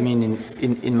 I mean,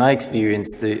 in my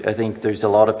experience, I think there's a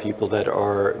lot of people that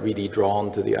are really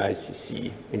drawn to the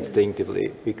ICC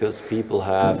instinctively, because people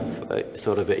have a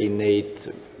sort of an innate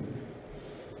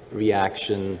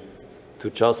reaction to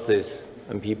justice,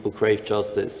 and people crave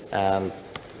justice. And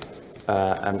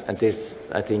this,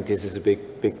 I think this is a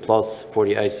big plus for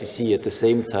the ICC. At the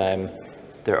same time,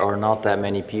 there are not that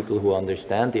many people who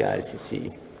understand the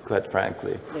ICC, quite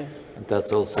frankly. Yeah. And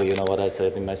that's also, what I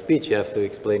said in my speech. You have to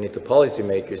explain it to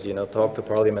policymakers, talk to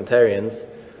parliamentarians,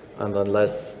 and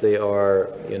unless they are,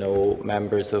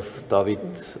 members of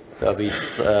David's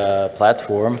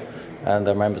platform and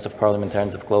are members of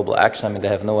parliamentarians of global action, I mean, they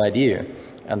have no idea.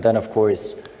 And then, of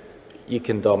course, you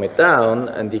can dumb it down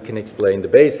and you can explain the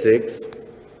basics,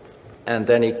 and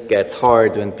then it gets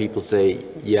hard when people say,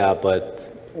 yeah, but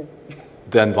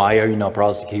then why are you not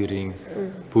prosecuting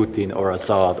Putin or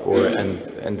Assad,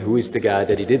 and who is the guy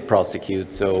that he did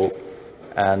prosecute? So,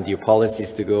 and your policy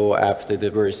is to go after the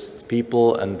worst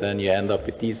people, and then you end up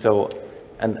with these. So,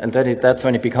 and then that's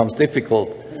when it becomes difficult.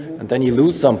 And then you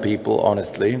lose some people,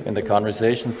 honestly, in the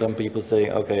conversation. Some people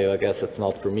say, okay, I guess that's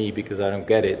not for me because I don't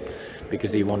get it.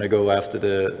 because you want to go after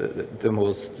the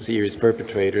most serious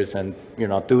perpetrators, and you're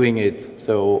not doing it.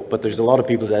 So, but there's a lot of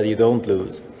people that you don't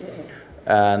lose,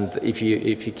 and if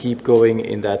you keep going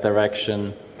in that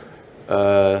direction,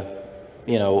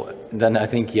 you know, then I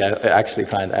think you actually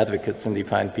find advocates and you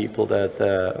find people that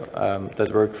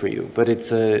that work for you. But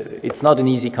it's not an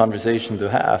easy conversation to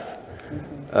have,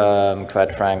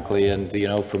 quite frankly. And you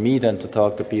know, for me then to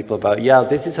talk to people about, yeah,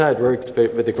 this is how it works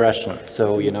with aggression.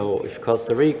 So you know, if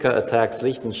Costa Rica attacks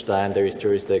Liechtenstein, there is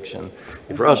jurisdiction.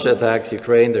 If Russia attacks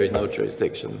Ukraine, there is no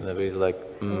jurisdiction. And everybody's like,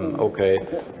 okay,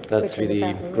 that's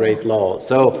really great law.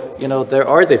 So you know, there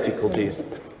are difficulties.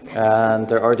 And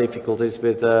there are difficulties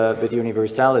with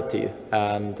universality,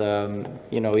 and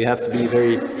you know, you have to be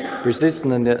very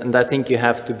persistent, and I think you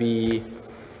have to be,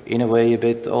 in a way, a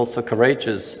bit also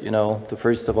courageous, you know, to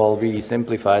first of all really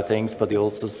simplify things, but you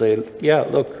also say, yeah,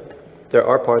 look, there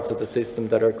are parts of the system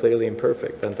that are clearly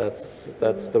imperfect, and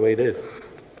that's the way it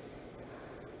is.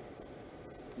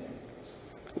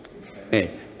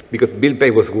 Because Bill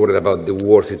Pace was worried about the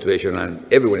war situation, and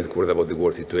everyone is worried about the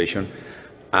war situation.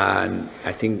 And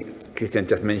I think Christian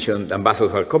just mentioned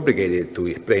ambassadors are complicated to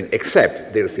explain,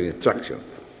 except they receive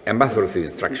instructions. Ambassadors receive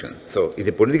instructions. So if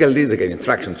the political leader gave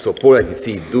instructions, so Paul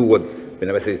ICC do what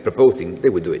Wenaweser is proposing, they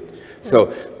would do it.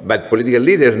 So, but political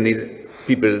leaders need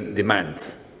people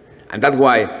demands. And that's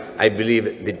why I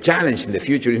believe the challenge in the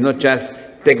future is not just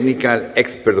technical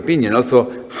expert opinion,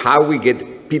 also how we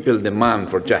get people demand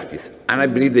for justice. And I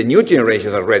believe the new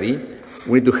generations are ready.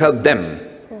 We need to help them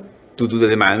to do the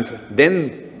demands,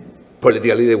 then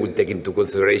political leader will take into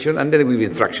consideration, and then there will be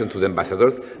instruction to the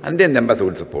ambassadors, and then the ambassador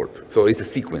will support. So it's a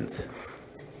sequence.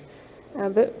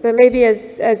 But maybe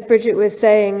as Brigid was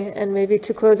saying, and maybe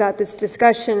to close out this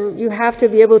discussion, you have to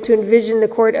be able to envision the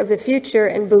court of the future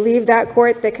and believe that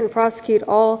court that can prosecute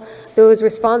all those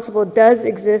responsible does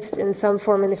exist in some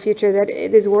form in the future, that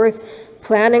it is worth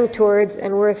planning towards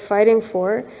and worth fighting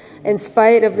for, in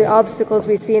spite of the obstacles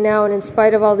we see now and in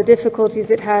spite of all the difficulties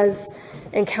it has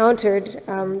encountered.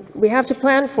 We have to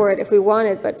plan for it if we want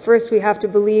it, but first we have to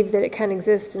believe that it can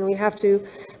exist, and we have to,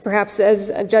 perhaps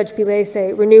as Judge Pillay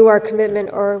say, renew our commitment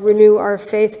or renew our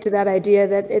faith to that idea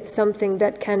that it's something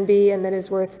that can be and that is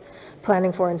worth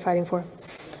planning for and fighting for.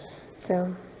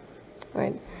 So, all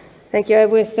right. Thank you.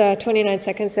 With 29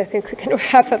 seconds, I think we can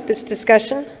wrap up this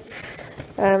discussion.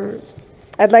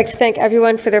 I'd like to thank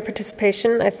everyone for their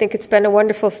participation. I think it's been a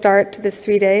wonderful start to this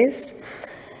 3 days.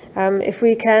 If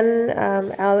we can,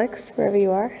 Alex, wherever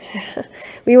you are,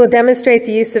 we will demonstrate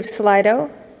the use of Slido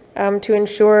to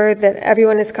ensure that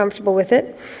everyone is comfortable with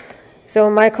it. So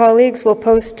my colleagues will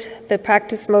post the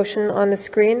practice motion on the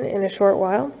screen in a short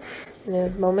while, in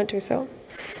a moment or so.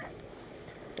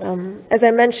 As I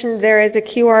mentioned, there is a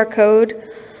QR code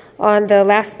on the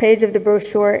last page of the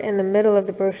brochure in the middle of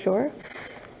the brochure.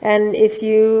 And if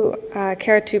you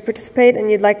care to participate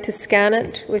and you'd like to scan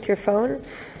it with your phone,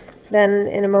 then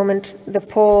in a moment the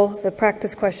poll, the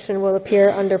practice question, will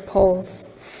appear under polls.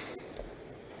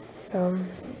 So,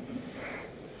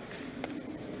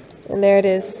 and there it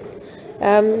is.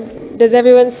 Does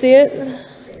everyone see it?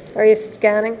 Are you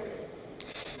scanning?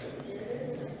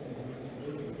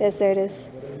 Yes, there it is.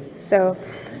 So,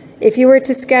 if you were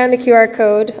to scan the QR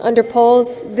code under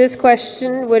polls, this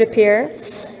question would appear,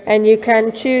 and you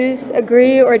can choose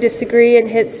agree or disagree and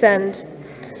hit send.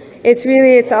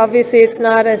 It's obviously, it's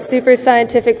not a super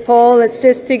scientific poll. It's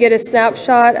just to get a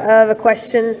snapshot of a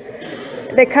question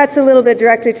that cuts a little bit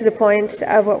directly to the point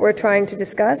of what we're trying to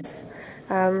discuss.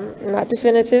 Not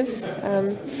definitive,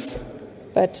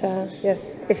 but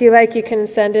yes, if you like, you can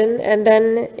send in, and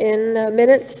then in a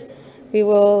minute, we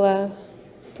will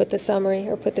put the summary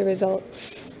or put the result.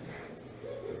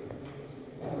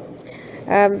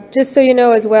 Just so you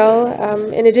know as well,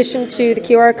 in addition to the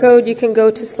QR code, you can go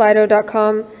to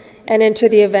slido.com and enter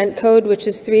the event code, which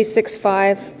is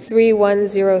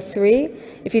 3653103.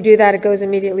 If you do that, it goes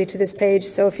immediately to this page.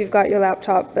 So if you've got your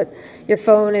laptop, but your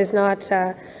phone is not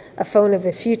a phone of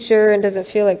the future and doesn't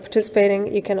feel like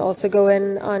participating, you can also go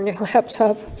in on your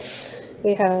laptop.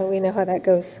 We know how that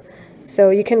goes.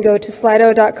 So you can go to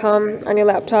slido.com on your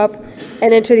laptop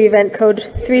and enter the event code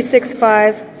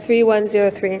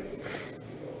 3653103.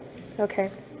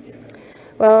 Okay.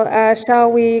 Well,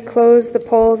 shall we close the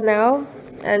polls now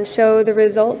and show the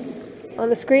results on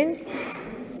the screen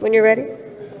when you're ready?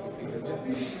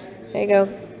 There you go.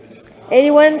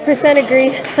 81% agree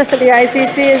the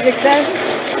ICC is a success.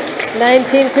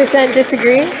 19%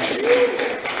 disagree.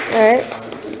 All right.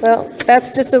 Well, that's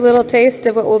just a little taste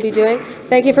of what we'll be doing.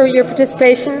 Thank you for your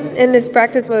participation in this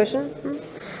practice motion.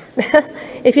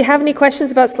 If you have any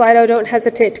questions about Slido, don't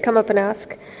hesitate to come up and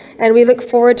ask. And we look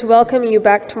forward to welcoming you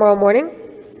back tomorrow morning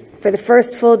for the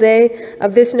first full day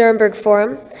of this Nuremberg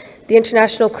Forum, the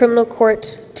International Criminal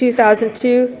Court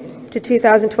 2002 to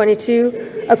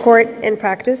 2022, a court in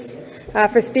practice.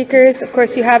 For speakers, of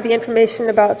course, you have the information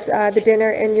about the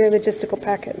dinner in your logistical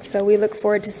packet, so we look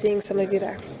forward to seeing some of you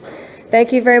there.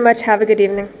 Thank you very much. Have a good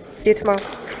evening. See you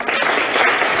tomorrow.